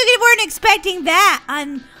 I bet you weren't expecting that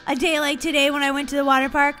on a day like today when I went to the water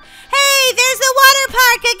park. Hey, there's the water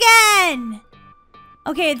park again!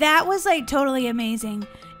 Okay, that was like totally amazing.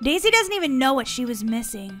 Daisy doesn't even know what she was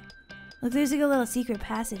missing. Look, there's like a little secret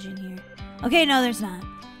passage in here. Okay, no, there's not.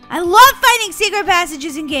 I love finding secret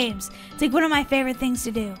passages in games. It's like one of my favorite things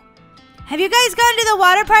to do. Have you guys gone to the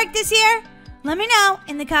water park this year? Let me know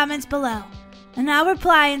in the comments below. And I'll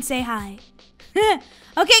reply and say hi.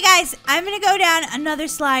 Okay, guys, I'm going to go down another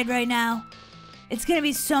slide right now. It's going to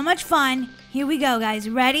be so much fun. Here we go, guys.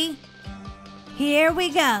 Ready? Here we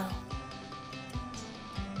go.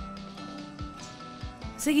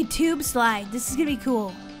 It's like a tube slide. This is going to be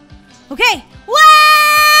cool. Okay. Whoa!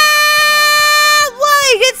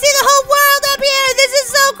 Whoa! You can see the whole world up here. This is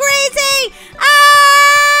so crazy. Ah!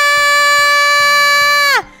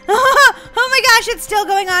 Oh my gosh, it's still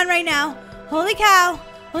going on right now. Holy cow.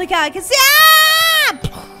 Holy cow. I can see. Ah!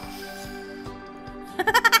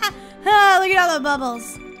 Oh, look at all the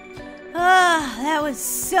bubbles. Oh, that was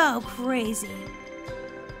so crazy.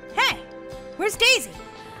 Hey, where's Daisy?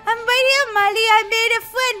 I'm right here, Molly. I made a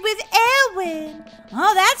friend with Erwin.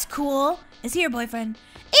 Oh, that's cool. Is he your boyfriend?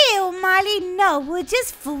 Ew, Molly, no, we're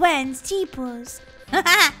just friends, T-Pus.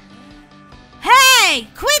 Hey,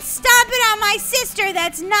 quit stomping on my sister.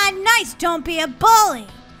 That's not nice. Don't be a bully.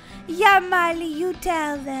 Yeah, Molly, you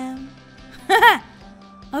tell them.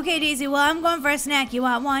 Okay, Daisy, well, I'm going for a snack. You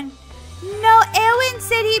want one? No, Erwin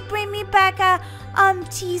said he'd bring me back a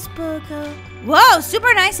cheeseburger. Whoa,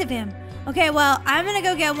 super nice of him. Okay, well, I'm gonna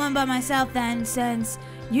go get one by myself then, since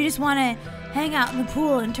you just want to hang out in the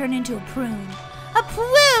pool and turn into a prune. A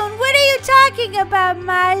prune? What are you talking about,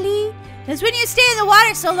 Molly? That's when you stay in the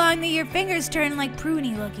water so long that your fingers turn like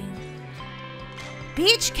pruny looking.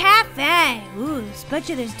 Beach Cafe. Ooh, bet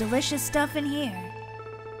you there's delicious stuff in here.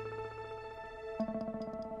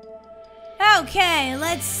 Okay,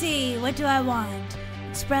 let's see. What do I want?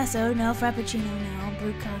 Espresso? No. Frappuccino? No.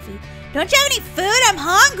 brewed coffee. Don't you have any food? I'm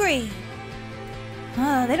hungry.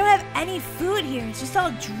 Oh, they don't have any food here. It's just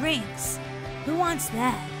all drinks. Who wants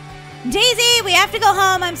that? Daisy, we have to go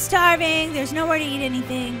home. I'm starving. There's nowhere to eat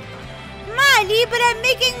anything. Molly, but I'm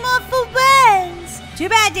making more for friends. Too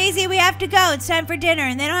bad, Daisy. We have to go. It's time for dinner,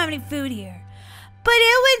 and they don't have any food here. But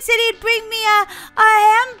Aaron said he'd bring me a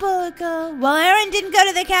hamburger. Well, Aaron didn't go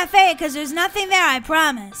to the cafe because there's nothing there, I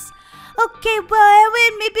promise. Okay, well,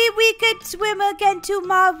 Aaron, maybe we could swim again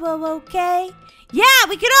tomorrow, okay? Yeah,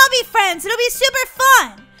 we could all be friends. It'll be super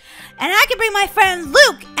fun. And I can bring my friends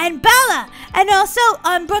Luke and Bella and also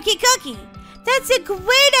Brookie Cookie. That's a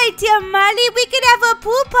great idea, Molly. We could have a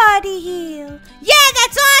pool party here. Yeah,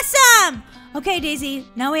 that's awesome. Okay, Daisy,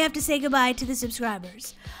 now we have to say goodbye to the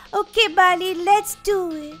subscribers. Okay, Molly, let's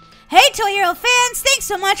do it. Hey, Toy Hero fans, thanks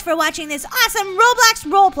so much for watching this awesome Roblox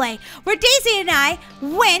roleplay where Daisy and I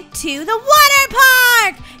went to the water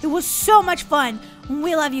park. It was so much fun.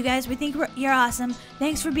 We love you guys. We think you're awesome.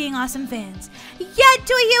 Thanks for being awesome fans. Yeah,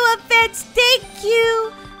 Toy Hero fans, thank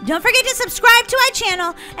you. Don't forget to subscribe to our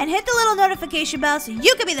channel and hit the little notification bell so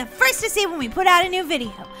you can be the first to see when we put out a new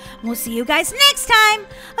video. We'll see you guys next time.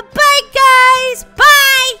 Bye, guys.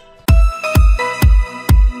 Bye.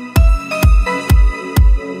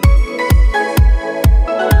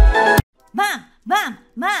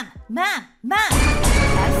 Mom.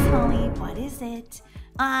 Yes, Molly, what is it?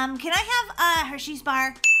 Can I have a Hershey's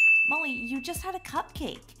bar? Molly, you just had a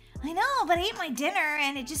cupcake. I know, but I ate my dinner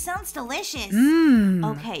and it just sounds delicious.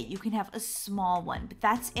 Okay, you can have a small one, but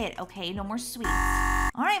that's it, okay? No more sweets.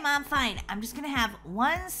 All right, Mom, fine. I'm just gonna have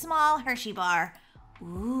one small Hershey bar.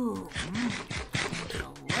 Ooh,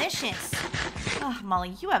 delicious. Oh,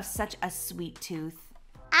 Molly, you have such a sweet tooth.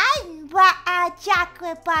 I want a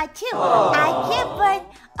chocolate bar too. I get one.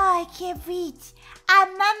 Oh, I can't reach.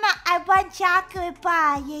 Mama, I want chocolate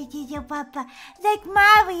bar. Yeah, Papa. Like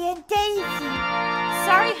Mari and Daisy.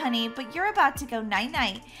 Sorry, honey, but you're about to go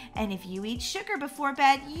night-night. And if you eat sugar before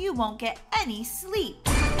bed, you won't get any sleep.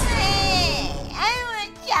 I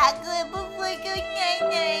want chocolate before I go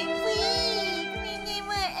night-night. Please.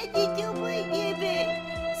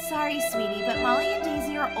 Sorry, sweetie, but Molly and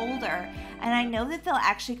Daisy are older. And I know that they'll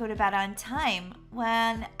actually go to bed on time.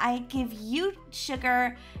 When I give you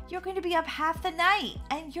sugar, you're going to be up half the night.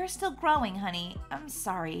 And you're still growing, honey. I'm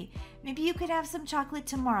sorry. Maybe you could have some chocolate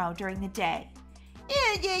tomorrow during the day.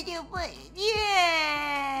 Yeah.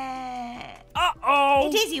 Uh-oh.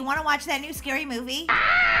 Hey, Daisy, you want to watch that new scary movie?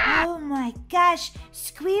 Oh my gosh.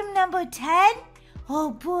 Scream number 10?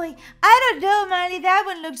 Oh boy. I don't know, Molly. That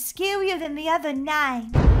one looked scarier than the other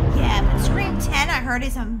 9. Yeah, but Scream 10 I heard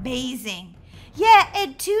is amazing. Yeah,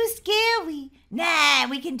 and too scary. Nah,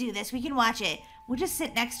 we can do this. We can watch it. We'll just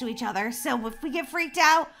sit next to each other. So if we get freaked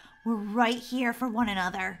out, we're right here for one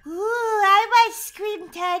another. Ooh, I want Scream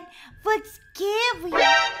 10, but scary.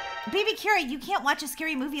 Baby Kira, you can't watch a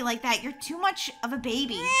scary movie like that. You're too much of a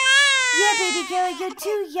baby. Yeah, baby girl, you're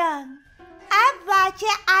too young. I watch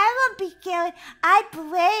it. I won't be scared. I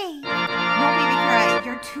play. No, baby Kira,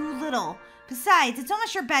 you're too little. Besides, it's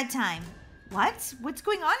almost your bedtime. What? What's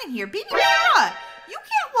going on in here? Baby Kira, you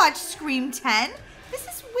can't watch Scream 10. This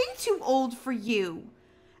is way too old for you.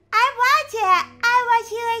 I watch it. I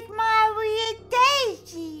watch it like Mari and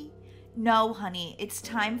Daisy. No, honey, it's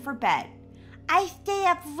time for bed. I stay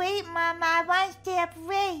up late, Mama. I want to stay up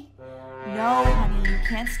late. No, honey, you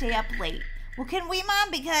can't stay up late. Well, can we,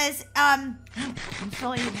 Mom? Because, I'm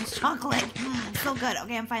still eating this chocolate. It's so good.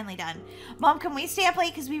 Okay, I'm finally done. Mom, can we stay up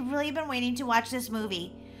late? Because we've really been waiting to watch this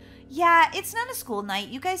movie. Yeah, it's not a school night.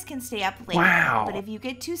 You guys can stay up late. Wow. But if you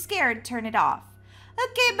get too scared, turn it off.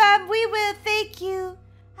 Okay, Mom, we will. Thank you.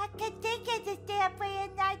 I can take it to stay up late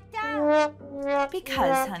at night, though.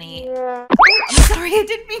 Because, honey. I'm sorry, I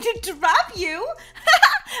didn't mean to drop you.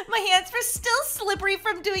 My hands were still slippery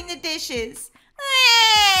from doing the dishes.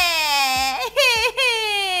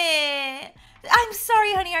 I'm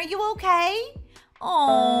sorry, honey. Are you okay?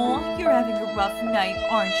 Oh, you're having a rough night,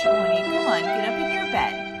 aren't you, honey? Come on, get up in your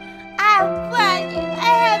bed. I'm fine. I'm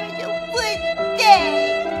having a good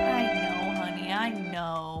day. I know, honey. I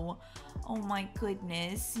know. Oh, my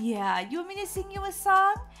goodness. Yeah. You want me to sing you a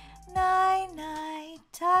song? Night, night,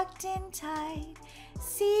 tucked in tight.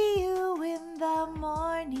 See you in the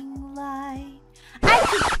morning light. I'm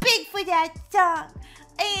too big for that song.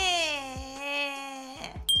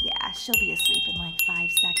 Yeah, she'll be asleep in like 5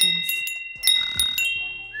 seconds.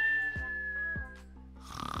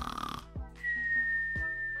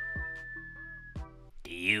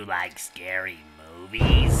 Do you like scary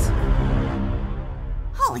movies?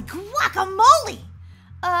 Holy guacamole!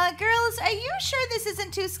 Girls, are you sure this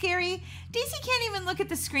isn't too scary? Daisy can't even look at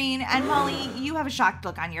the screen, and Molly, you have a shocked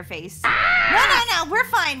look on your face. No, we're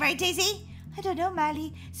fine, right, Daisy? I don't know,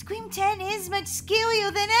 Molly. Scream 10 is much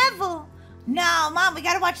scarier than ever. No, Mom, we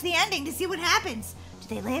gotta watch the ending to see what happens. Do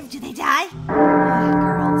they live? Do they die?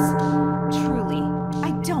 Girls, truly,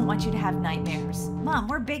 I don't want you to have nightmares. Mom,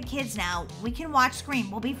 we're big kids now. We can watch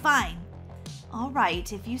Scream. We'll be fine. All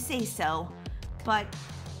right, if you say so. But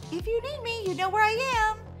if you need me, you know where I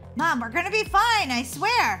am. Mom, we're gonna be fine, I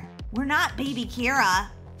swear. We're not baby Kira.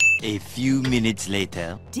 A few minutes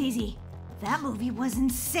later. Daisy, that movie was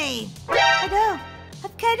insane. I know.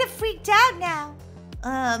 I'm kind of freaked out now.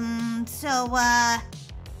 I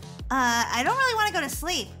don't really want to go to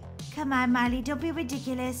sleep. Come on, Molly, don't be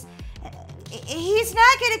ridiculous. He's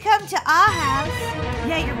not gonna come to our house.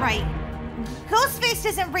 Yeah, you're right. Ghostface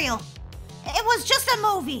isn't real. It was just a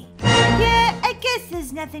movie. Yeah, I guess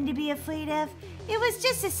there's nothing to be afraid of. It was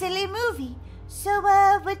just a silly movie. So,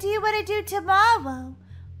 what do you want to do tomorrow?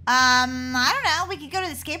 I don't know. We could go to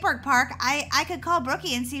the skateboard park. I could call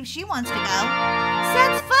Brookie and see if she wants to go.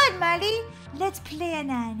 Sounds fun, Molly. Let's plan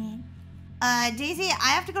on it. Daisy, I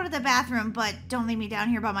have to go to the bathroom, but don't leave me down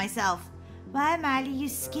here by myself. Why, Molly? You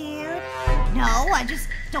scared? No, I just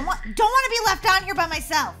don't want to be left down here by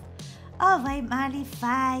myself. All right, Molly,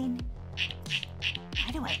 fine.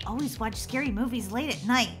 Why do I always watch scary movies late at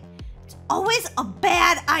night? It's always a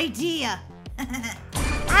bad idea.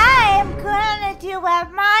 I am gonna do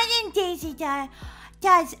what Molly and Daisy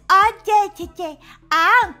does all day today.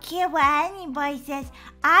 I don't care what anybody says.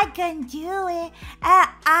 I can do it. And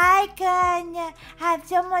I can have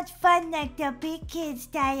so much fun like the big kids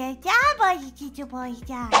that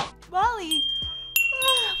Molly,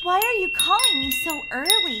 why are you calling me so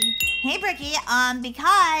early? Hey, Brookie,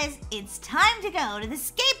 because it's time to go to the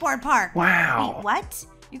skateboard park. Wow. Wait, what?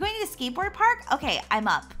 You're going to the skateboard park? Okay, I'm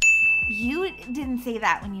up. You didn't say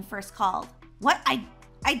that when you first called. What? I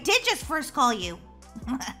did just first call you.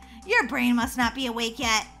 Your brain must not be awake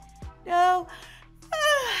yet. No,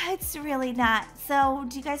 it's really not. So,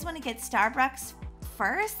 do you guys want to get Starbucks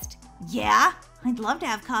first? Yeah, I'd love to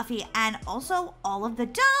have coffee and also all of the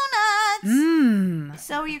donuts.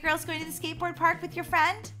 So, are you girls going to the skateboard park with your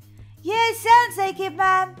friend? Yeah, sounds like it,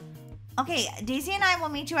 Mom. Okay, Daisy and I will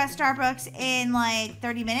meet you at Starbucks in like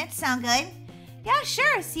 30 minutes. Sound good? Yeah,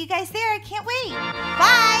 sure. See you guys there. I can't wait.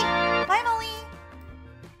 Bye. Bye, Molly.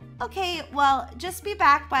 Okay, well, just be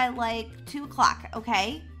back by like 2 o'clock,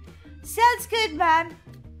 okay? Sounds good, Mom.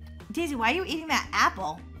 Daisy, why are you eating that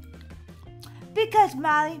apple? Because,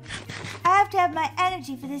 Molly, I have to have my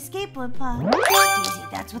energy for the skateboard park. Daisy,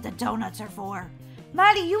 that's what the donuts are for.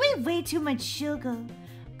 Molly, you eat way too much sugar.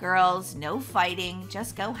 Girls, no fighting.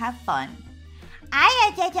 Just go have fun.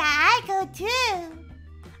 I go too.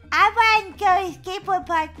 I want to go to skateboard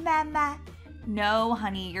park, Mama. No,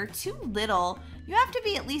 honey, you're too little. You have to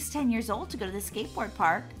be at least 10 years old to go to the skateboard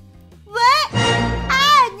park. What?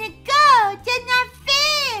 I want to go. That's not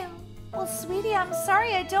fair. Well, sweetie, I'm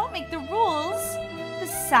sorry I don't make the rules.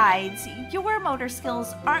 Besides, your motor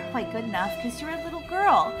skills aren't quite good enough because you're a little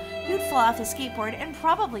girl. You'd fall off the skateboard and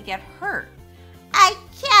probably get hurt. I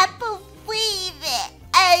can't believe it.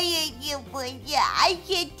 I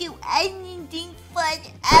can't do anything fun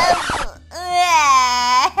ever.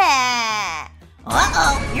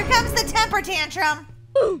 Uh-oh, here comes the temper tantrum.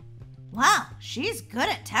 Wow, she's good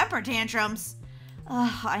at temper tantrums.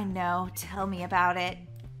 Oh, I know. Tell me about it.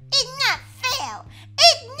 It's not fair.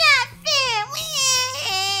 It's not fair.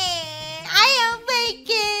 I don't like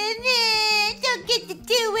it. Don't get to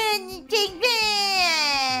do anything.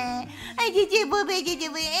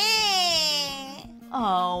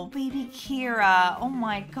 Oh, baby Kira. Oh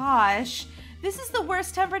my gosh. This is the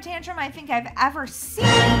worst temper tantrum I think I've ever seen.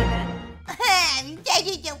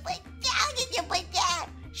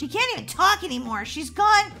 She can't even talk anymore. She's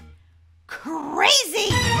gone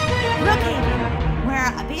crazy. Brookhaven, where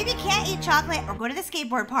a baby can't eat chocolate or go to the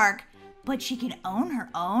skateboard park, but she can own her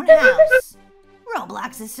own house.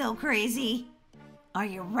 Roblox is so crazy. Are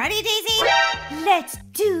you ready, Daisy? Let's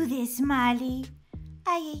do this, Molly.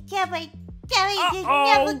 I never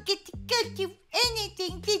get to go to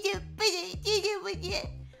anything to do with you.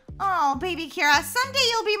 Oh, baby Kira, someday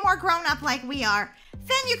you'll be more grown up like we are.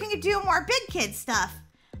 Then you can do more big kid stuff.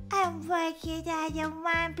 I'm working. I don't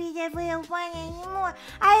want to be the real one anymore.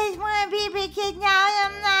 I just want to be a big kid now.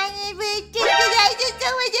 I'm not even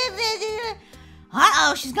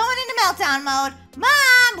Uh-oh, she's going into meltdown mode.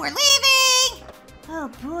 Mom, we're leaving. Oh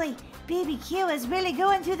boy, baby Kira's really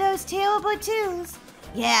going through those terrible twos.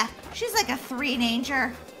 Yeah, she's like a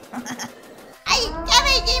 3-nager. I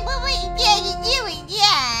never did what my daddy doing,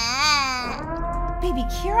 yeah. Baby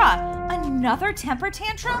Kira, another temper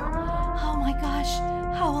tantrum? Oh my gosh,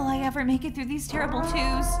 how will I ever make it through these terrible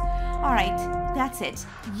twos? All right, that's it.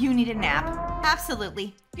 You need a nap.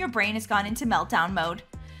 Absolutely. Your brain has gone into meltdown mode.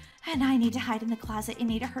 And I need to hide in the closet and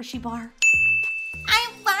eat a Hershey bar. I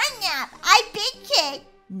want a nap. I'm big kid.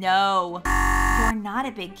 No, you're not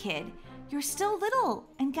a big kid. You're still little.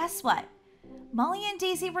 And guess what? Molly and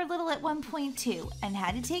Daisy were little at one point too and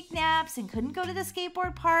had to take naps and couldn't go to the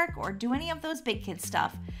skateboard park or do any of those big kid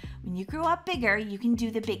stuff. When you grow up bigger, you can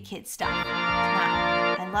do the big kid stuff.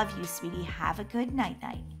 Now, I love you, sweetie. Have a good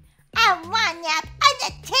night-night. I want a nap. I'm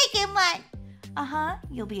not taking one. Uh-huh.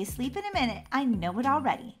 You'll be asleep in a minute. I know it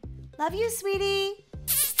already. Love you, sweetie.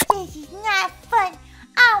 This is not fun.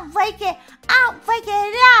 I don't like it. I don't like it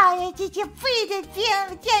at all. It's just a freezing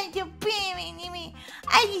feeling. It's just beaming me.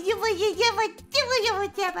 I need to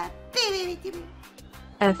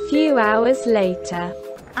A few hours later.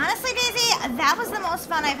 Honestly, Daisy, that was the most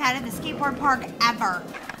fun I've had at the skateboard park ever.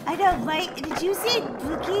 I know, right? Did you see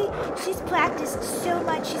Brookie? She's practiced so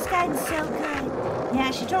much. She's gotten so good.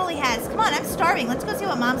 Yeah, she totally has. Come on, I'm starving. Let's go see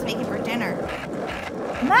what Mom's making for dinner.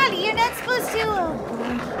 Molly, you're not supposed to. Oh,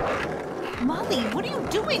 boy. Molly, what are you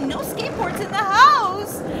doing? No skateboards in the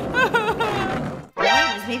house.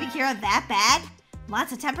 Really? Was Baby Kira that bad?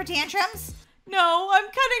 Lots of temper tantrums? No, I'm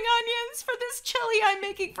cutting onions for this chili I'm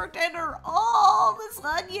making for dinner. Oh, this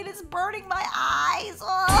onion is burning my eyes.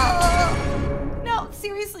 Oh. No,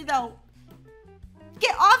 seriously though.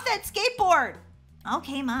 Get off that skateboard.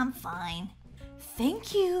 Okay, Mom, fine.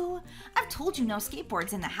 Thank you. I've told you no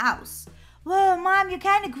skateboards in the house. Whoa, Mom, you're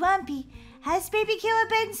kind of grumpy. Has Baby Kira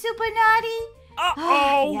been super naughty?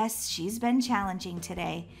 Uh-oh. Yes, she's been challenging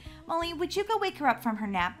today. Molly, would you go wake her up from her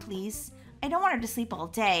nap, please? I don't want her to sleep all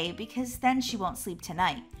day because then she won't sleep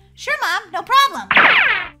tonight. Sure, Mom, no problem.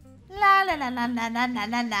 La la la la la la la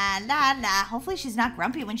la la la la. Hopefully she's not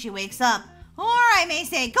grumpy when she wakes up. Or I may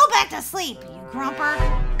say, go back to sleep, you grumper.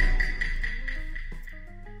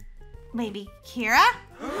 Baby Kira?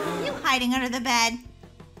 Are you hiding under the bed?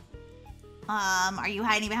 Are you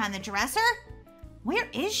hiding behind the dresser? Where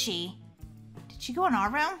is she? Did she go in our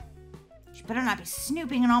room? She better not be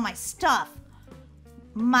snooping in all my stuff.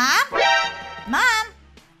 Mom? Mom?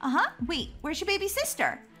 Uh-huh. Wait, where's your baby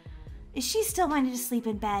sister? Is she still wanting to sleep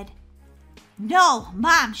in bed? No,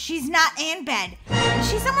 Mom, she's not in bed.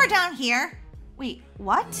 Is she somewhere down here? Wait,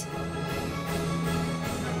 what?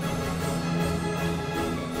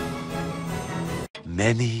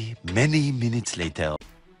 Many minutes later.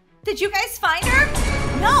 Did you guys find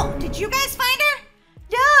her? No. Did you guys find her?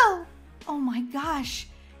 No. Oh my gosh.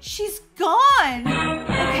 She's gone.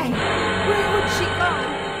 Okay, where would she go?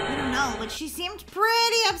 I don't know, but she seemed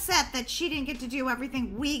pretty upset that she didn't get to do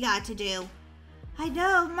everything we got to do. I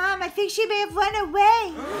know, Mom, I think she may have run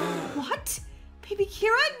away. What? Baby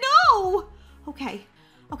Kira? No. Okay.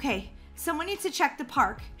 Someone needs to check the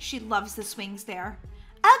park. She loves the swings there.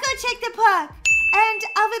 I'll go check the park, and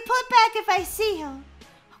I'll report back if I see her.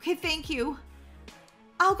 Okay, thank you.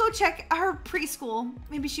 I'll go check her preschool.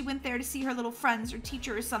 Maybe she went there to see her little friends or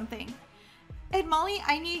teacher or something. And Molly,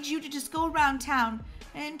 I need you to just go around town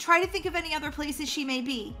and try to think of any other places she may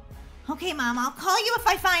be. Okay, Mom, I'll call you if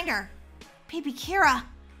I find her. Baby Kira,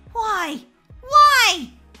 why? Why?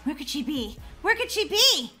 Where could she be? Where could she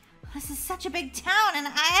be? This is such a big town, and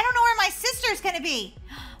I don't know where my sister's gonna be.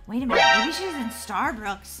 Wait a minute, maybe she's in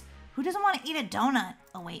Starbucks. Who doesn't want to eat a donut?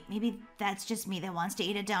 Oh wait, maybe that's just me that wants to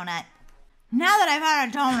eat a donut. Now that I've had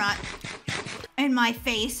a donut in my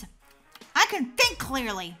face, I can think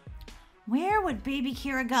clearly. Where would Baby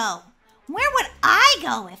Kira go? Where would I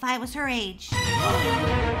go if I was her age?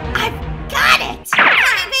 I've got it! I'm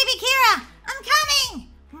coming, Baby Kira! I'm coming!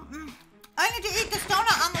 I need to eat this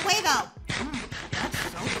donut on the way, though. That's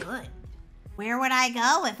so good. Where would I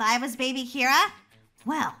go if I was Baby Kira?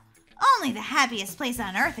 Well, only the happiest place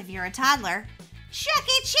on earth if you're a toddler. Chuck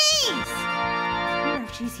E. Cheese! I wonder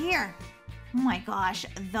if she's here. Oh my gosh,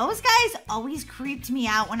 those guys always creeped me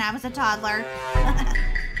out when I was a toddler.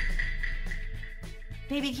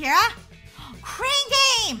 Baby Kira? Crane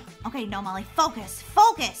game! Okay, no, Molly, focus.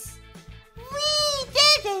 We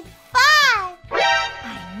did it fun!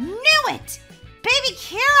 I knew it! Baby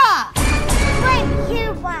Kira! What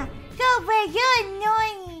you want? Go where you're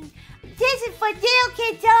annoying. This is for little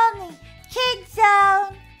kids only. Kid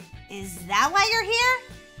zone. Is that why you're here?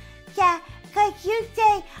 Yeah, because you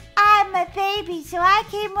say I'm a baby, so I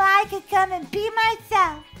came where I could come and be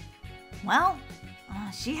myself. Well,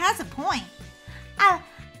 she has a point.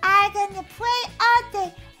 I'm gonna play all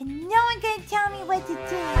day, and no one's gonna tell me what to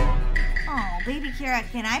do. Oh, Baby Kira,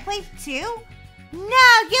 can I play too?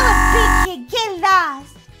 No, you're a big kid. Get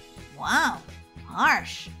lost. Wow.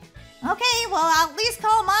 Harsh. Okay, well, I'll at least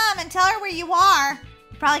call Mom and tell her where you are.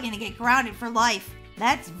 You're probably gonna get grounded for life.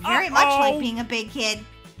 That's very much like being a big kid.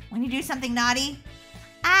 When you do something naughty,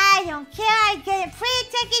 I don't care. I'm gonna play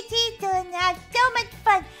Chuck E. Cheese and have so much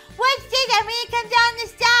fun. Watch this, I'm gonna come down the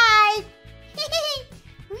side.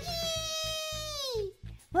 Whee!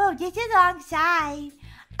 Whoa, this is a long side.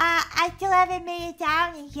 I still haven't made it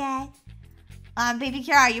down yet. Baby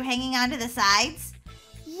Kira, are you hanging onto the sides?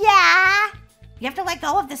 Yeah. You have to let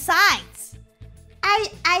go of the sides.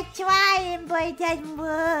 I try, but it doesn't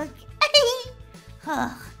work.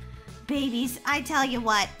 Ugh. Babies, I tell you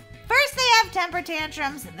what. First they have temper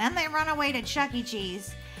tantrums, and then they run away to Chuck E.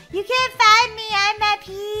 Cheese. You can't find me, I'm up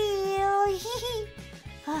here.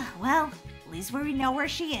 Well, at least we know where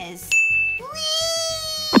she is.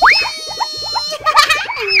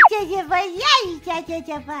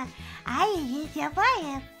 I